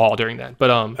hear you at all during that, but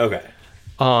okay.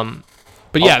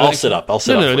 But yeah. I'll sit up.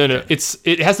 No.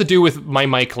 It has to do with my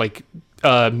mic, like,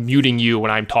 muting you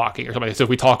when I'm talking or something. So if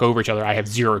we talk over each other, I have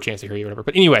zero chance to hear you, whatever.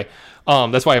 But anyway,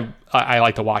 that's why I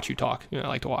like to watch you talk. I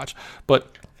like to watch.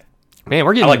 But man,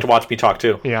 I like to watch me talk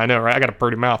too. Yeah, I know, right? I got a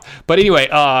pretty mouth. But anyway,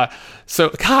 so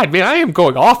God, man, I am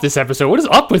going off this episode. What is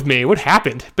up with me? What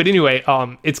happened? But anyway,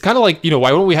 it's kind of like,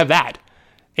 why wouldn't we have that?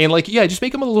 And like, yeah, just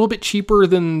make them a little bit cheaper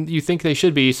than you think they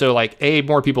should be. So like, A,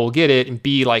 more people will get it, and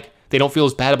B, like, they don't feel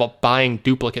as bad about buying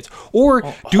duplicates. Or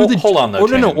do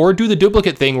the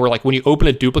duplicate thing where like when you open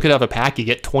a duplicate of a pack, you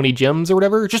get 20 gems or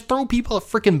whatever. Just throw people a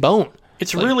freaking bone.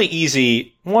 It's like, really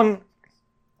easy.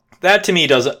 That to me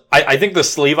does. I think the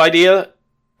sleeve idea,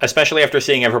 especially after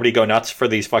seeing everybody go nuts for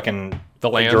these fucking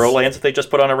Euro lands that they just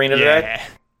put on Arena today.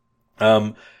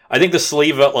 I think the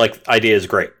sleeve like idea is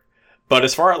great. But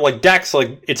as far as like decks,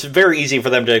 like it's very easy for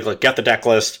them to like get the deck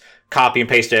list, copy and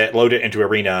paste it, load it into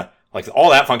Arena. Like all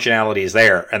that functionality is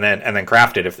there, and then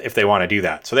craft it if they want to do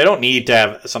that. So they don't need to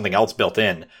have something else built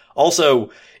in. Also,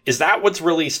 is that what's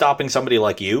really stopping somebody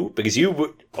like you? Because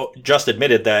you just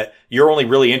admitted that you're only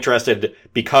really interested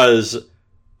because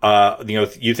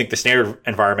you think the standard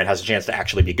environment has a chance to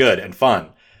actually be good and fun.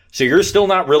 So you're still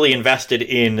not really invested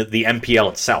in the MPL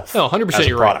itself. No, 100%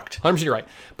 you're right. 100% you're right.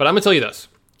 But I'm gonna tell you this: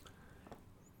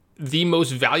 the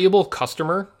most valuable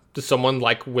customer to someone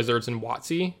like Wizards and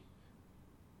WotC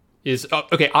is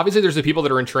okay. Obviously, there's the people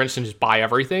that are entrenched and just buy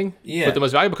everything. Yeah. But the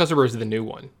most valuable customer is the new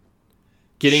one.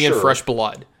 Getting in fresh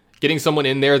blood. Getting someone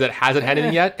in there that hasn't had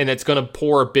anything yet, and it's going to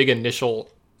pour a big initial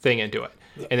thing into it.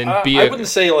 And then I wouldn't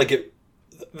say like it.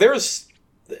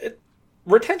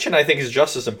 Retention, I think, is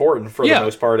just as important for the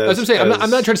most part. As I'm saying. I'm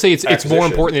not trying to say it's more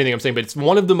important than anything I'm saying, but it's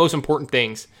one of the most important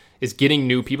things is getting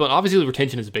new people. And obviously,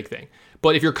 retention is a big thing.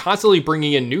 But if you're constantly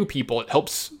bringing in new people, it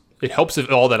helps. It helps with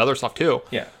all that other stuff too.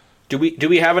 Yeah. Do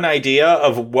we have an idea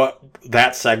of what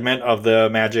that segment of the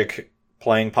Magic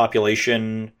playing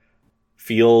population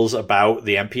feels about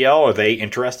the MPL? Are they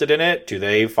interested in it? Do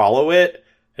they follow it?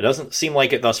 It doesn't seem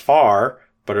like it thus far,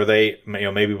 but are they,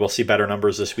 maybe we'll see better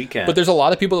numbers this weekend. But there's a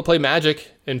lot of people that play Magic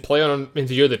and play on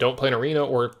MTGO that don't play in Arena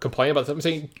or complain about something. I'm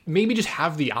saying maybe just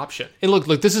have the option. And look,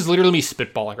 this is literally me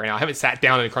spitballing right now. I haven't sat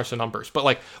down and crunched the numbers. But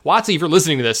like, WotC, if you're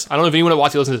listening to this, I don't know if anyone at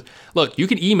WotC listens to this. Look, you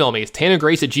can email me. It's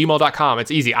tannergrace@gmail.com.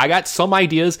 It's easy. I got some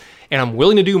ideas and I'm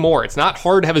willing to do more. It's not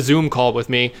hard to have a Zoom call with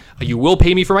me. You will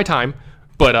pay me for my time,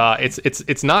 but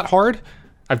it's not hard.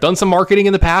 I've done some marketing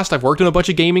in the past. I've worked on a bunch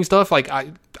of gaming stuff. Like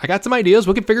I got some ideas.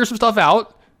 We can figure some stuff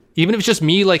out. Even if it's just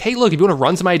me, like, hey, look, if you want to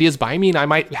run some ideas by me, and I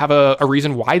might have a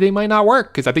reason why they might not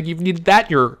work, because I think you've needed that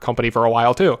in your company for a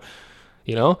while too,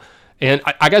 And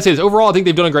I gotta say this, overall, I think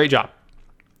they've done a great job.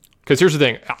 Because here's the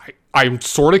thing, I'm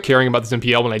sort of caring about this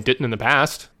MPL when I didn't in the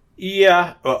past.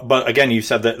 Yeah, but again, you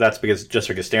said that's because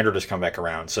Standard has come back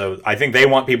around. So I think they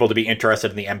want people to be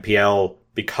interested in the MPL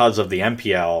because of the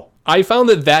MPL. I found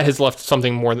that has left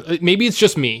something more than, maybe it's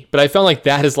just me, but I found like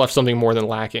that has left something more than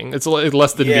lacking. It's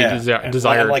less than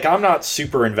desired. Like I'm not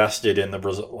super invested in the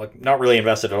result, like not really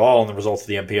invested at all in the results of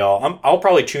the MPL. I'll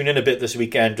probably tune in a bit this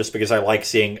weekend just because I like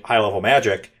seeing high level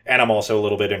Magic, and I'm also a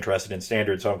little bit interested in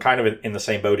Standard, so I'm kind of in the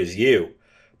same boat as you.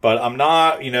 But I'm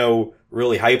not,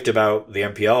 really hyped about the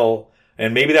MPL,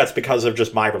 and maybe that's because of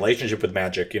just my relationship with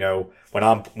Magic. When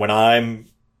I'm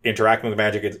interacting with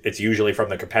Magic, it's usually from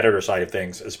the competitor side of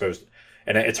things, as opposed,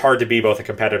 and it's hard to be both a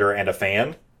competitor and a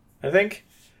fan, I think.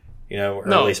 Or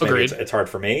at least maybe it's hard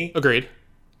for me. Agreed.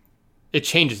 It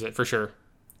changes it for sure.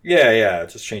 Yeah, it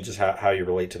just changes how you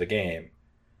relate to the game.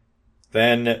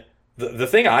 Then the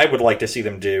thing I would like to see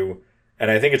them do,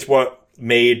 and I think it's what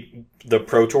made the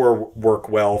Pro Tour work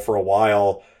well for a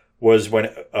while, was when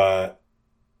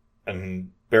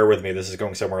and bear with me, this is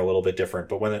going somewhere a little bit different,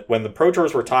 but when the Pro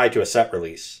Tours were tied to a set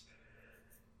release,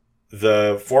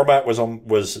 the format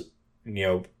was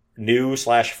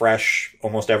new/fresh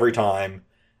almost every time,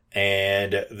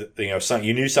 and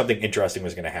you knew something interesting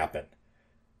was going to happen,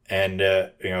 and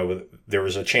there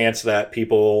was a chance that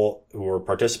people who were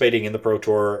participating in the Pro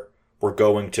Tour were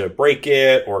going to break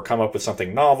it or come up with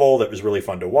something novel that was really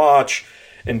fun to watch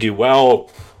and do well.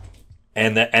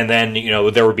 And then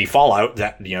there would be fallout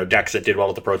that, decks that did well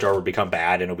at the Pro Tour would become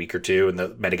bad in a week or two, and the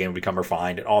metagame would become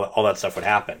refined, and all that stuff would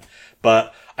happen.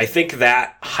 But I think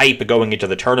that hype going into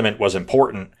the tournament was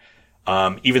important,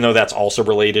 even though that's also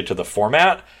related to the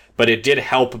format. But it did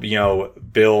help,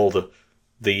 build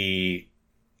the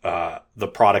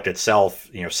product itself,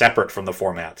 separate from the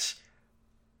formats.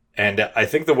 And I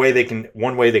think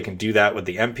one way they can do that with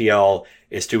the MPL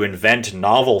is to invent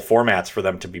novel formats for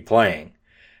them to be playing,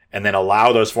 and then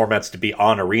allow those formats to be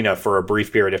on Arena for a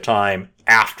brief period of time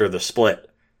after the split.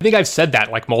 I think I've said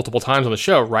that like multiple times on the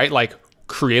show, right? Like,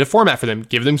 create a format for them,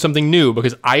 give them something new,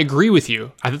 because I agree with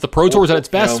you. I think the Pro Tour was at its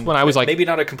best when I was like... Maybe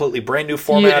not a completely brand new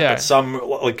format,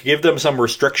 but give them some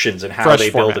restrictions in how they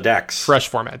build the decks. Fresh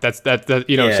format. That's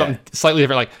something slightly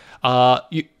different. Like,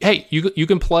 you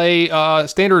can play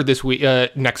Standard this week,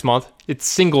 next month. It's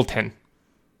singleton.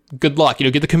 Good luck.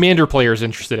 Get the commander players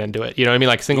interested into it. You know what I mean?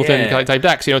 Like singleton type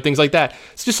decks, things like that.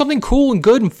 It's just something cool and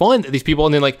good and fun that these people,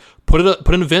 and then like put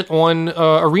an event on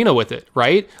Arena with it,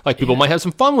 right? Like people might have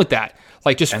some fun with that.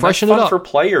 Like just freshen it up for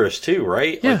players too,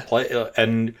 right? Yeah. Like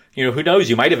and who knows?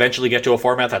 You might eventually get to a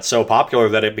format that's so popular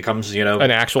that it becomes an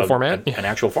actual format. An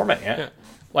actual format. Yeah.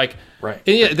 Like, right.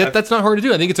 And that's not hard to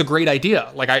do. I think it's a great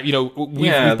idea. Like we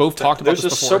both talked about this before. There's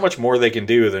just so much more they can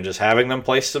do than just having them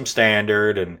play some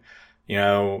Standard, and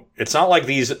it's not like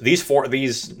these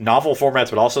novel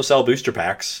formats would also sell booster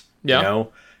packs. Yeah.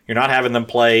 You're not having them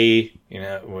play, I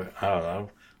don't know,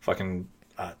 fucking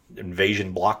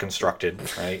Invasion Block Constructed,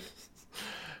 right?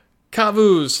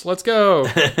 Kavus, let's go.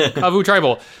 Kavu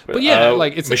Tribal. But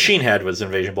it's Machine Head was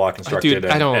Invasion Block Constructed,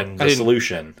 and the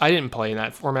Solution. I didn't play in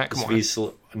that format. Come on.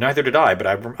 Neither did I,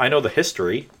 but I know the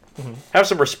history. Mm-hmm. Have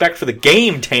some respect for the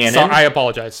game, Tannen. So, I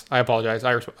apologize.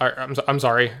 I'm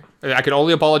sorry. I can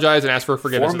only apologize and ask for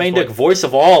forgiveness. Formandic, voice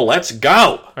of all. Let's go.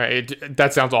 All right,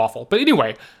 that sounds awful. But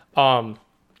anyway, I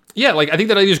think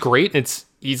that idea is great. It's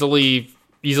easily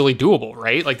doable,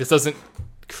 right? Like this doesn't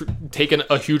taken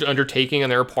a huge undertaking on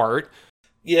their part.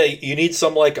 Yeah, you need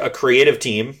some like a creative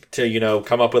team to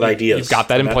come up with ideas. You've got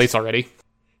that in place already.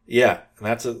 Yeah,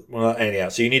 and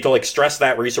so you need to like stress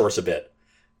that resource a bit.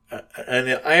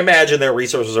 And I imagine their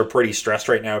resources are pretty stressed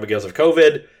right now because of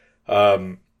COVID.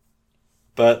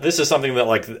 But this is something that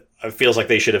like feels like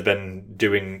they should have been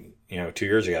doing 2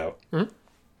 years ago.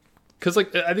 Because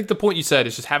like I think the point you said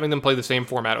is just having them play the same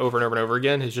format over and over and over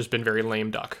again has just been very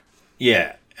lame duck.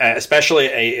 Yeah,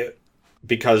 especially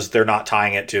because they're not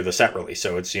tying it to the set release,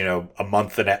 so it's a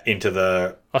month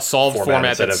into a solved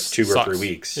format instead of 2 or 3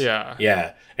 weeks.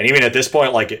 Yeah, and even at this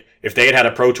point, like if they had had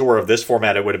a pro tour of this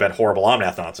format, it would have been horrible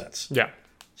Omnath nonsense. Yeah.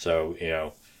 So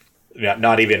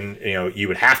not even you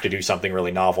would have to do something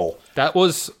really novel. That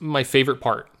was my favorite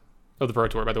part of the Pro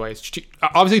Tour, by the way.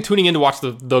 Obviously, tuning in to watch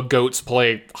the GOATs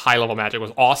play high-level Magic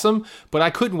was awesome, but I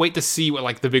couldn't wait to see what,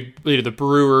 like, the big, the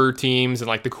Brewer teams and,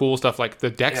 like, the cool stuff, like, the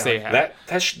decks they had.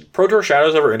 That Pro Tour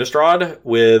Shadows over Innistrad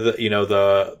with,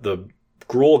 the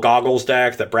Gruul Goggles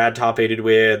deck that Brad top-aided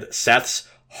with, Seth's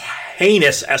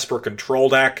heinous Esper Control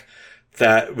deck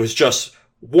that was just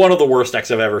one of the worst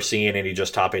decks I've ever seen, and he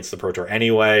just top-aids the Pro Tour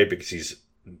anyway because he's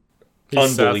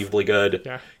unbelievably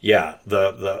good. Yeah.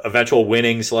 The eventual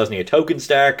winning Selesnya Tokens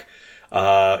deck,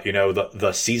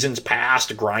 the seasons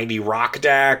past grindy rock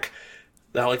deck.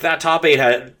 That top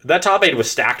eight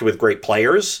was stacked with great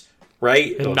players,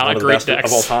 right? And not great decks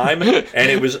of all time. And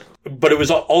it was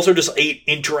also just 8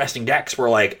 interesting decks where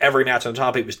like every match on the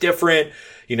top 8 was different,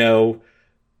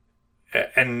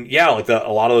 and yeah, like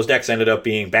a lot of those decks ended up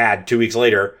being bad 2 weeks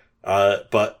later.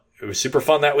 But it was super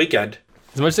fun that weekend.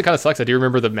 As much as it kind of sucks, I do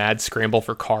remember the mad scramble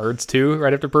for cards too,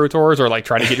 right after Pro Tours, or like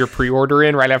trying to get your pre-order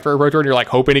in right after a Pro Tour, and you're like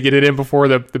hoping to get it in before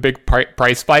the big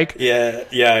price spike. Yeah,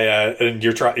 and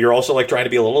you're also like trying to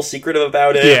be a little secretive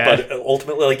about it, but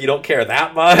ultimately like you don't care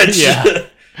that much. Yeah.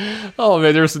 Oh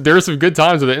man, there's some good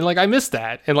times with it, and like I missed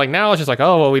that, and like now it's just like,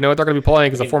 oh well, we know what they're going to be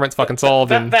playing because the format's fucking solved.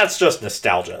 That's just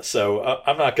nostalgia. So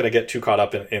I'm not going to get too caught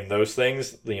up in those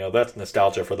things. That's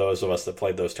nostalgia for those of us that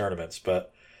played those tournaments,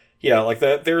 but. Yeah, like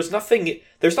there's nothing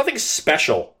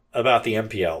special about the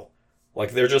MPL.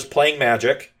 Like they're just playing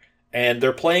Magic, and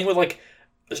they're playing with like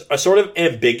a sort of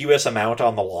ambiguous amount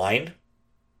on the line,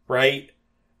 right?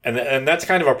 And that's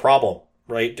kind of a problem,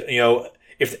 right?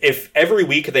 If every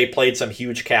week they played some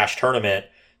huge cash tournament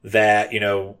that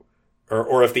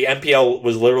or if the MPL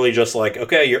was literally just like,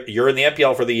 okay, you're in the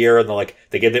MPL for the year, and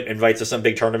they give them invites to some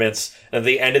big tournaments, and at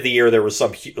the end of the year there was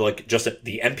some just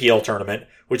the MPL tournament,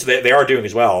 which they are doing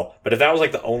as well. But if that was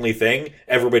like the only thing,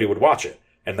 everybody would watch it,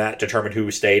 and that determined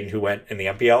who stayed and who went in the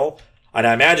MPL. And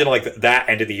I imagine like that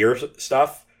end of the year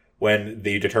stuff, when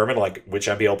they determine like which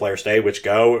MPL players stay, which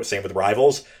go, same with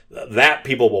rivals, that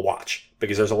people will watch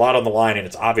because there's a lot on the line and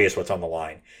it's obvious what's on the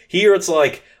line. Here it's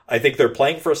like, I think they're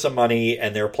playing for some money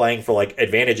and they're playing for like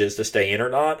advantages to stay in or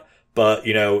not. But,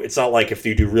 it's not like if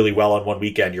you do really well on one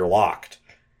weekend, you're locked.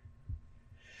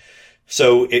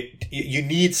 So you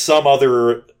need some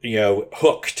other,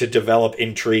 hook to develop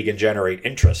intrigue and generate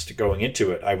interest going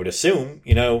into it. I would assume,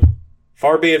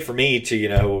 far be it for me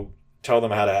to, tell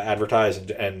them how to advertise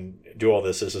and do all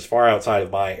this. This is far outside of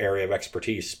my area of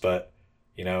expertise, but,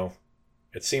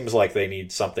 it seems like they need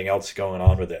something else going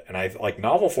on with it. And I like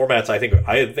novel formats. I think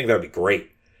that would be great.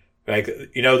 Like,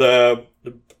 the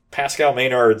Pascal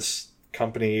Maynard's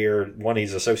company or one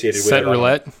he's associated with. Set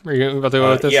Roulette? Are you about to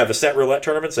go with this? Yeah, the Set Roulette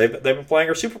tournaments they've been playing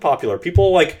are super popular.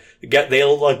 People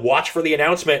they'll watch for the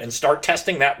announcement and start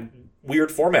testing that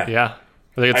weird format. Yeah.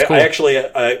 I think it's cool. I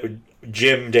actually,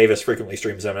 Jim Davis frequently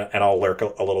streams them and I'll lurk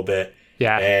a little bit.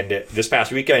 Yeah. And this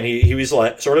past weekend, he was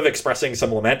like sort of expressing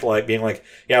some lament, like being like,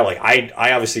 yeah, like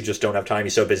I obviously just don't have time.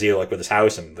 He's so busy, like with his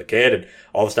house and the kid and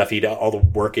all the stuff all the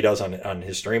work he does on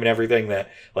his stream and everything,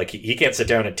 that like he can't sit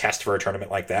down and test for a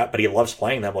tournament like that. But he loves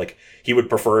playing them. Like he would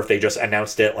prefer if they just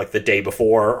announced it like the day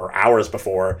before or hours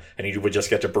before, and he would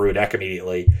just get to brew a deck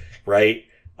immediately, right?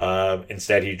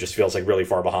 Instead, he just feels like really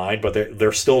far behind. But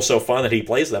they're still so fun that he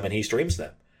plays them and he streams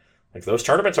them. Like those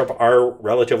tournaments are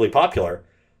relatively popular.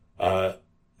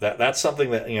 That's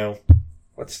something that,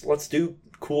 let's do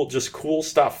cool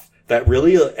stuff that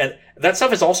really, and that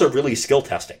stuff is also really skill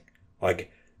testing.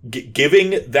 Like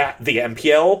giving the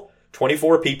MPL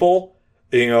 24 people,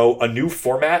 a new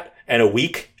format and a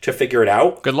week to figure it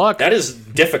out. Good luck. That is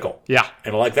difficult. Yeah.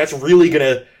 And like, that's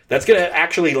gonna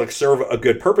actually like serve a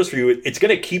good purpose for you. It's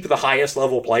gonna keep the highest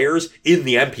level players in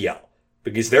the MPL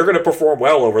because they're gonna perform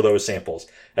well over those samples,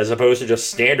 as opposed to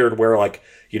just standard where like,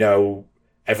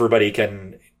 everybody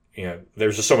can,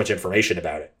 there's just so much information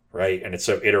about it, right? And it's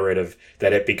so iterative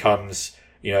that it becomes,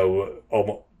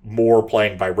 more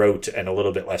playing by rote and a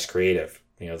little bit less creative.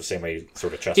 the same way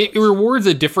sort of chess. It rewards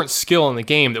a different skill in the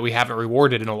game that we haven't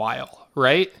rewarded in a while,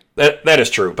 right? That is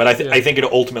true, but I think it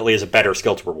ultimately is a better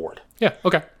skill to reward. Yeah,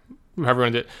 okay. However you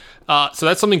want to do it. So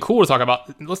that's something cool to talk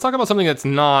about. Let's talk about something that's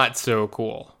not so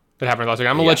cool that happened last week.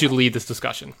 I'm going to let you lead this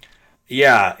discussion.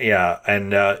 Yeah.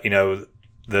 And,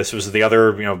 this was the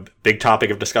other, big topic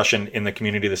of discussion in the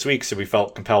community this week, so we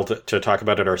felt compelled to talk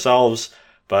about it ourselves.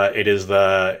 But it is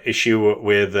the issue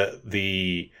with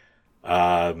the,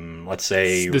 let's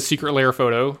say... The secret layer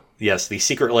photo. Yes, the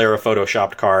secret layer of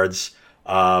photoshopped cards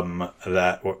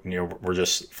that were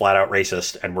just flat out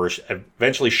racist and were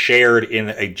eventually shared in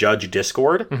a Judge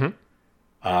Discord,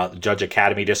 the Judge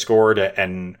Academy Discord,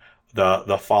 and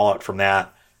the fallout from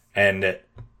that. And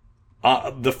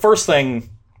the first thing,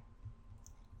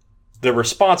 the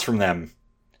response from them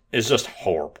is just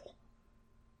horrible,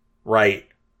 right?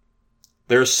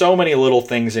 There's so many little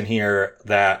things in here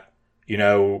that,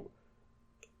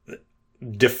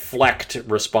 deflect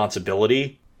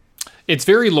responsibility. It's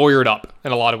very lawyered up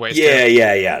in a lot of ways. Yeah.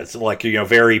 It's like,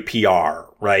 very PR,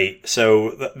 right?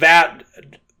 So that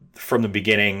from the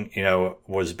beginning,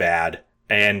 was bad.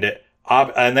 And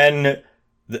then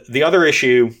the other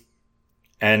issue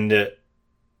and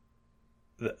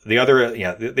the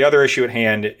other issue at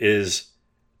hand is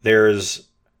there's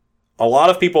a lot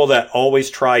of people that always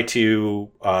try to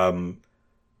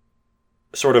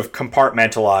sort of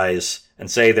compartmentalize and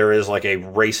say there is like a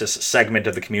racist segment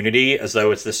of the community as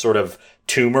though it's this sort of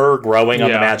tumor growing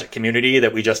on the Magic community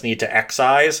that we just need to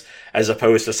excise, as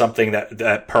opposed to something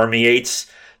that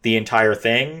permeates the entire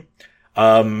thing.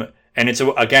 And it's,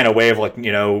 again, a way of like,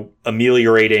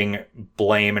 ameliorating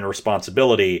blame and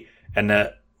responsibility. And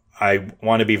that I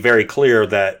want to be very clear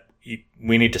that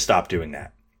we need to stop doing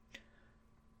that.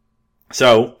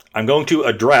 So I'm going to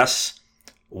address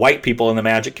white people in the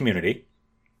Magic community.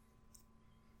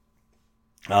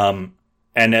 And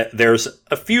there's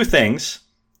a few things,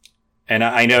 and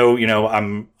I know,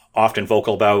 I'm often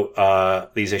vocal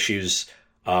about these issues,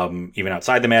 even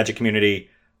outside the Magic community.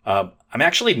 I'm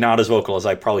actually not as vocal as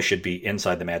I probably should be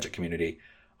inside the Magic community.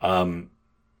 And,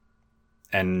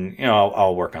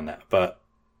 I'll work on that. But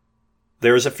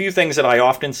there's a few things that I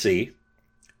often see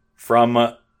from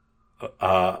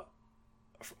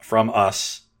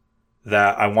us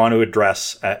that I want to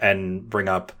address and bring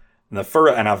up. And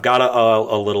I've got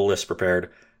a little list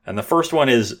prepared. And the first one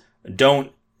is,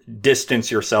 don't distance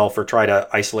yourself or try to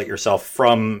isolate yourself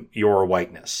from your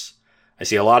whiteness. I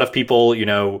see a lot of people,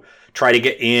 try to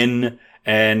get in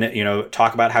and,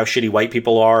 talk about how shitty white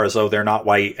people are as though they're not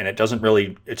white. And it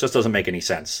just doesn't make any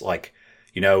sense. Like,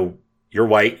 you're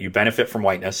white, you benefit from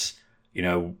whiteness.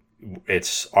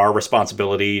 It's our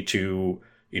responsibility to,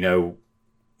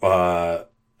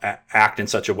 act in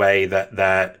such a way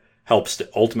that helps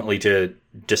ultimately to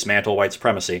dismantle white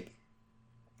supremacy.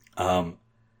 And,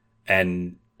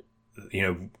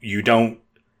 you don't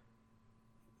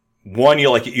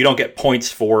get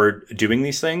points for doing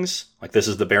these things. Like, this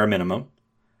is the bare minimum.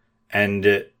 And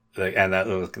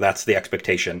that's the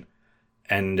expectation.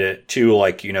 And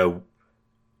two,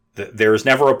 there's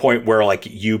never a point where like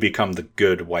you become the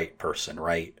good white person,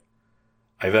 right?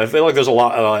 I feel like there's a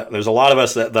lot of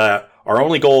us that our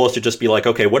only goal is to just be like,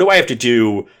 okay, what do I have to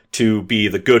do to be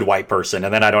the good white person?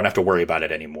 And then I don't have to worry about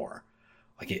it anymore.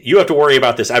 Like, you have to worry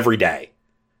about this every day,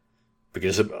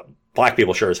 because black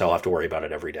people sure as hell have to worry about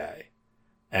it every day.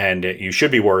 And you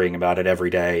should be worrying about it every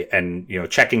day and,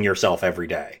 checking yourself every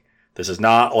day. This is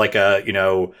not like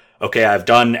okay, I've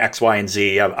done X, Y, and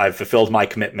Z. I've fulfilled my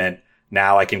commitment.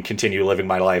 Now I can continue living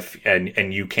my life,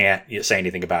 and you can't say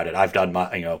anything about it. I've done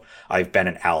my, I've been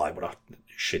an ally. What a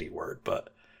shitty word,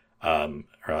 but, or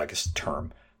I guess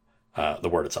term. The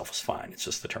word itself is fine. It's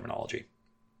just the terminology.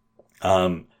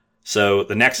 So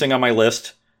the next thing on my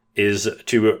list is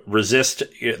to resist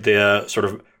the sort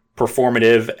of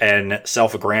performative and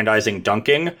self-aggrandizing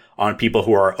dunking on people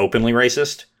who are openly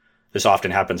racist. This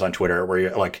often happens on Twitter, where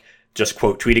you're like just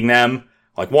quote tweeting them.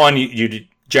 Like, one, you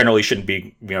generally shouldn't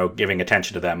be, giving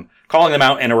attention to them. Calling them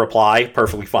out in a reply,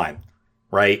 perfectly fine,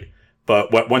 right?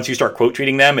 But once you start quote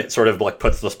tweeting them, it sort of like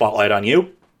puts the spotlight on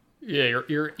you. Yeah,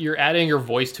 you're adding your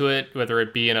voice to it, whether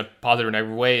it be in a positive or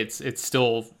negative way. It's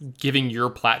still giving your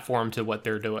platform to what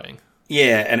they're doing.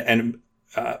 Yeah, and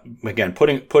again,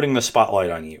 putting the spotlight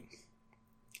on you.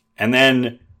 And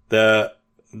then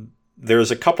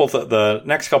there's a couple. The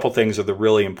next couple things are the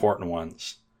really important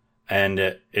ones, and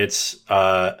it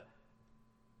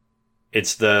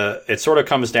sort of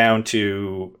comes down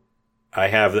to,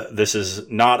 this is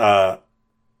not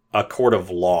a court of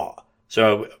law.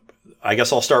 So I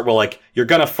guess I'll start with, like, you're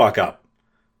gonna fuck up,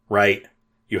 right?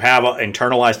 You have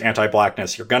internalized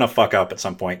anti-blackness. You're going to fuck up at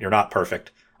some point. You're not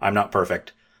perfect. I'm not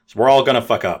perfect. So we're all going to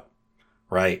fuck up,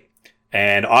 right?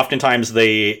 And oftentimes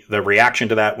the reaction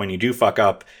to that when you do fuck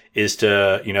up is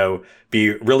to, be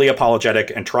really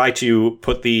apologetic and try to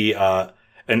put the,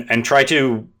 and try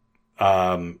to,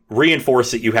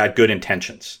 reinforce that you had good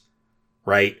intentions,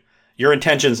 right? Your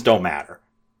intentions don't matter.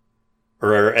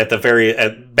 Or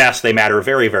at best, they matter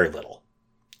very, very little.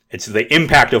 It's the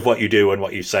impact of what you do and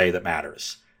what you say that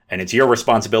matters. And it's your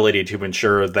responsibility to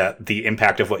ensure that the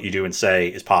impact of what you do and say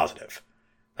is positive.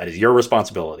 That is your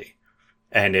responsibility.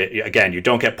 And again, you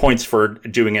don't get points for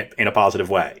doing it in a positive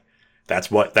way. That's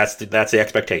the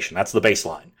expectation. That's the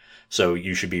baseline. So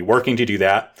you should be working to do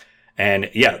that.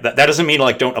 And yeah, that doesn't mean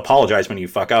like don't apologize when you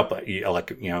fuck up. But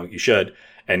you should.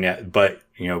 And but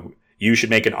you should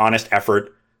make an honest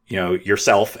effort,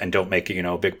 yourself, and don't make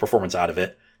a big performance out of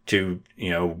it to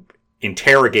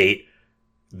interrogate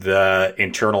the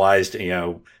internalized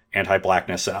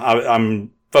anti-blackness.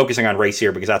 I'm focusing on race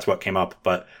here because that's what came up,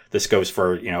 but this goes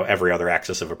for, every other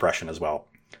axis of oppression as well.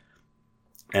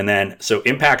 And then, so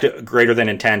impact greater than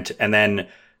intent. And then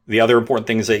the other important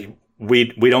thing is that we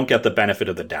don't get the benefit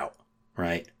of the doubt,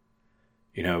 right?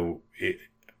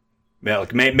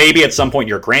 Maybe at some point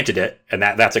you're granted it, and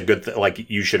that's a good thing. Like,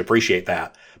 you should appreciate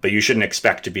that, but you shouldn't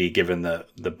expect to be given the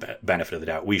benefit of the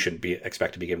doubt. We shouldn't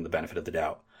expect to be given the benefit of the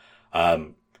doubt.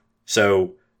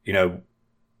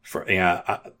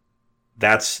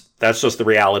 That's just the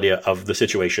reality of the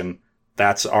situation.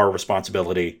 That's our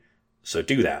responsibility. So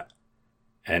do that.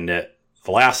 And the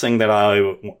last thing that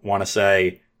I want to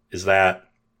say is that,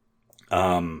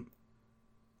 you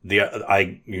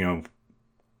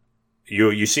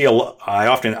see I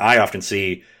often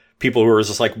see people who are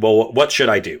just like, well, what should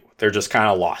I do? They're just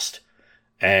kind of lost.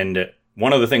 And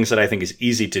one of the things that I think is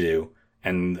easy to do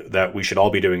and that we should all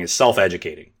be doing is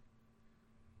self-educating.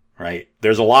 Right?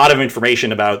 There's a lot of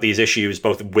information about these issues,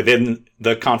 both within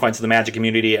the confines of the Magic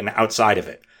community and outside of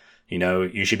it.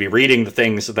 You should be reading the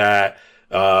things that,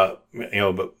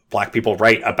 Black people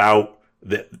write about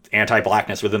the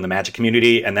anti-Blackness within the Magic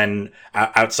community, and then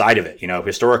outside of it.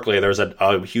 Historically, there's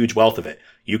a huge wealth of it.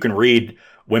 You can read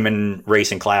Women,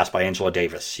 Race, and Class by Angela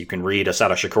Davis. You can read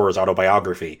Assata Shakur's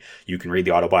autobiography. You can read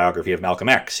the autobiography of Malcolm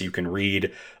X. You can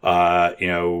read,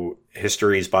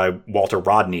 histories by Walter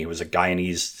Rodney, who was a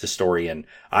Guyanese historian.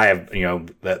 I have,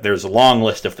 there's a long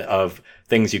list of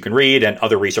things you can read and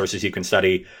other resources you can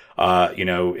study.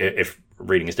 If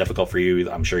reading is difficult for you,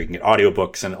 I'm sure you can get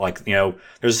audiobooks, and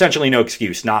there's essentially no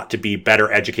excuse not to be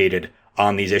better educated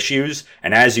on these issues.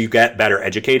 And as you get better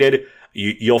educated,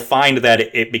 you'll find that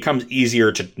it becomes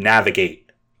easier to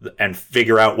navigate and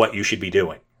figure out what you should be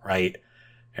doing, right?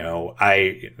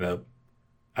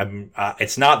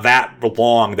 It's not that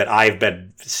long that I've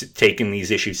been taking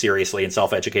these issues seriously and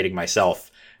self-educating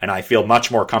myself. And I feel much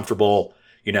more comfortable,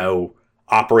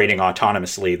 operating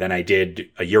autonomously than I did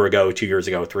a year ago, 2 years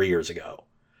ago, 3 years ago.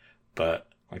 But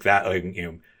like that,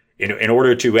 in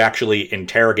order to actually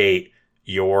interrogate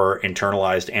your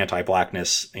internalized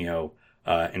anti-Blackness,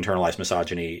 internalized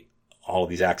misogyny, all of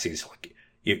these axes,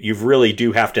 you really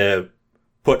do have to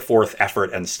put forth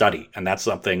effort and study. And that's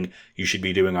something you should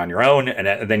be doing on your own.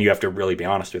 And then you have to really be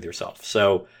honest with yourself.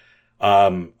 So,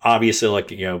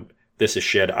 obviously, this is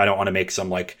shit. I don't want to make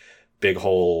some big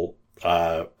whole,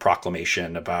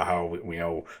 proclamation about how,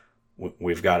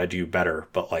 we've got to do better,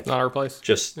 but not our place.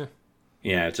 Just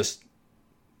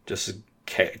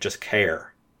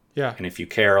care. Yeah. And if you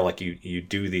care, you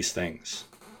do these things.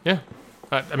 Yeah.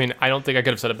 I mean, I don't think I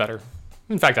could have said it better.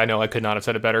 In fact, I know I could not have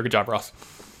said it better. Good job, Ross.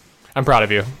 I'm proud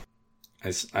of you.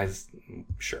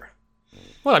 Sure.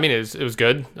 Well, I mean, it was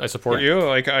good. I support you.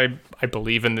 I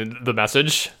believe in the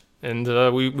message, and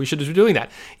we should be doing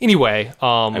that. Anyway,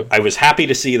 I was happy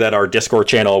to see that our Discord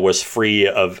channel was free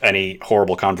of any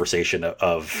horrible conversation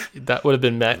of... That would have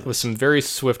been met with some very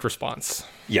swift response.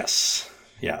 Yes.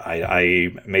 Yeah,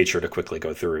 I made sure to quickly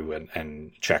go through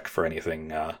and check for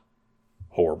anything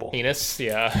horrible. Heinous,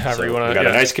 yeah. However you we want to. got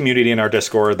a nice community in our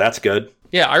Discord. That's good.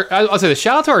 Yeah, I'll say this.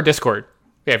 Shout out to our Discord.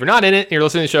 Yeah, if you're not in it and you're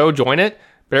listening to the show, join it.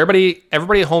 But everybody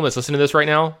at home that's listening to this right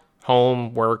now,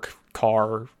 home, work,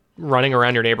 car, running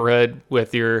around your neighborhood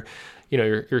with your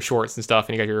shorts and stuff,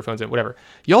 and you got your earphones in, whatever.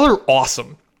 Y'all are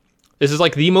awesome. This is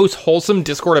the most wholesome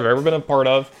Discord I've ever been a part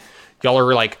of. Y'all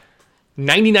are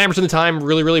 99% of the time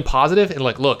really, really positive, and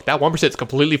look, that 1% is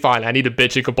completely fine. I need to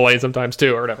bitch and complain sometimes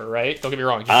too, or whatever, right? Don't get me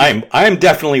wrong. I'm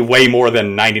definitely way more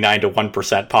than 99 to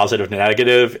 1% positive to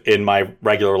negative in my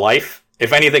regular life.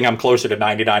 If anything, I'm closer to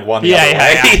 99.1 the other way.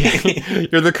 Yeah.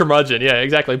 You're the curmudgeon. Yeah,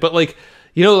 exactly. But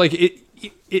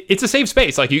it's a safe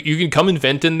space. You can come and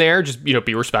vent in there. Just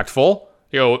be respectful.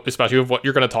 especially with what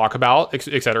you're going to talk about, et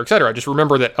cetera, et cetera. Just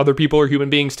remember that other people are human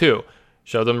beings too.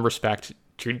 Show them respect.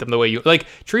 Treat them the way you like.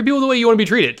 Treat people the way you want to be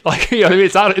treated. Like, I mean,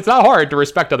 it's not hard to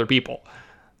respect other people.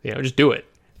 Just do it.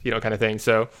 Kind of thing.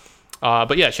 So,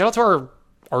 but yeah, shout out to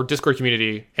our Discord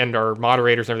community and our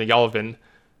moderators and everything.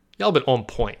 Y'all have been on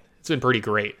point. It's been pretty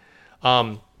great.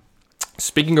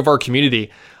 Speaking of our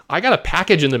community, I got a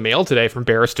package in the mail today from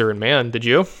Barrister and Man. Did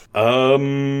you?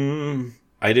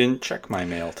 I didn't check my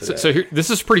mail today. So here,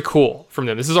 this is pretty cool from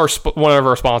them. This is one of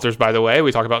our sponsors, by the way.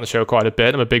 We talk about in the show quite a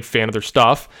bit. I'm a big fan of their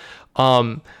stuff.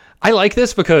 I like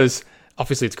this because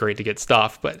obviously it's great to get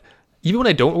stuff, but even when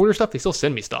I don't order stuff, they still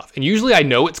send me stuff. And usually I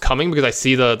know it's coming because I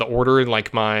see the order in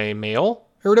like my mail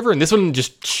or whatever. And this one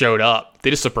just showed up. They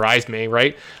just surprised me,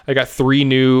 right? I got 3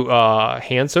 new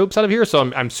hand soaps out of here,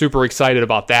 so I'm super excited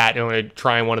about that. And I'm gonna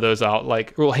try one of those out,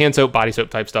 like real hand soap, body soap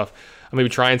type stuff. I'm gonna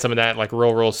be trying some of that like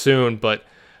real soon. But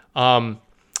I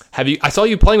saw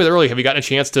you playing with it earlier. Have you gotten a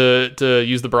chance to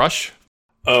use the brush?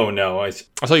 Oh no, I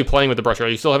saw you playing with the brush.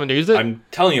 You still haven't used it? I'm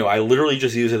telling you, I literally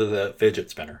just use it as a fidget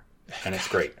spinner, and it's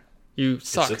great. You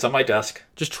suck. It sits on my desk.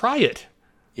 Just try it.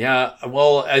 Yeah,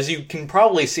 well, as you can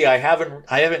probably see, I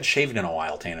haven't shaved in a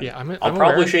while, Tannen. Yeah, I'll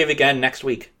probably shave again next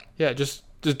week. Yeah, just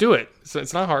do it.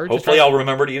 It's not hard. Hopefully, I'll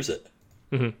remember to use it.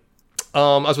 Mm-hmm.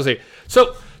 I was gonna say,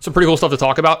 so some pretty cool stuff to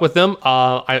talk about with them.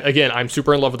 I'm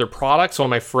super in love with their products. One of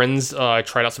my friends tried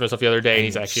out some of their stuff the other day, and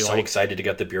he's actually so excited to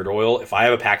get the beard oil. If I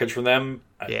have a package from them,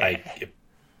 it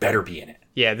better be in it.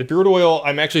 Yeah, the beard oil.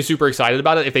 I'm actually super excited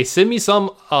about it. If they send me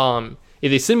some, I'm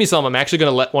actually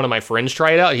gonna let one of my friends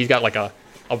try it out. He's got like a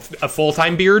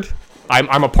full-time beard.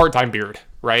 I'm a part-time beard,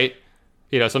 right?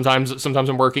 Sometimes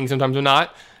I'm working, sometimes I'm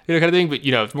not, kind of thing. But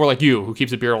it's more like you who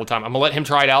keeps a beard all the time. I'm gonna let him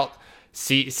try it out.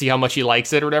 See how much he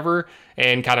likes it or whatever,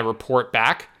 and kind of report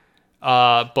back.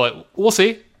 But we'll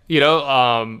see.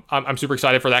 I'm super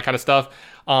excited for that kind of stuff.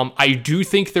 I do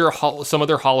think some of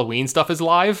their Halloween stuff is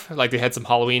live. Like they had some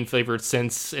Halloween flavored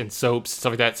scents and soaps,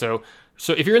 stuff like that. So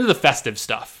if you're into the festive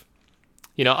stuff,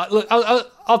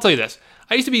 I'll tell you this.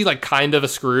 I used to be like kind of a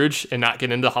Scrooge and not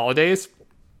get into holidays.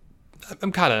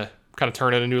 I'm kind of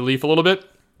turning a new leaf a little bit.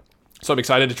 So I'm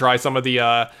excited to try some of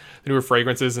the newer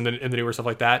fragrances and the newer stuff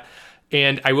like that.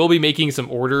 And I will be making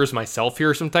some orders myself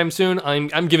here sometime soon.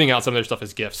 I'm giving out some of their stuff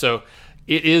as gifts. So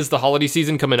it is the holiday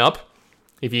season coming up.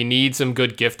 If you need some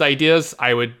good gift ideas,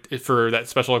 I would, for that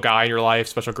special guy in your life,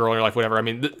 special girl in your life, whatever. I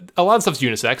mean, a lot of stuff's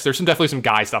unisex. There's definitely some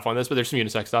guy stuff on this, but there's some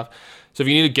unisex stuff. So if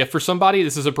you need a gift for somebody,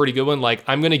 this is a pretty good one. Like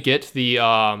I'm going to get the,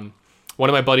 one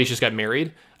of my buddies just got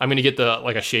married. I'm going to get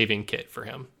a shaving kit for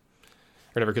him.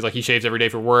 Whatever, because like he shaves every day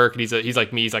for work, and he's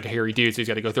like me, he's like a hairy dude, so he's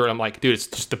got to go through it. I'm like, dude, it's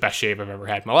just the best shave I've ever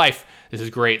had in my life. This is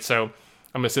great. So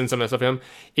I'm gonna send some of that stuff to him.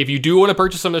 If you do want to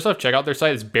purchase some of their stuff, check out their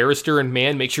site. It's Barrister and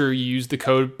Man. Make sure you use the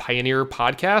code Pioneer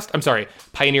Podcast. I'm sorry,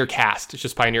 Pioneer Cast. It's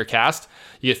just Pioneer Cast.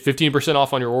 You get 15%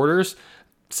 off on your orders.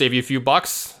 Save you a few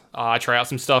bucks. Try out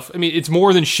some stuff. I mean, it's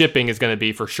more than shipping is going to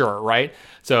be for sure, right?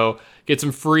 So get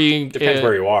some free. Depends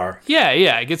where you are.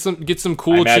 Yeah. Get some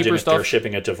cool, I imagine cheaper if stuff. They're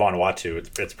shipping it to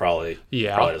Vanuatu, it's probably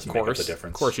doesn't make up the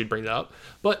difference. Of course, you'd bring that up.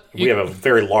 But we have a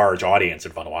very large audience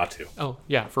in Vanuatu. Oh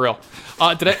yeah, for real.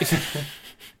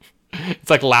 It's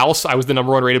like Laos. I was the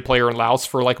number 1 rated player in Laos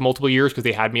for like multiple years because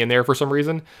they had me in there for some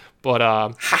reason. But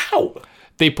how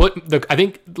they put I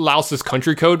think Laos's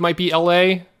country code might be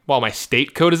LA. While my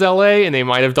state code is LA, and they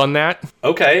might have done that.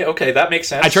 Okay, that makes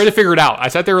sense. I tried to figure it out. I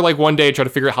sat there like one day and tried to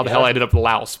figure out how the hell I ended up in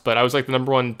Laos, but I was like the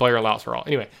number 1 player in Laos for all.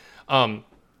 Anyway, but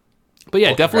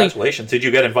yeah, definitely. Congratulations! Did you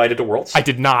get invited to Worlds? I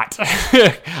did not.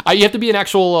 You have to be an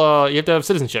actual. You have to have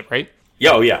citizenship, right?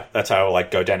 Yeah. That's how like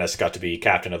Dennis got to be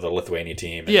captain of the Lithuania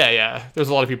team. Yeah. There's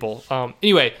a lot of people.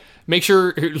 Anyway, make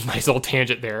sure. Nice little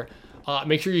tangent there.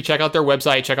 Make sure you check out their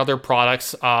website, check out their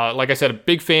products. Like I said, a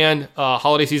big fan.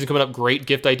 Holiday season coming up, great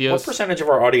gift ideas. What percentage of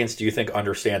our audience do you think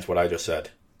understands what I just said?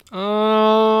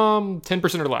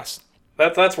 10% or less.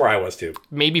 That's where I was too.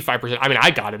 Maybe 5%. I mean,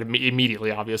 I got it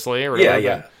immediately, obviously. Or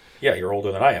yeah. You're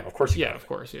older than I am, of course. Of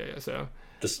course. Yeah. So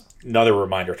just another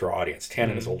reminder to our audience: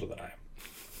 Tannen is older than I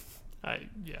am.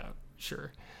 Yeah,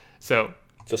 sure. So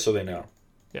just so they know.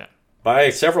 Yeah.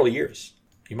 By several years.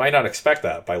 You might not expect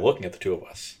that by looking at the two of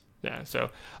us. Yeah, so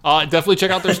definitely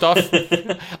check out their stuff.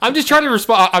 I'm just trying to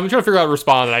respond. I'm trying to figure out how to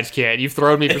respond, and I just can't. You've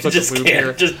thrown me for such a loop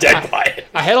here. Just dead quiet.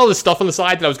 I had all this stuff on the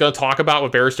side that I was going to talk about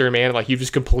with Barrister and Man, and like you've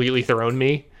just completely thrown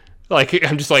me. Like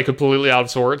I'm just like completely out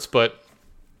of sorts. But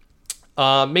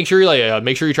make sure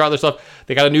you try their stuff.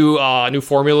 They got a new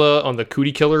formula on the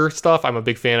Cootie Killer stuff. I'm a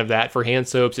big fan of that for hand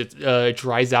soaps. It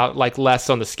dries out like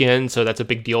less on the skin, so that's a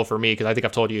big deal for me because I think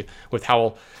I've told you with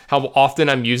how often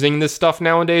I'm using this stuff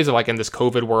nowadays, like in this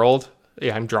COVID world.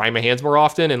 I'm drying my hands more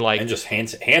often, and like, And just hand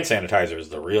sanitizer is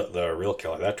the real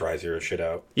killer. That dries your shit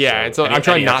out. yeah. And so I'm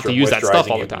trying not to use that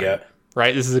stuff all the time. Get.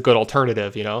 Right? This is a good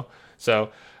alternative, you know?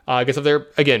 So I guess if they're,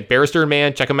 again, Barrister and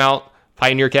Man, check them out.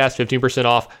 Pioneer Cast, 15%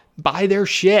 off. Buy their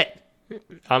shit.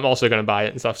 I'm also going to buy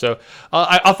it and stuff. So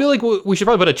I feel like we should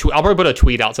probably I'll probably put a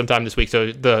tweet out sometime this week.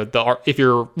 So if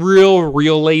you're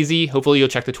real lazy, hopefully you'll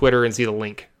check the Twitter and see the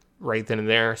link right then and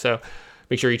there. So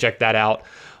make sure you check that out.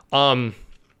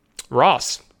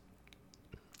 Ross,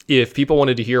 if people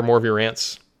wanted to hear more of your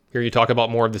rants, hear you talk about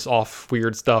more of this off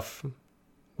weird stuff,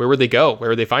 where would they go? Where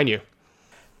would they find you?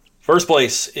 First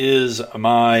place is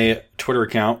my Twitter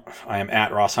account. I am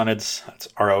at Ross Hunneds. That's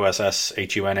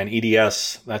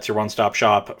ROSSHUNNEDS. That's your one-stop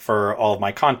shop for all of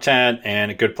my content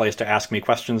and a good place to ask me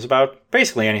questions about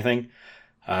basically anything.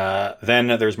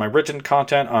 Then there's my written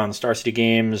content on Star City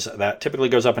Games that typically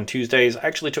goes up on Tuesdays. I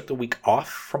actually took the week off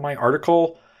from my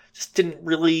article. Just didn't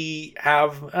really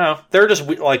have... there are just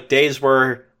like days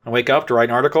where I wake up to write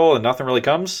an article and nothing really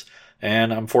comes.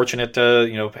 And I'm fortunate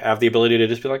to, have the ability to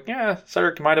just be like, yeah,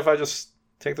 Cedric, mind if I just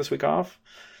take this week off?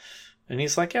 And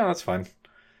he's like, yeah, that's fine.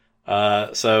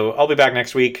 So I'll be back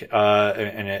next week.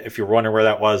 And if you're wondering where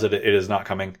that was, it is not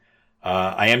coming.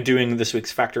 I am doing this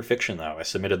week's Factor Fiction, though. I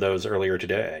submitted those earlier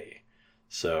today.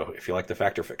 So if you like the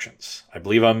Factor Fictions, I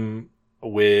believe I'm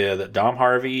with Dom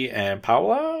Harvey and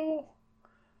Paolo.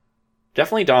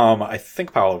 Definitely Dom. I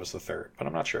think Paolo was the third, but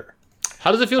I'm not sure.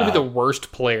 How does it feel to be the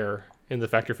worst player in the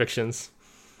Factor Fictions?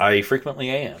 I frequently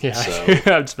am. Yeah, so.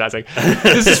 I'm just messing.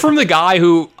 This is from the guy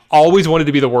who always wanted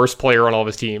to be the worst player on all of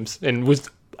his teams and was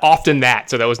often that,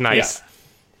 so that was nice. Yeah.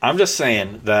 I'm just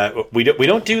saying that we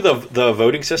don't do the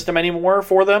voting system anymore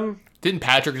for them. Didn't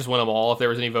Patrick just win them all if there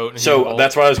was any vote? So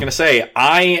that's what I was going to say.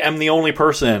 I am the only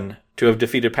person to have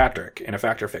defeated Patrick in a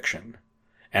Factor Fiction,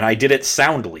 and I did it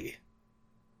soundly.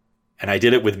 And I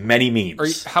did it with many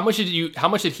memes. How much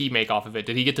did he make off of it?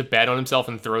 Did he get to bet on himself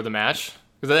and throw the match?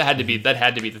 Because that had to be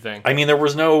the thing. I mean, there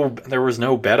was no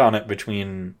bet on it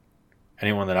between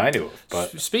anyone that I knew of.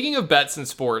 But speaking of bets in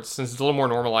sports, since it's a little more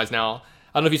normalized now,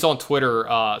 I don't know if you saw on Twitter,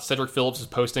 Cedric Phillips is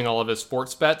posting all of his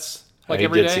sports bets every day.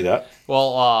 I did see that.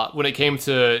 Well, when it came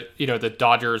to the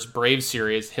Dodgers Braves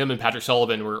series, him and Patrick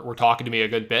Sullivan were talking to me a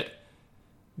good bit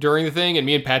during the thing, and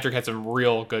me and Patrick had some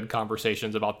real good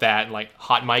conversations about that and like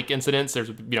hot mic incidents. There's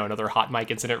another hot mic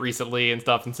incident recently and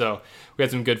stuff, and so we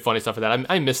had some good funny stuff with that.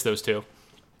 I miss those two.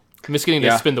 I miss getting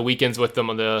to spend the weekends with them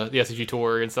on the SCG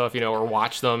tour and stuff, or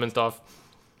watch them and stuff.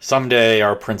 Someday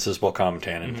our princes will come,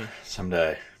 Tannen. Mm-hmm.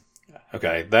 Someday.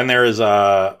 Okay, then there is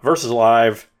Versus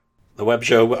Live, the web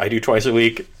show I do twice a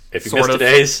week. If you missed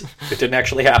today's, it didn't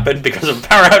actually happen because of a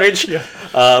power outage.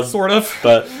 Yeah. Sort of.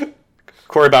 But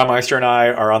Corey Baumeister and I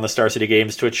are on the Star City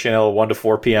Games Twitch channel 1 to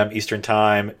 4 p.m. Eastern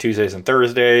Time, Tuesdays and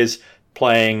Thursdays,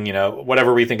 playing,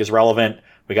 whatever we think is relevant.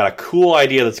 We got a cool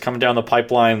idea that's coming down the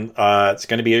pipeline. It's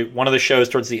going to be one of the shows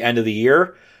towards the end of the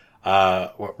year.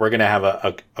 We're going to have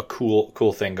a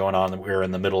cool thing going on that we're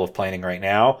in the middle of planning right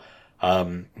now.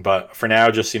 But for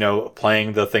now, just,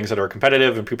 playing the things that are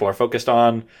competitive and people are focused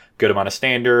on, good amount of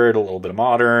standard, a little bit of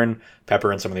modern,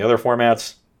 pepper in some of the other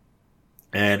formats.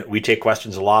 And we take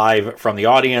questions live from the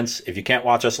audience. If you can't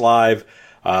watch us live,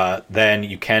 then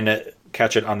you can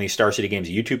catch it on the Star City Games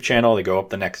YouTube channel. They go up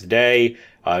the next day,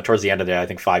 towards the end of the day, I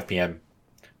think 5 p.m.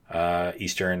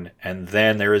 Eastern. And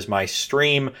then there is my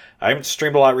stream. I haven't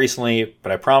streamed a lot recently,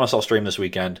 but I promise I'll stream this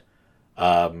weekend.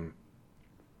 I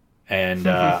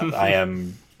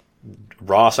am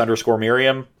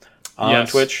Ross_Miriam on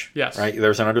Twitch. Yes. Right?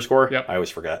 There's an underscore? Yep. I always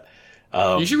forget.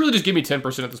 You should really just give me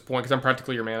 10% at this point because I'm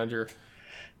practically your manager.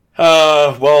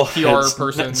 Well, PR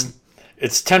person.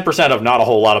 It's 10% of not a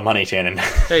whole lot of money, Tannen.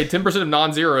 Hey, 10% of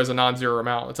non-zero is a non-zero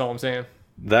amount. That's all I'm saying.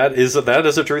 That is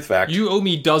a truth fact. You owe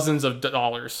me dozens of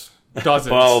dollars.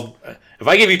 Dozens. Well, if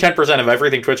I gave you 10% of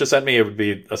everything Twitch has sent me, it would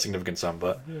be a significant sum.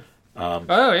 But I'm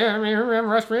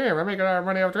making our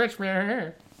money off Twitch.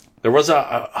 There was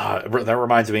that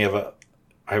reminds me of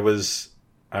I was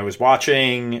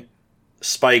watching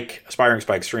Aspiring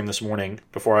Spike stream this morning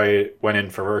before I went in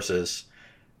for Versus,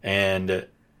 and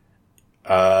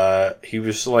he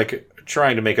was like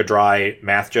trying to make a dry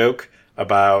math joke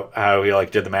about how he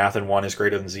did the math and 1 is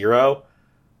greater than 0,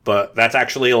 but that's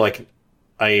actually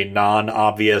a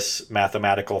non-obvious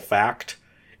mathematical fact.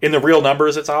 In the real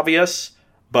numbers, it's obvious,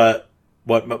 but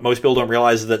what most people don't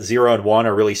realize is that 0 and 1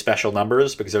 are really special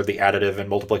numbers because they're the additive and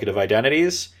multiplicative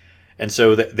identities. And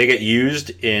so they get used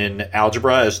in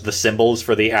algebra as the symbols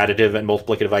for the additive and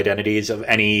multiplicative identities of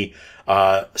any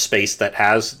space that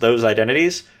has those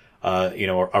identities.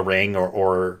 A ring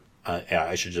or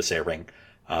I should just say a ring.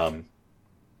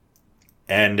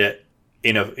 And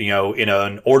in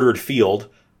an ordered field,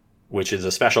 which is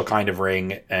a special kind of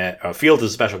ring. A field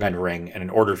is a special kind of ring, and an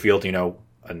ordered field,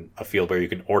 a field where you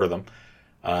can order them.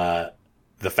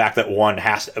 The fact that one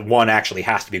actually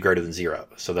has to be greater than 0,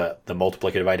 so that the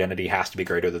multiplicative identity has to be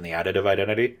greater than the additive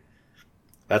identity.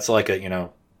 That's like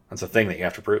that's a thing that you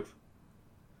have to prove.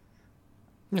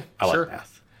 Yeah, I sure. like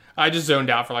math. I just zoned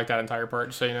out for like that entire part,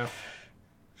 just so you know.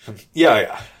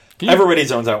 Yeah. Everybody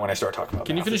zones out when I start talking about.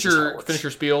 Can math. you finish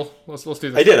your spiel? Let's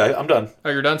do this. I did. I'm done. Oh,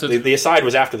 you're done. So the aside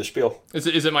was after the spiel. Is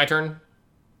it my turn?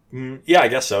 Yeah, I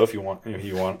guess so. If you want.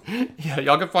 Yeah,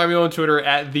 y'all can find me on Twitter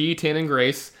at the Tannen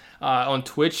Grace. On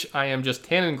Twitch, I am just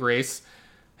Tannen Grace.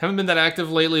 Haven't been that active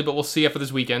lately, but we'll see after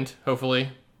this weekend. Hopefully,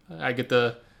 I get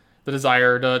the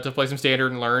desire to play some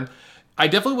Standard and learn. I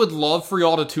definitely would love for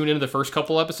y'all to tune into the first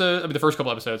couple episodes. The first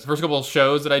couple of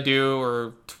shows that I do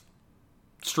or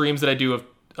streams that I do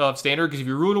of Standard. Because if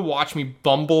you really want to watch me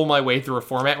bumble my way through a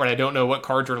format when I don't know what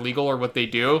cards are legal or what they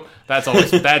do, that's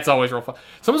always real fun.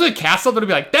 Someone's gonna cast something and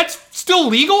be like, "That's still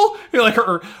legal,"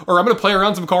 or I'm gonna play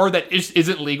around some card that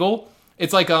isn't legal.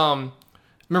 It's like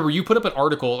remember you put up an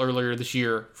article earlier this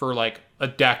year for like a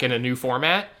deck in a new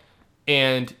format.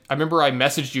 And I remember I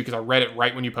messaged you because I read it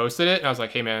right when you posted it. And I was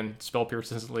like, hey, man, spell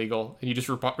piercing isn't legal. And you just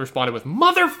responded with,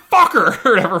 motherfucker,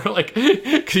 or whatever. Like,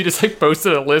 because you just like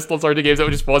posted a list on Sergeant Games that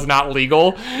just was not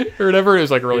legal or whatever. It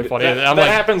was like really funny. That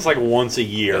happens like once a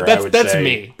year, I would say. That's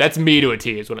me. That's me to a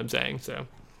T is what I'm saying. So,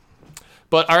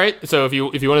 but all right. So if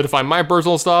you wanted to find my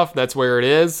personal stuff, that's where it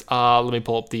is. Let me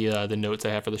pull up the notes I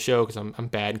have for the show because I'm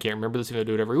bad and can't remember this. I'm going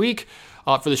to do it every week.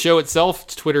 For the show itself,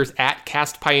 Twitter's at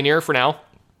Cast Pioneer for now.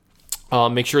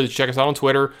 Make sure that you check us out on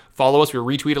Twitter. Follow us. We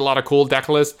retweet a lot of cool deck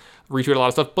lists, retweet a lot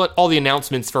of stuff, but all the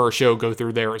announcements for our show go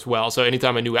through there as well. So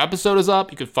anytime a new episode is up,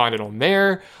 you can find it on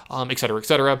there, et cetera, et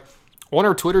cetera. On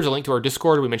our Twitter is a link to our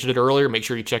Discord. We mentioned it earlier. Make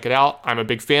sure you check it out. I'm a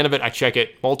big fan of it. I check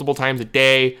it multiple times a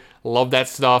day. Love that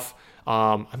stuff.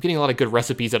 I'm getting a lot of good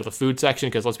recipes out of the food section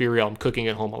because let's be real, I'm cooking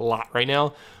at home a lot right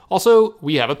now. Also,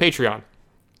 we have a Patreon.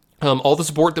 All the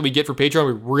support that we get for Patreon,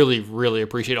 we really, really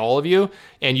appreciate all of you.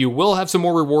 And you will have some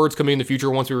more rewards coming in the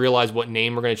future once we realize what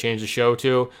name we're going to change the show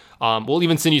to. We'll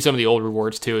even send you some of the old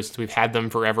rewards too, since we've had them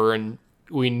forever. And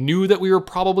we knew that we were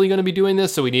probably going to be doing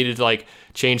this, so we needed to like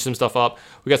change some stuff up.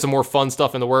 We got some more fun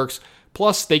stuff in the works.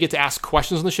 Plus, they get to ask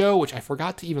questions on the show, which I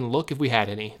forgot to even look if we had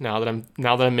any. Now that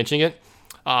I'm mentioning it,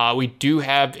 we do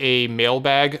have a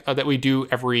mailbag that we do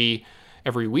every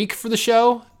week for the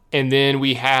show. And then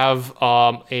we have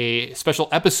a special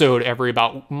episode every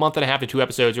about month and a half to 2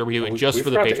 episodes where we do it just for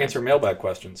the patrons. To answer mailbag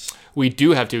questions. We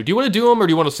do have to. Do you want to do them or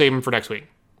do you want to save them for next week?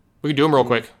 We can do them real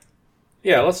quick.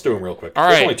 Yeah, let's do them real quick. All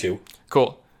right. There's only 2.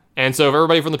 Cool. And so for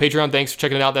everybody from the Patreon, thanks for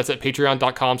checking it out. That's at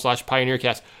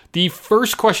patreon.com/pioneercast. The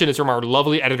first question is from our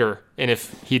lovely editor. And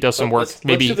if he does some work,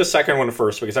 maybe... Let's do the second one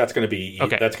first because that's going to be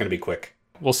okay. That's going to be quick.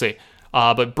 We'll see.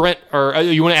 But Brent, or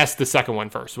you want to ask the second one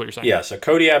first, what you're saying? Yeah, so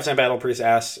Cody Absent Battle Priest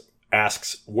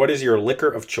asks, what is your liquor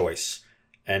of choice?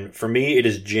 And for me, it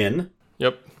is gin.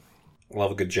 Yep.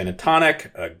 Love a good gin and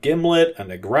tonic, a gimlet, a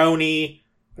Negroni,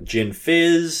 a gin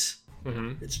fizz.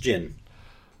 Mm-hmm. It's gin.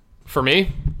 For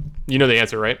me, you know the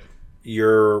answer, right?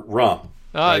 Your rum.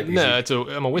 Right? No,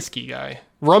 I'm a whiskey guy.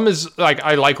 Rum is, like,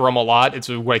 I like rum a lot. It's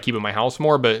what I keep in my house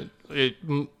more, but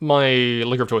my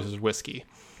liquor of choice is whiskey.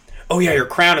 Oh yeah, your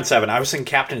Crown and 7. I was saying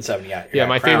Captain and 7. Yeah,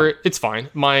 my Crown. Favorite. It's fine.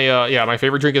 My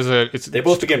favorite drink is They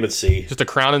both begin with C. Just a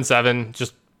Crown and 7.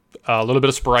 Just a little bit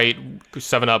of Sprite,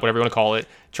 7-Up, whatever you want to call it.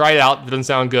 Try it out. If it doesn't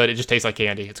sound good, it just tastes like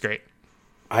candy. It's great.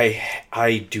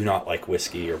 I do not like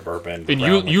whiskey or bourbon. And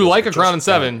you like a Crown and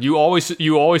 7. You always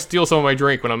steal some of my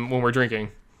drink when we're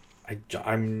drinking.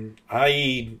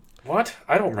 What?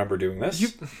 I don't remember doing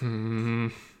this.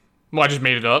 Well, I just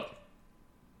made it up.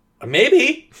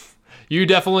 Maybe. You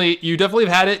definitely have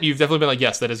had it. You've definitely been like,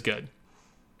 yes, that is good.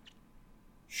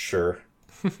 Sure.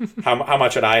 How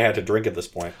much had I had to drink at this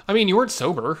point? I mean, you weren't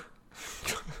sober.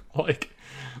 Like,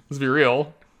 let's be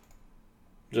real.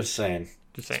 Just saying.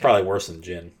 It's probably worse than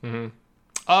gin.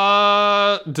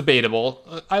 Mm-hmm.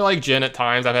 Debatable. I like gin at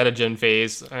times. I've had a gin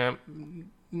phase.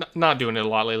 Not doing it a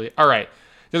lot lately. All right.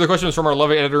 The other question is from our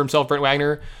lovely editor himself, Brent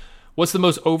Wagner. What's the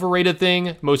most overrated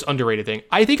thing, most underrated thing?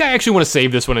 I think I actually want to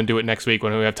save this one and do it next week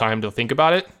when we have time to think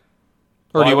about it.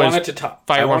 Or I wanted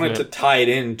to tie it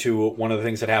into one of the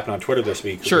things that happened on Twitter this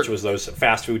week, which was those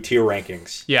fast food tier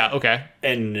rankings. Yeah, okay.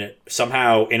 And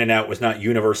somehow In-N-Out was not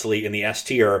universally in the S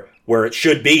tier where it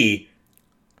should be.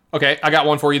 Okay, I got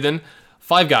one for you then.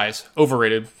 Five Guys,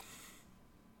 overrated.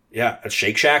 Yeah,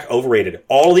 Shake Shack, overrated.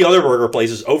 All the other burger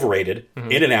places, overrated.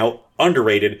 Mm-hmm. In-N-Out,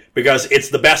 underrated, because it's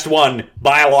the best one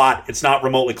by a lot. It's not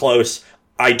remotely close.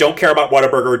 I don't care about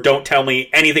Whataburger. Don't tell me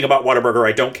anything about Whataburger.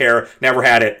 I don't care. Never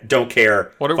had it. Don't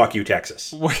care. Fuck you,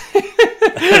 Texas. The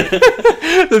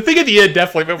thing at the end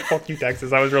definitely, but fuck you,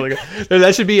 Texas. That was really good.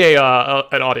 That should be an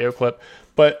audio clip,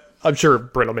 but I'm sure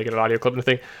Brent will make it an audio clip in the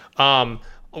thing.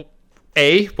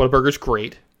 A, Whataburger's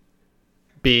great.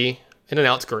 B,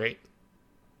 In-N-Out's great.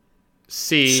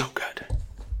 C, so good.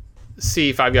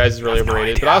 C, Five Guys is really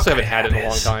overrated, but I also haven't had it in a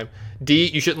long time. D,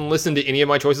 you shouldn't listen to any of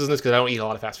my choices in this because I don't eat a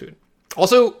lot of fast food.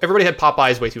 Also, everybody had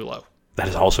Popeyes way too low. That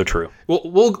is also true.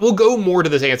 We'll go more to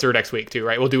this answer next week too,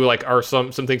 right? We'll do like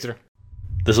some things that are.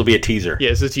 This will be a teaser. Yeah,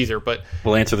 this is a teaser, but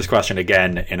we'll answer this question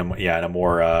again in a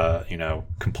more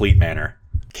complete manner.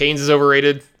 Cane's is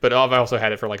overrated, but I've also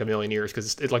had it for like a million years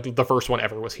because it's like the first one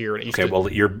ever was here. And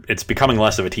it's becoming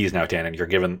less of a tease now, Dan, and you're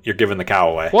giving the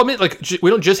cow away. Well, I mean, like we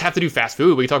don't just have to do fast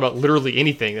food. We can talk about literally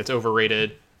anything that's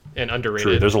overrated and underrated.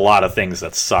 True. There's a lot of things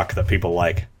that suck that people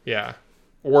like. Yeah,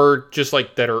 or just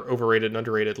like that are overrated and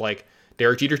underrated, like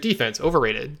Derek Jeter's defense,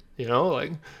 overrated. You know,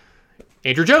 like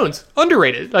Andrew Jones,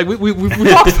 underrated. Like we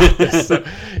talked about this. So.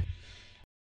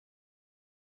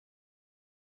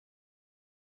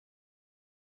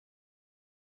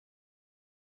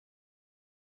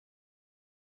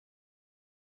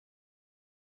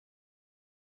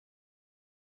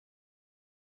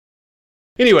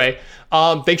 Anyway,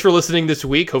 thanks for listening this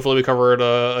week. Hopefully we covered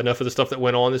enough of the stuff that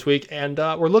went on this week, and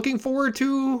we're looking forward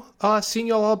to seeing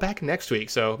y'all all back next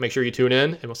week. So make sure you tune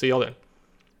in, and we'll see y'all then.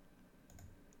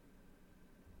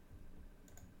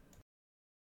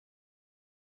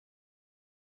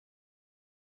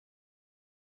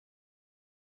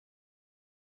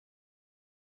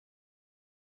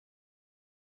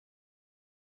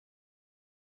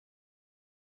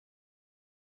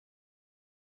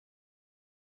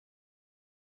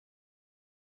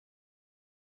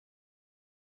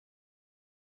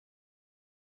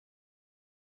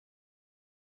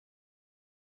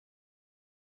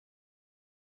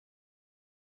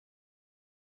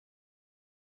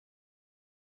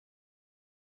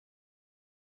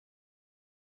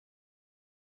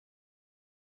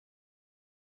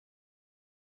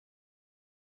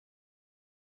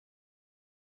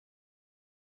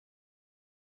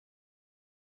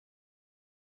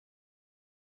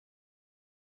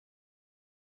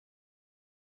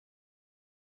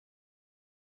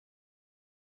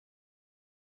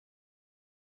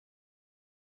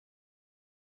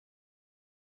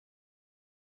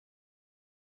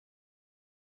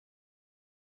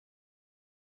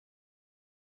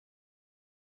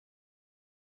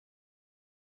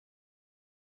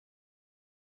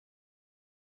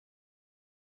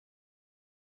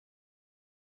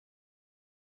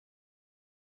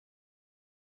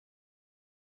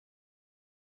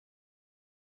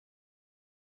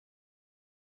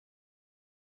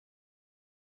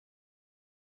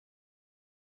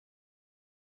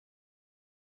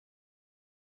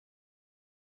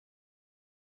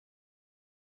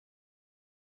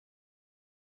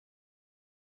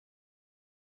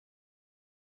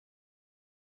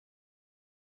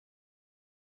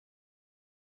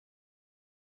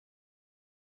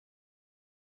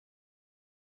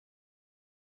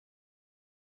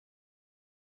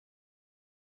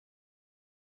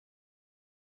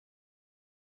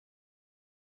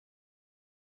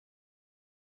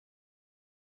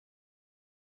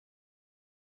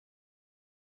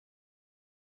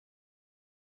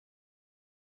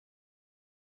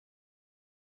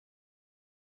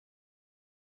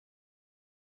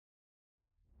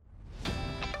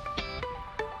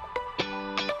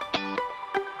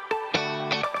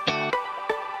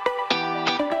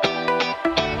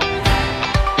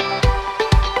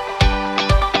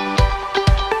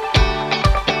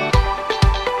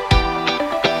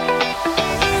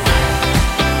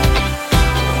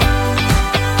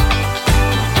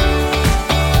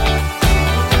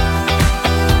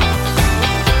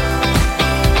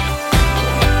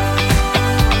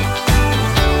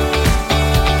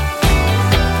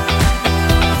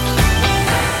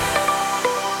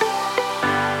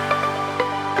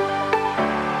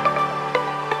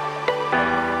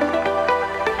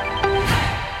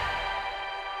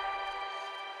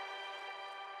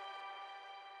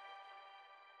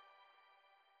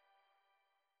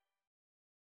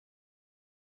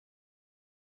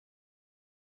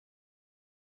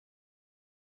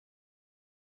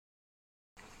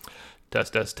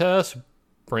 Test, test, test.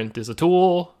 Brent is a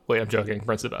tool. Wait, I'm joking.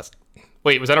 Brent's the best.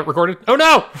 Wait, was that recorded? Oh,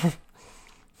 no!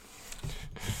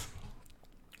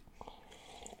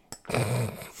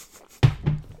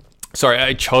 Sorry,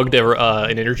 I chugged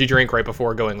an energy drink right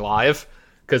before going live.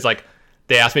 Because, like,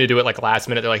 they asked me to do it, like, last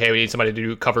minute. They're like, hey, we need somebody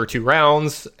to cover 2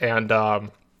 rounds. And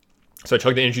So I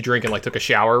chugged the energy drink and like took a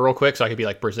shower real quick so I could be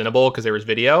like presentable because there was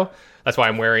video. That's why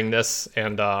I'm wearing this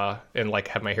and like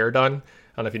have my hair done.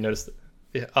 I don't know if you noticed.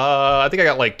 I think I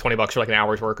got like $20 for like an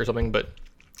hour's work or something, but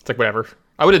it's like whatever.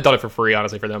 I would have done it for free,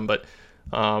 honestly, for them, but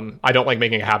I don't like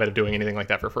making a habit of doing anything like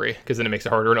that for free because then it makes it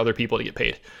harder on other people to get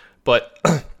paid. But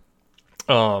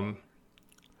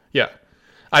yeah,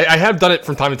 I have done it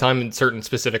from time to time in certain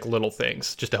specific little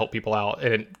things just to help people out,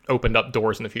 and it opened up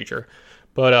doors in the future.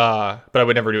 But I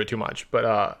would never do it too much.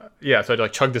 But yeah, so I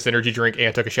like chugged this energy drink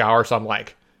and took a shower. So I'm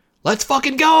like, let's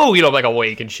fucking go, I'm like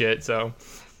awake and shit. So,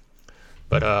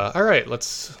 but all right,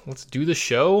 let's do the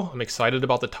show. I'm excited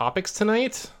about the topics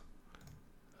tonight.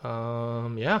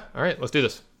 Yeah, all right, let's do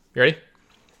this. You ready?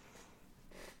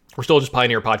 We're still just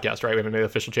Pioneer Podcast, right? We haven't made an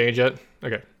official change yet.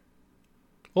 Okay.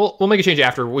 We'll make a change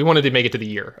after. We wanted to make it to the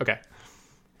year. Okay.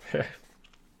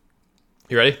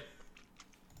 You ready?